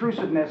the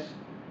intrusiveness,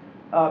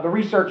 the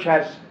research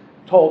has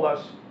told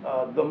us,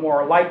 the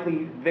more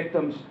likely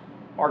victims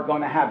are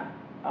going to have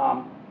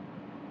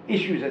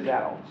issues as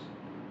adults.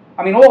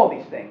 I mean, all of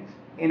these things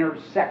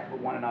intersect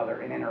with one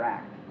another and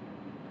interact.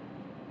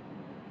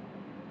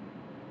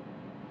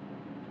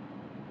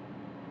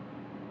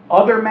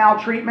 Other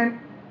maltreatment.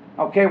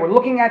 Okay, we're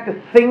looking at the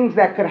things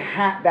that could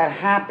that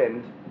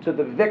happened to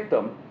the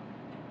victim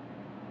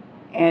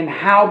and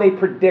how they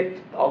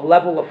predict a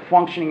level of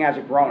functioning as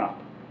a grown-up.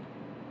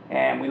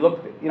 And we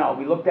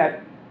looked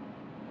at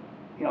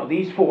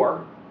these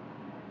four,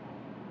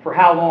 for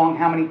how long,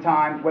 how many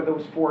times, whether it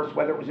was forced,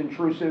 whether it was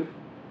intrusive,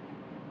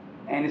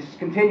 and it's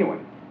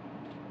continuing.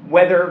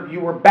 Whether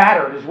you were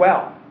battered as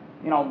well.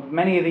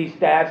 Many of these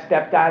dads,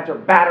 stepdads, are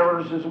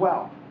batterers as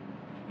well.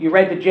 You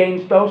read the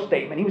James Doe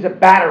statement. He was a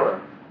batterer.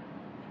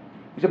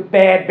 He was a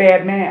bad,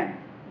 bad man.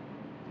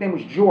 His name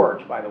was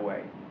George, by the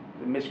way,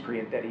 the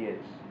miscreant that he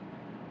is.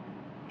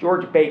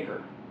 George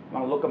Baker. You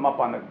want to look him up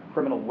on the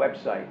criminal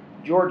website.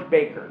 George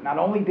Baker. Not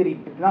only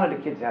did none of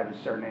the kids have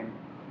his surname.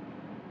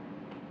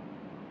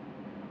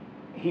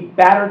 he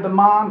battered the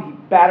mom, he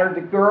battered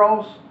the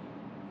girls,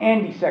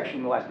 and he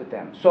sexually molested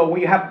them. So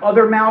when you have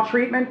other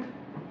maltreatment,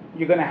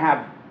 you're going to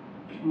have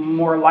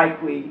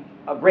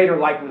a greater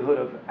likelihood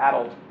of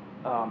adult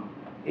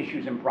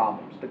issues and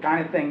problems. The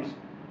kind of things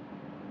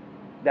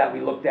that we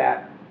looked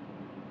at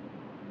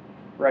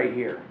right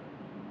here.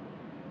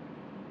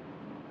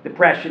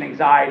 Depression,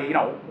 anxiety,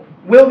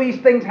 will these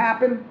things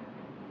happen?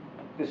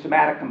 The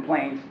somatic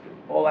complaints,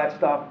 all that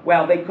stuff.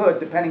 Well, they could,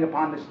 depending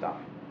upon this stuff.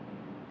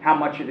 How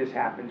much of this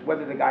happens,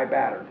 whether the guy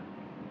battered.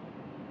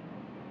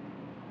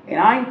 And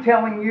I'm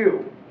telling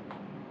you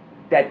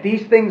that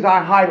these things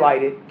I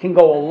highlighted can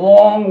go a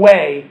long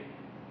way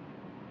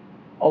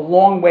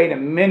to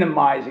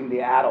minimizing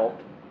the adult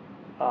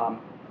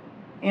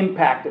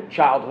impact of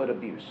childhood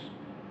abuse.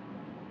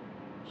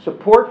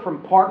 Support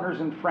from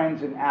partners and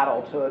friends in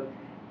adulthood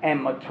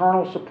and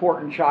maternal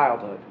support in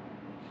childhood.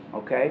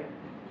 Okay?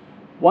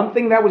 One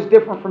thing that was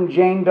different from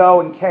Jane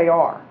Doe and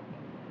KR.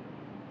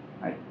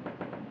 Right?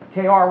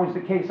 KR was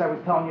the case I was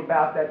telling you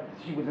about, that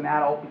she was an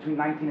adult between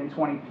 19 and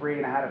 23,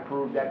 and I had to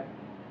prove that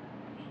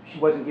she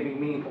wasn't giving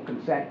meaningful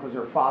consent because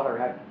her father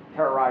had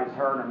terrorized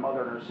her and her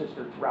mother and her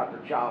sister throughout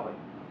their childhood.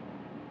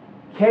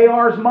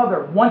 KR's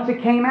mother, once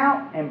it came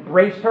out,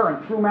 embraced her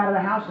and threw him out of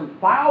the house and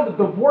filed a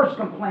divorce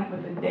complaint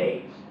within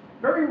days.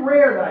 Very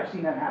rare that I've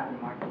seen that happen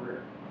in my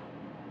career.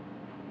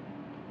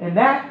 And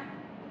that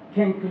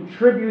can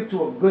contribute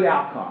to a good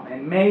outcome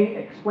and may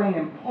explain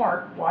in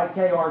part why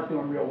KR is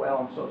doing real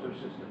well and so is her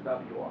sister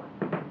WR.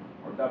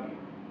 Or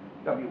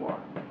WR.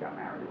 Got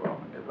married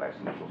well, their last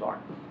initials are.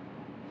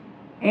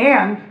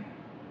 And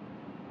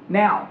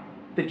now,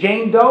 the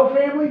Jane Doe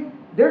family,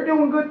 they're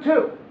doing good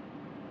too.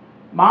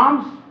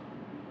 Moms,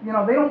 they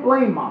don't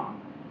blame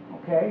mom,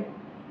 okay?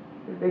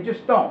 They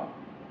just don't.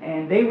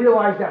 And they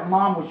realize that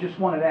mom was just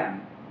one of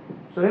them.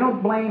 So they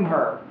don't blame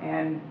her,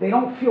 and they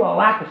don't feel a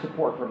lack of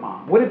support for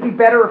mom. Would it be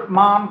better if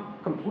mom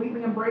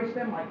completely embraced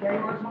them like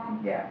KR's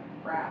mom? Yeah,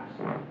 perhaps.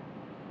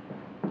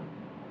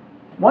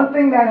 One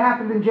thing that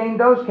happened in Jane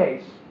Doe's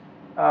case,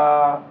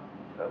 that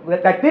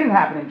didn't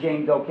happen in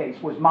Jane Doe's case,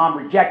 was mom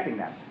rejecting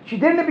them. She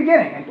did in the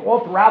beginning, and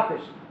all throughout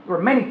this, there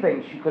were many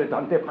things she could have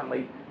done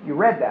differently. You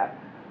read that.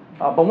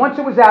 But once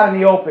it was out in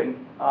the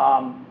open,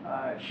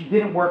 she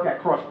didn't work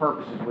at cross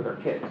purposes with her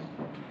kids.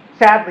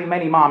 Sadly,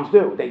 many moms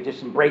do. They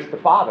just embrace the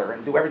father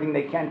and do everything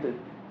they can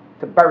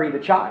to bury the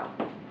child.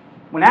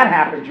 When that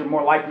happens, you're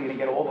more likely to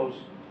get all those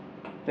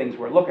things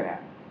we're looking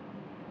at.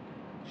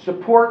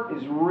 Support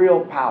is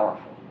real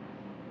powerful.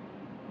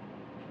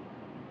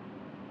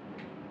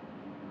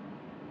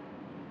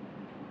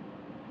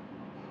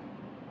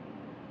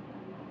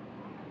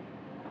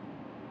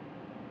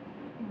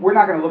 We're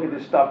not going to look at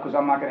this stuff because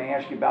I'm not going to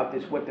ask you about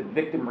this, what the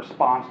victim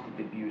response to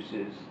the abuse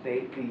is.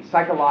 The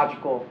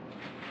psychological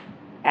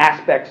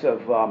aspects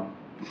of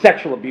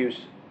sexual abuse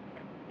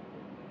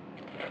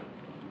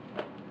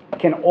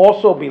can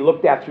also be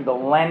looked at through the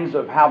lens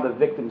of how the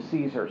victim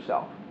sees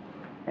herself.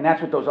 And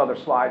that's what those other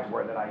slides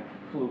were that I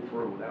flew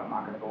through that I'm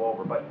not going to go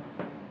over. But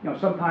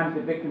sometimes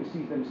the victim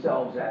sees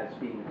themselves as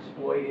being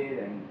exploited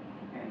and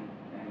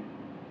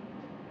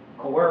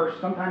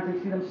coerced. Sometimes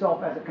they see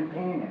themselves as a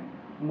companion,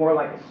 more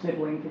like a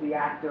sibling to the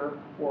actor,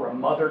 or a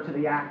mother to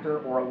the actor,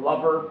 or a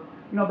lover.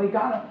 They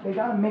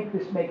gotta make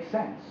this make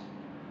sense.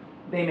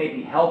 They may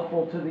be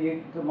helpful to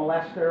the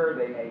molester.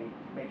 They may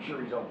make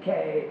sure he's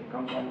okay. If he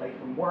comes home late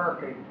from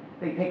work,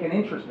 they take an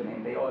interest in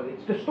him.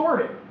 It's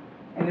distorted.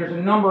 And there's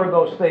a number of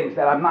those things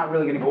that I'm not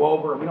really going to go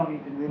over. We don't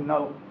need to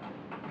know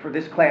for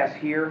this class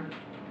here.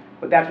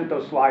 But that's what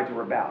those slides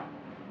were about.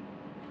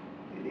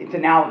 It's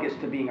analogous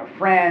to being a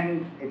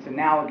friend. It's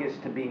analogous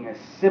to being a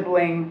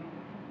sibling.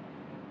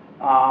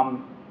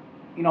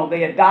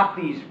 They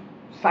adopt these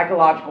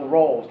psychological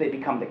roles. They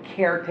become the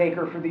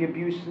caretaker for the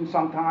abuse, and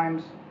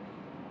sometimes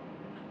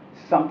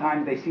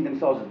they see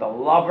themselves as the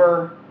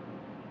lover.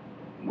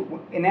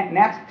 And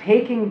that's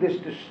taking this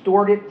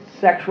distorted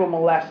sexual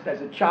molest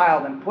as a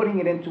child and putting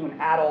it into an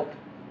adult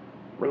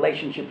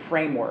relationship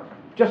framework,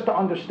 just to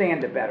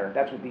understand it better.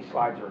 That's what these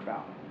slides are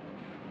about.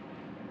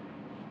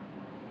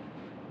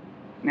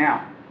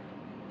 Now,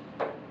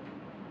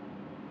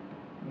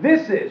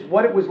 this is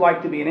what it was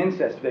like to be an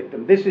incest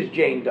victim. This is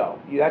Jane Doe.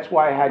 That's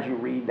why I had you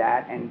read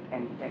that and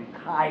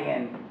tie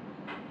in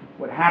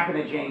what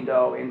happened to Jane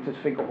Doe into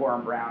Finkelhor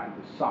and Brown and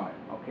to Summit.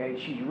 Okay,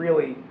 she's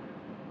really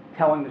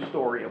telling the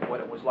story of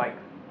what it was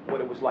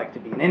like to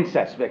be an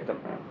incest victim.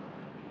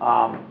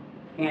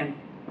 And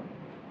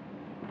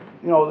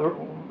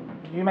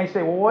you may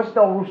say, well, what's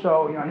Del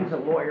Russo? He's a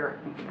lawyer,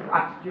 he's a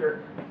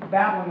prosecutor,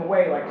 babbling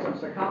away like some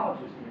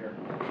psychologist here.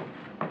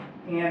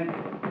 And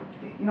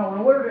in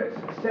order to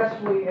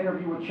successfully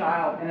interview a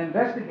child and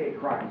investigate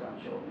crimes on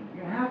children,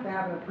 you have to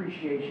have an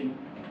appreciation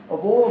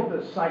of all of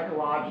the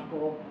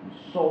psychological,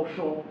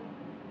 social,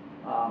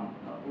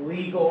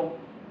 legal,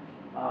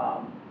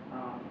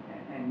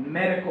 and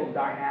medical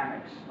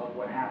dynamics of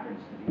what happens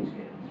to these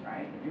kids,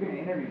 right? If you're going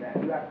to interview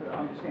them, you have to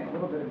understand a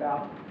little bit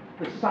about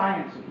the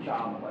science of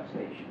child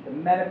molestation, the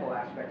medical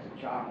aspects of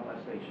child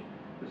molestation,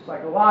 the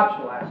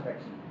psychological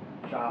aspects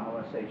child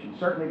molestation,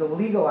 certainly the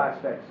legal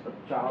aspects of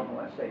child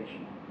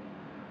molestation.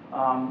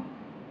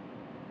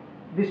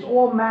 This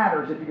all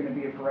matters if you're going to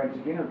be a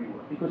forensic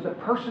interviewer, because the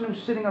person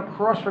who's sitting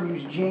across from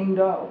you is Jane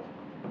Doe,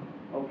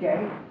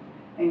 okay?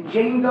 And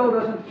Jane Doe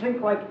doesn't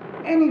think like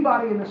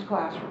anybody in this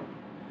classroom.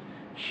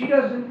 She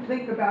doesn't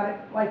think about it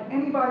like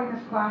anybody in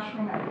this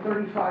classroom at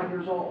 35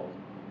 years old.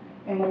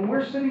 And when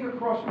we're sitting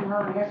across from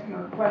her and asking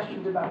her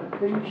questions about the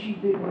things she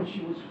did when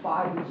she was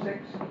 5 and 6,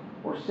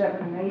 or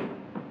 7 and 8,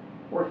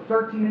 or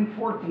 13 and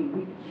 14,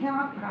 we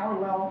cannot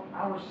parallel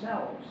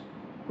ourselves,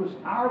 because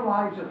our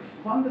lives are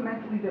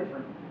fundamentally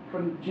different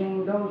from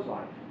Jane Doe's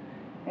life.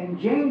 And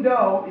Jane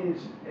Doe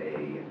is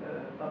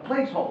a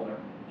placeholder.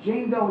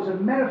 Jane Doe is a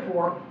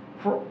metaphor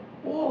for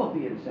all of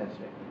the incest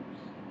victims.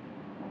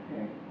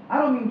 Okay? I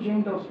don't mean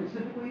Jane Doe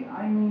specifically,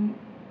 I mean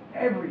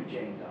every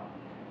Jane Doe.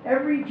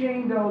 Every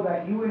Jane Doe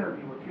that you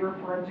interview, if you're a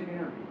forensic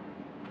interviewer,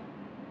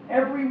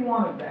 every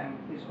one of them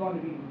is going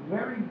to be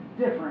very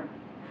different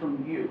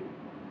from you,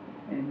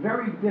 and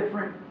very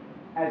different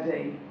as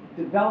a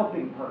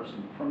developing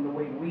person from the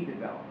way we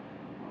develop.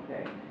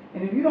 Okay?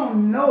 And if you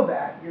don't know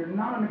that, you're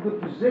not in a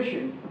good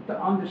position to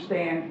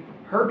understand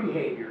her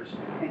behaviors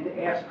and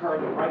to ask her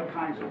the right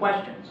kinds of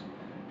questions.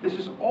 This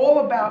is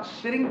all about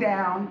sitting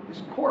down,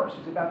 this course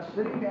is about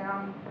sitting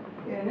down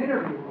in an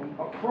interview room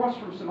across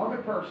from some other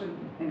person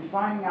and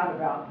finding out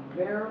about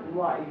their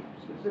life,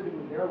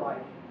 specifically their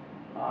life,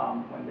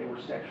 when they were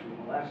sexually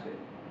molested.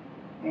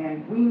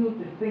 And we need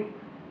to think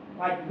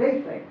like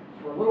they think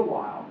for a little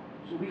while,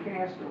 so we can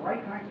ask the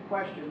right kinds of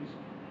questions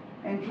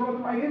and draw the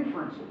right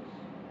inferences.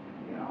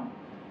 You know,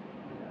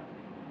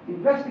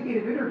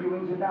 investigative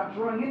interviewing is about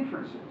drawing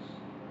inferences.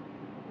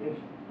 If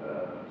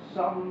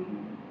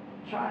some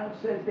child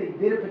says they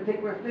did a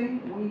particular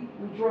thing,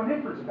 we draw an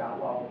inference about,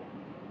 well,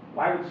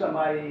 why would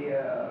somebody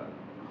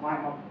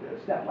climb up the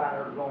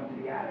stepladder or go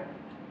into the attic?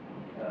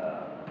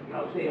 You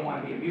know, if they didn't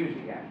want to be abused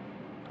again.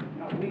 You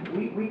know,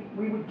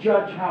 we would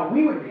judge how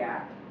we would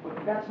react,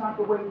 but that's not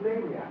the way they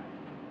react.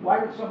 Why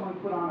would someone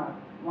put on a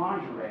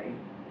lingerie,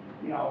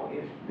 you know,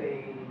 if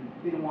they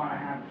didn't want to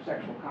have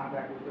sexual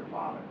contact with their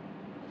father?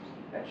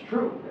 That's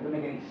true. It doesn't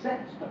make any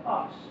sense to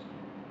us.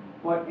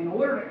 But in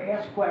order to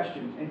ask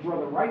questions and draw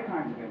the right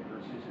kinds of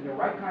inferences and the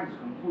right kinds of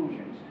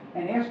conclusions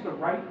and ask the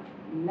right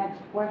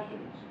next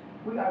questions,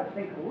 we got to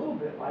think a little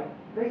bit like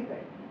they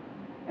think.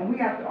 And we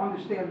have to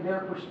understand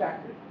their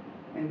perspective.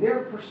 And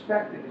their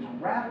perspective is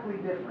radically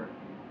different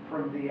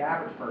from the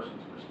average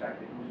person's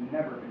perspective who's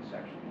never been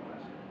sexually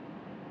molested.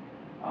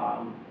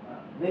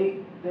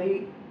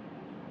 They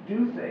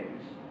do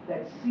things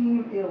that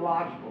seem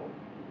illogical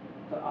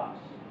to us.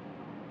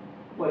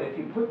 But if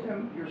you put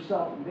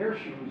yourself in their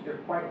shoes, they're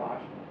quite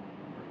logical.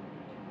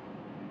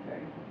 Okay?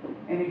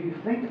 And if you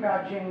think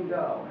about Jane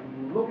Doe,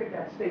 and you look at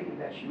that statement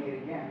that she made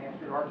again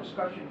after our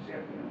discussion this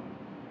afternoon,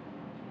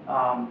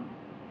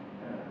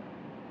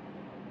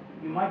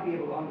 you might be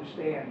able to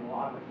understand a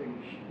lot of the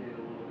things she did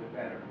a little bit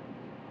better.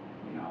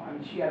 You know, I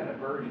mean, she had an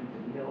aversion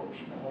to milk.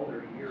 She could hold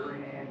her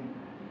urine in.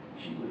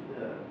 She would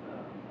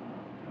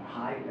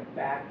hide in the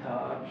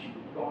bathtub. She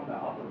would go in the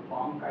upper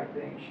bunk, I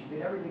think. She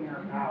did everything in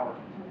her power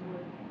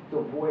to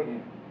avoid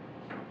him.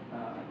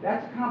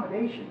 That's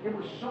accommodation. There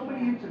were so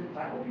many incidents,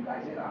 I hope you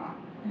guys hit on.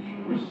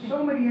 There were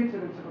so many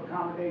incidents of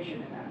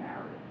accommodation in that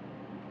narrative.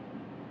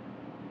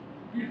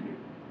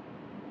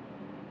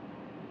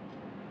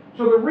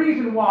 So the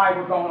reason why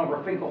we're going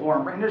over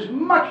Finkelhorn, and there's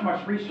much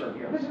research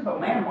here. This is the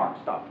landmark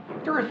stuff.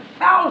 There are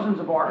thousands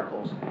of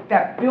articles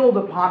that build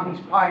upon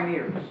these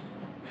pioneers,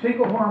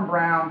 Finkelhorn,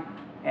 Brown,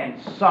 and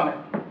Summit.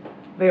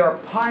 They are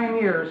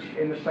pioneers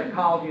in the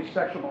psychology of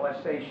sexual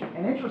molestation.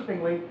 And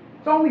interestingly,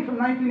 it's only from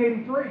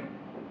 1983.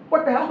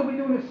 What the hell did we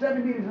do in the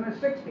 70s and the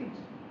 60s?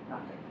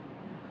 Nothing.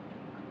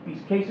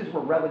 These cases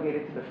were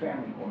relegated to the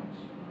family courts.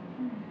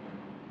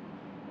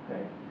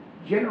 Okay?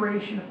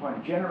 Generation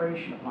upon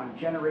generation upon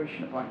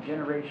generation upon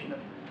generation of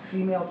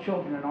female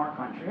children in our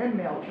country, and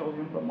male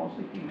children, but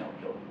mostly female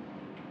children,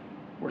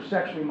 were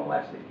sexually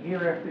molested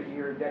year after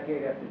year,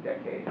 decade after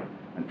decade,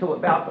 until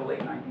about the late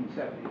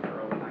 1970s,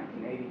 early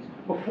 1980s,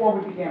 before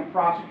we began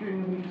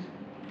prosecuting these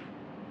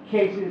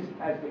cases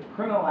as the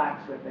criminal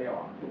acts that they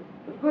are.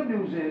 The good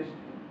news is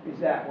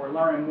that we're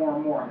learning more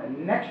and more, and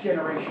the next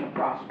generation of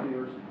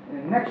prosecutors,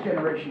 and the next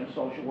generation of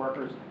social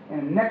workers,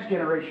 and the next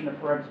generation of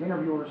forensic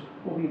interviewers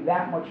will be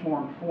that much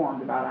more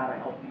informed about how to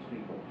help these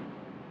people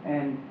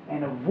and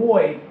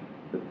avoid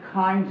the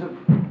kinds of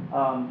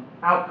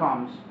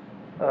outcomes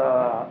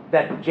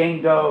that the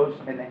Jane Does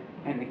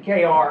and the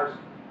KRs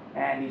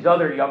and these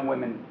other young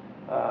women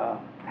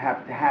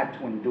have had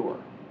to endure.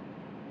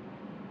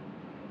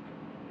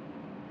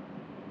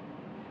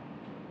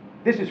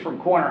 This is from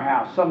Corner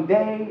House.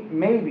 Someday,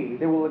 maybe,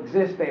 there will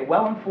exist a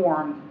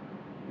well-informed,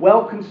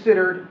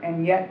 well-considered,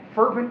 and yet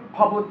fervent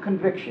public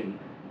conviction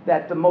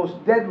that the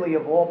most deadly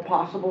of all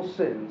possible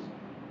sins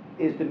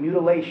is the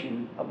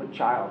mutilation of a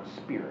child's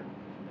spirit.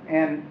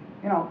 And,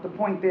 you know, the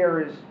point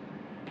there is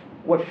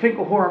what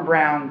Finkelhorn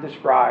Brown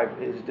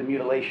described is the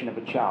mutilation of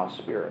a child's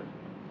spirit.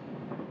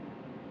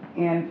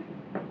 And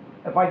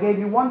if I gave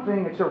you one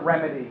thing, it's a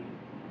remedy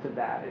to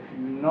that. If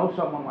you know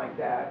someone like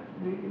that,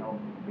 you know,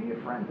 be a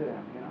friend to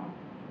them, you know.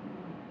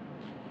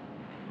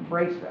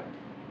 Embrace them.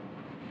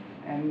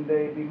 And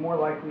they'd be more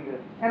likely to,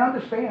 and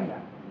understand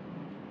them.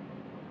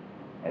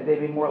 And they'd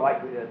be more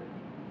likely to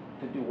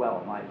do well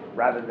in life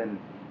rather than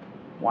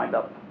wind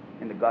up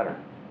in the gutter.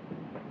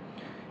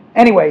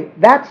 Anyway,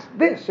 that's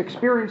this,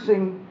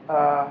 experiencing,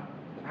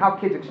 how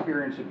kids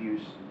experience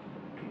abuse.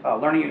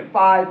 Learning Unit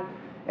 5,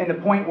 and the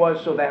point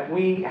was so that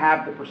we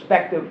have the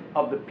perspective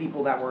of the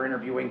people that we're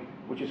interviewing,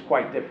 which is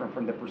quite different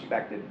from the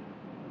perspective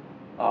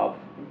of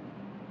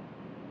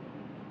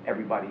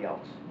everybody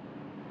else.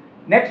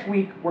 Next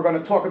week, we're going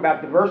to talk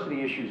about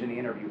diversity issues in the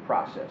interview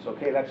process.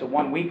 Okay, that's a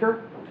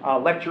one-weeker.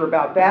 Lecture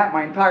about that.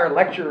 My entire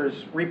lecture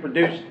is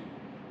reproduced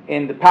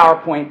in the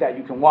PowerPoint that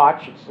you can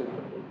watch. It's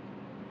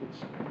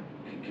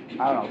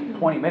I don't know,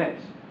 20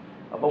 minutes.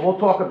 But we'll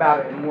talk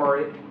about it in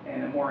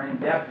a more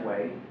in-depth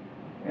way.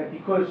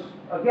 Because,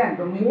 again,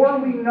 the more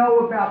we know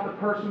about the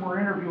person we're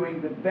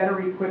interviewing, the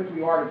better equipped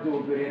we are to do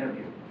a good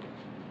interview.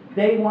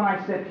 Day one,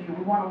 I said to you,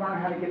 we want to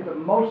learn how to get the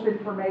most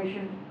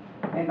information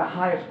and the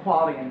highest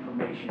quality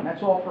information.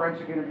 That's all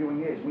forensic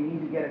interviewing is. We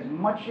need to get as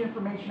much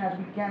information as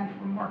we can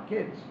from our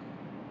kids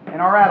and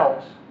our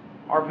adults,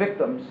 our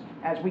victims,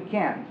 as we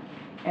can,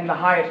 and the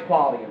highest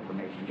quality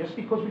information. Just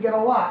because we get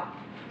a lot,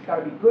 it's got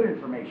to be good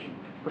information,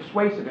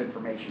 persuasive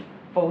information,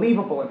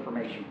 believable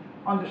information,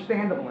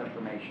 understandable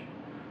information.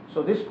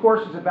 So this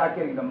course is about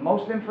getting the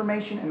most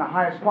information and the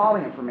highest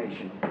quality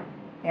information.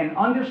 And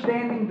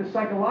understanding the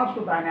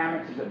psychological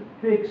dynamics is a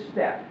big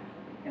step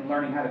in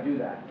learning how to do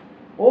that.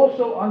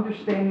 Also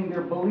understanding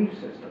their belief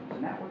systems,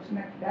 and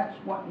that's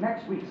what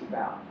next week's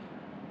about.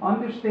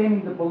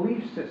 Understanding the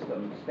belief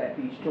systems that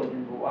these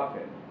children grew up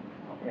in,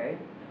 okay?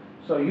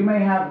 So you may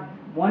have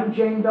one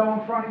Jane Doe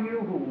in front of you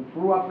who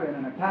grew up in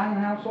an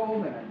Italian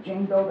household, and a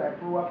Jane Doe that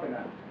grew up in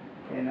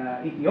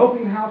an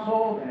Ethiopian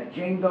household, and a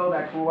Jane Doe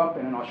that grew up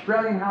in an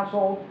Australian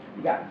household.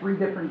 You got 3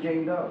 different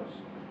Jane Does,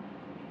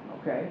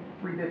 okay?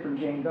 3 different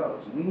Jane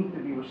Does. We need to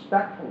be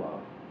respectful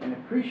of and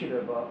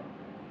appreciative of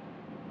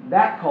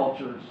that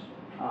culture's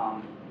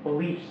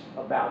beliefs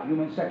about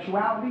human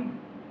sexuality,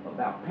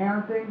 about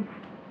parenting,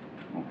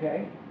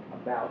 okay,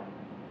 about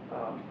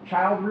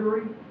child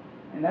rearing,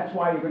 and that's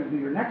why you're going to do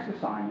your next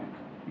assignment.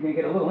 You're going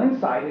to get a little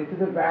insight into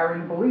the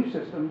varying belief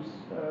systems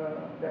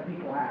that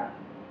people have,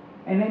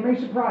 and they may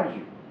surprise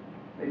you.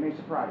 They may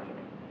surprise you.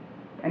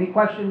 Any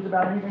questions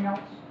about anything else?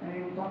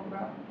 Anything we talked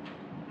about?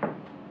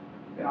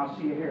 Then I'll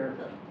see you here.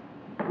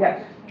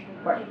 Yes.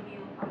 Question.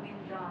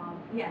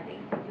 Yeah, they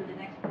do the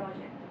next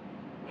project,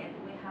 and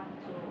we have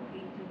to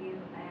interview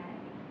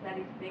that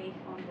is based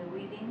on the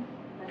readings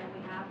that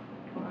we have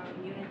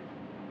for unit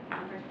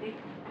number 6.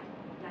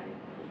 That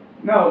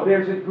is. No,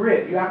 there's a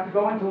grid. You have to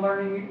go into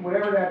learning,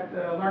 whatever that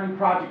learning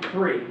project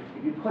 3.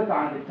 If you click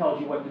on it, it tells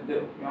you what to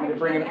do. You want me to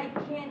bring it? I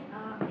can't.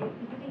 If you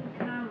can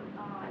come,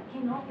 I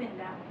can open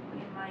that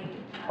in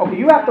my. Okay,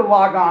 you have to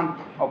log on.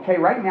 Okay,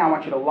 right now I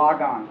want you to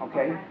log on.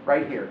 Okay,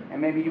 right here, and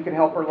maybe you can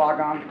help her log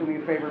on. Do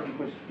me a favor,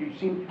 because you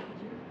seem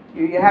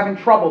you're having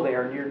trouble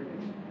there, and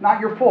it's not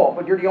your fault,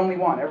 but you're the only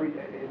one.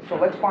 So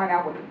let's find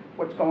out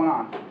what's going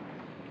on,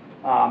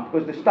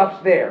 because the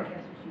stuff's there.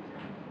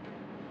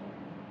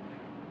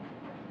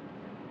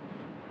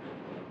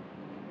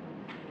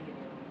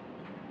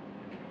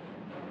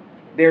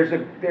 There's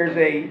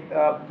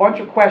a bunch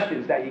of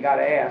questions that you got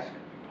to ask,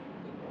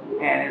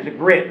 and there's a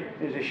grid.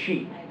 There's a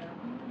sheet.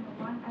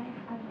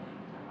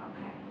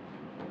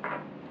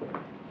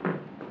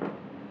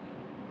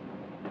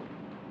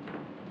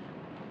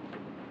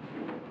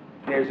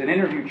 There's an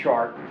interview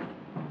chart.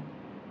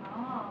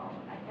 Oh,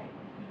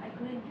 I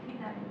couldn't see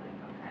that.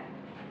 Okay.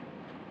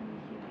 Let me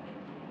see if I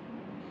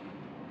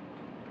can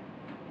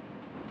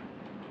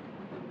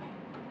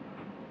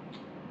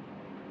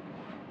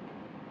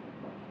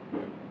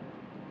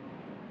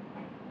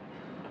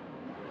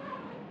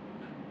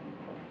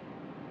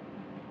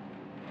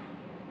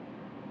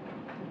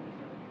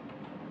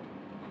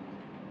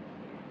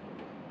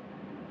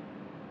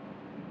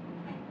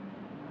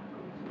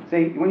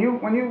See, when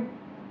you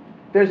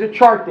there's a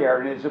chart there,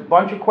 and there's a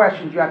bunch of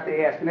questions you have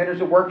to ask, and then there's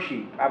a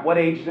worksheet. At what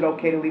age is it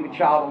okay to leave a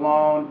child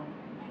alone?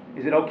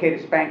 Is it okay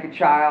to spank a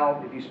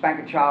child? If you spank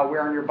a child,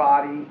 where on your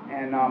body?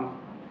 And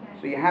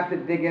so you have to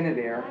dig into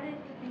there. That is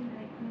the thing that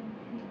I couldn't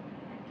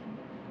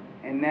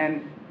see. And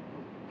then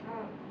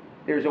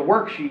there's a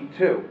worksheet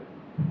too.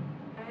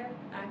 I have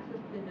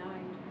access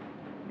denied.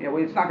 Yeah,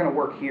 well, it's not going to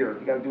work here.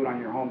 You got to do it on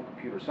your home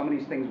computer. Some of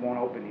these things won't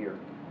open here.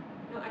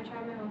 No, I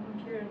tried my home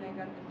computer and I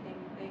got the same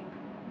thing.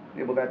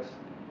 Yeah, well,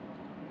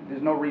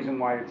 there's no reason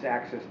why it's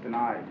access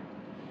denied.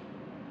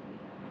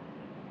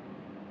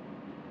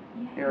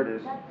 Yeah, Here it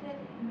is. That's it.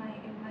 In my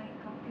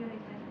computer it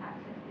says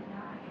access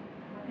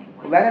denied.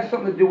 Well, that has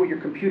something to do with your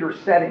computer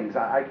settings.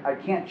 I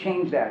can't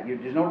change that.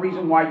 There's no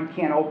reason why you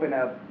can't open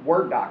a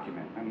Word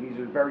document. I mean, these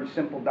are very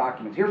simple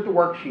documents. Here's the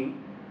worksheet.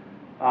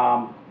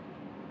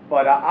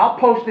 But I'll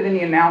post it in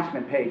the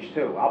announcement page,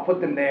 too. I'll put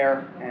them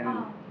there.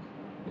 And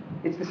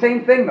It's the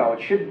same thing though,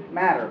 it should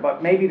matter,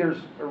 but maybe there's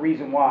a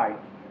reason why.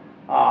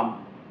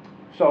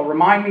 So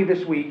remind me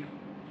this week,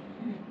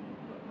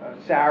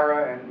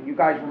 Sarah, and you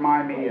guys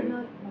remind me,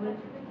 and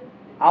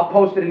I'll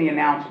post it in the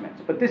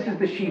announcements. But this is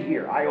the sheet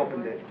here, I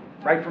opened it,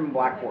 right from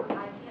Blackboard. I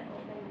can't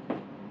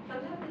open,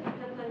 sometimes it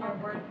depends on your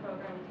Word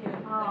program too. Like,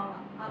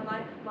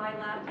 on my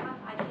laptop,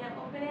 I can't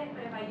open it,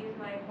 but if I use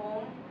my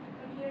home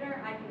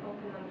computer, I can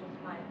open them just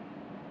fine.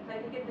 So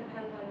I think it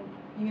depends on.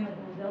 You mean like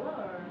Mozilla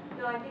or?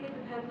 No, I think it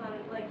depends on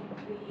like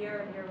the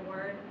year of your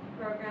Word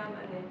program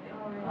and if it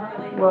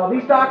really. Well,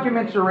 these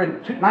documents are in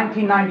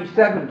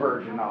 1997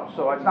 version though,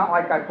 so it's not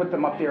like I put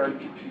them up there.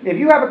 If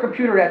you have a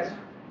computer that's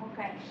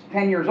Okay.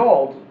 10 years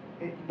old,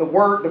 the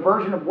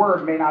version of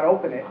Word may not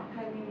open it,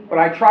 but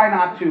I try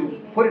not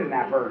to put it in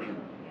that version.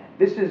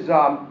 This is,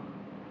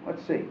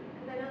 let's see.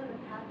 Because I know in the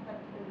past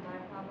that's been my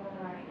problem.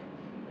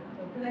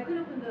 Because I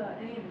couldn't open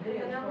any of the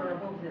videos for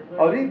both of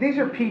Oh, these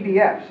are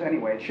PDFs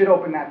anyway. It should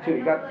open that too. I You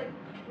know, got. like,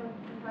 when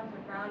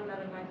Professor Brown,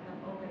 none of my stuff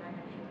open, I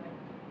had to use my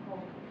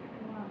home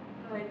computer.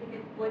 So I think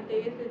it's. What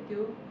day is it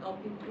due?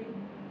 LP3?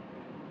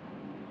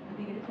 I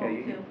think it's Yeah, home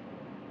you- too.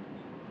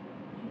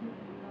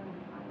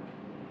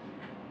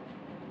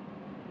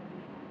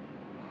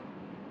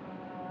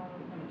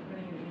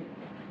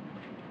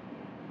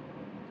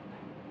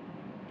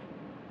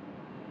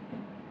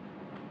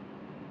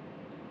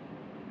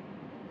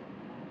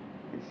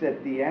 It's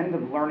at the end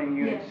of Learning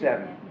Unit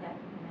 7.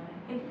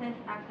 It says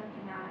access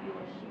denied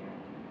or shared.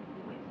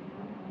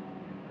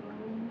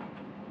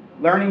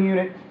 Learning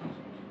Unit,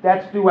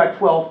 that's due at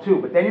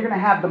 12/2, but then you're going to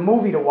have the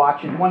movie to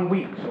watch in 1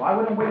 week. So I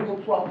wouldn't wait until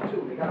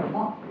 12/2. They got a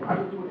month. I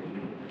would do it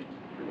immediately.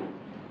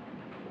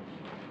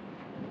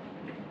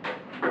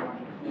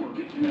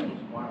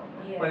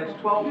 But it's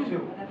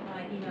 12/2. That's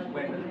why I emailed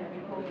When- you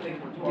every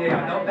post.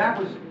 Yeah, no, that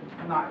was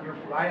not your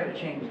fault. I had to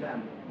change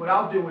them. What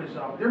I'll do is,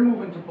 they're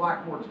moving to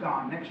Blackboard's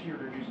gone. Next year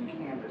they're using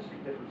Canvas,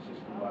 a different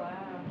system. Oh, But wow.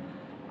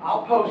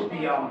 I'll post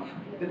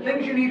the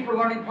things you need for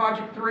Learning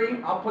Project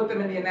 3, I'll put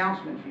them in the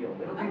announcement field.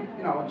 It'll be,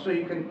 and so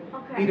you can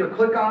Okay. either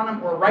click on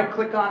them or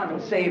right-click on them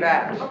and save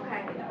as. Okay.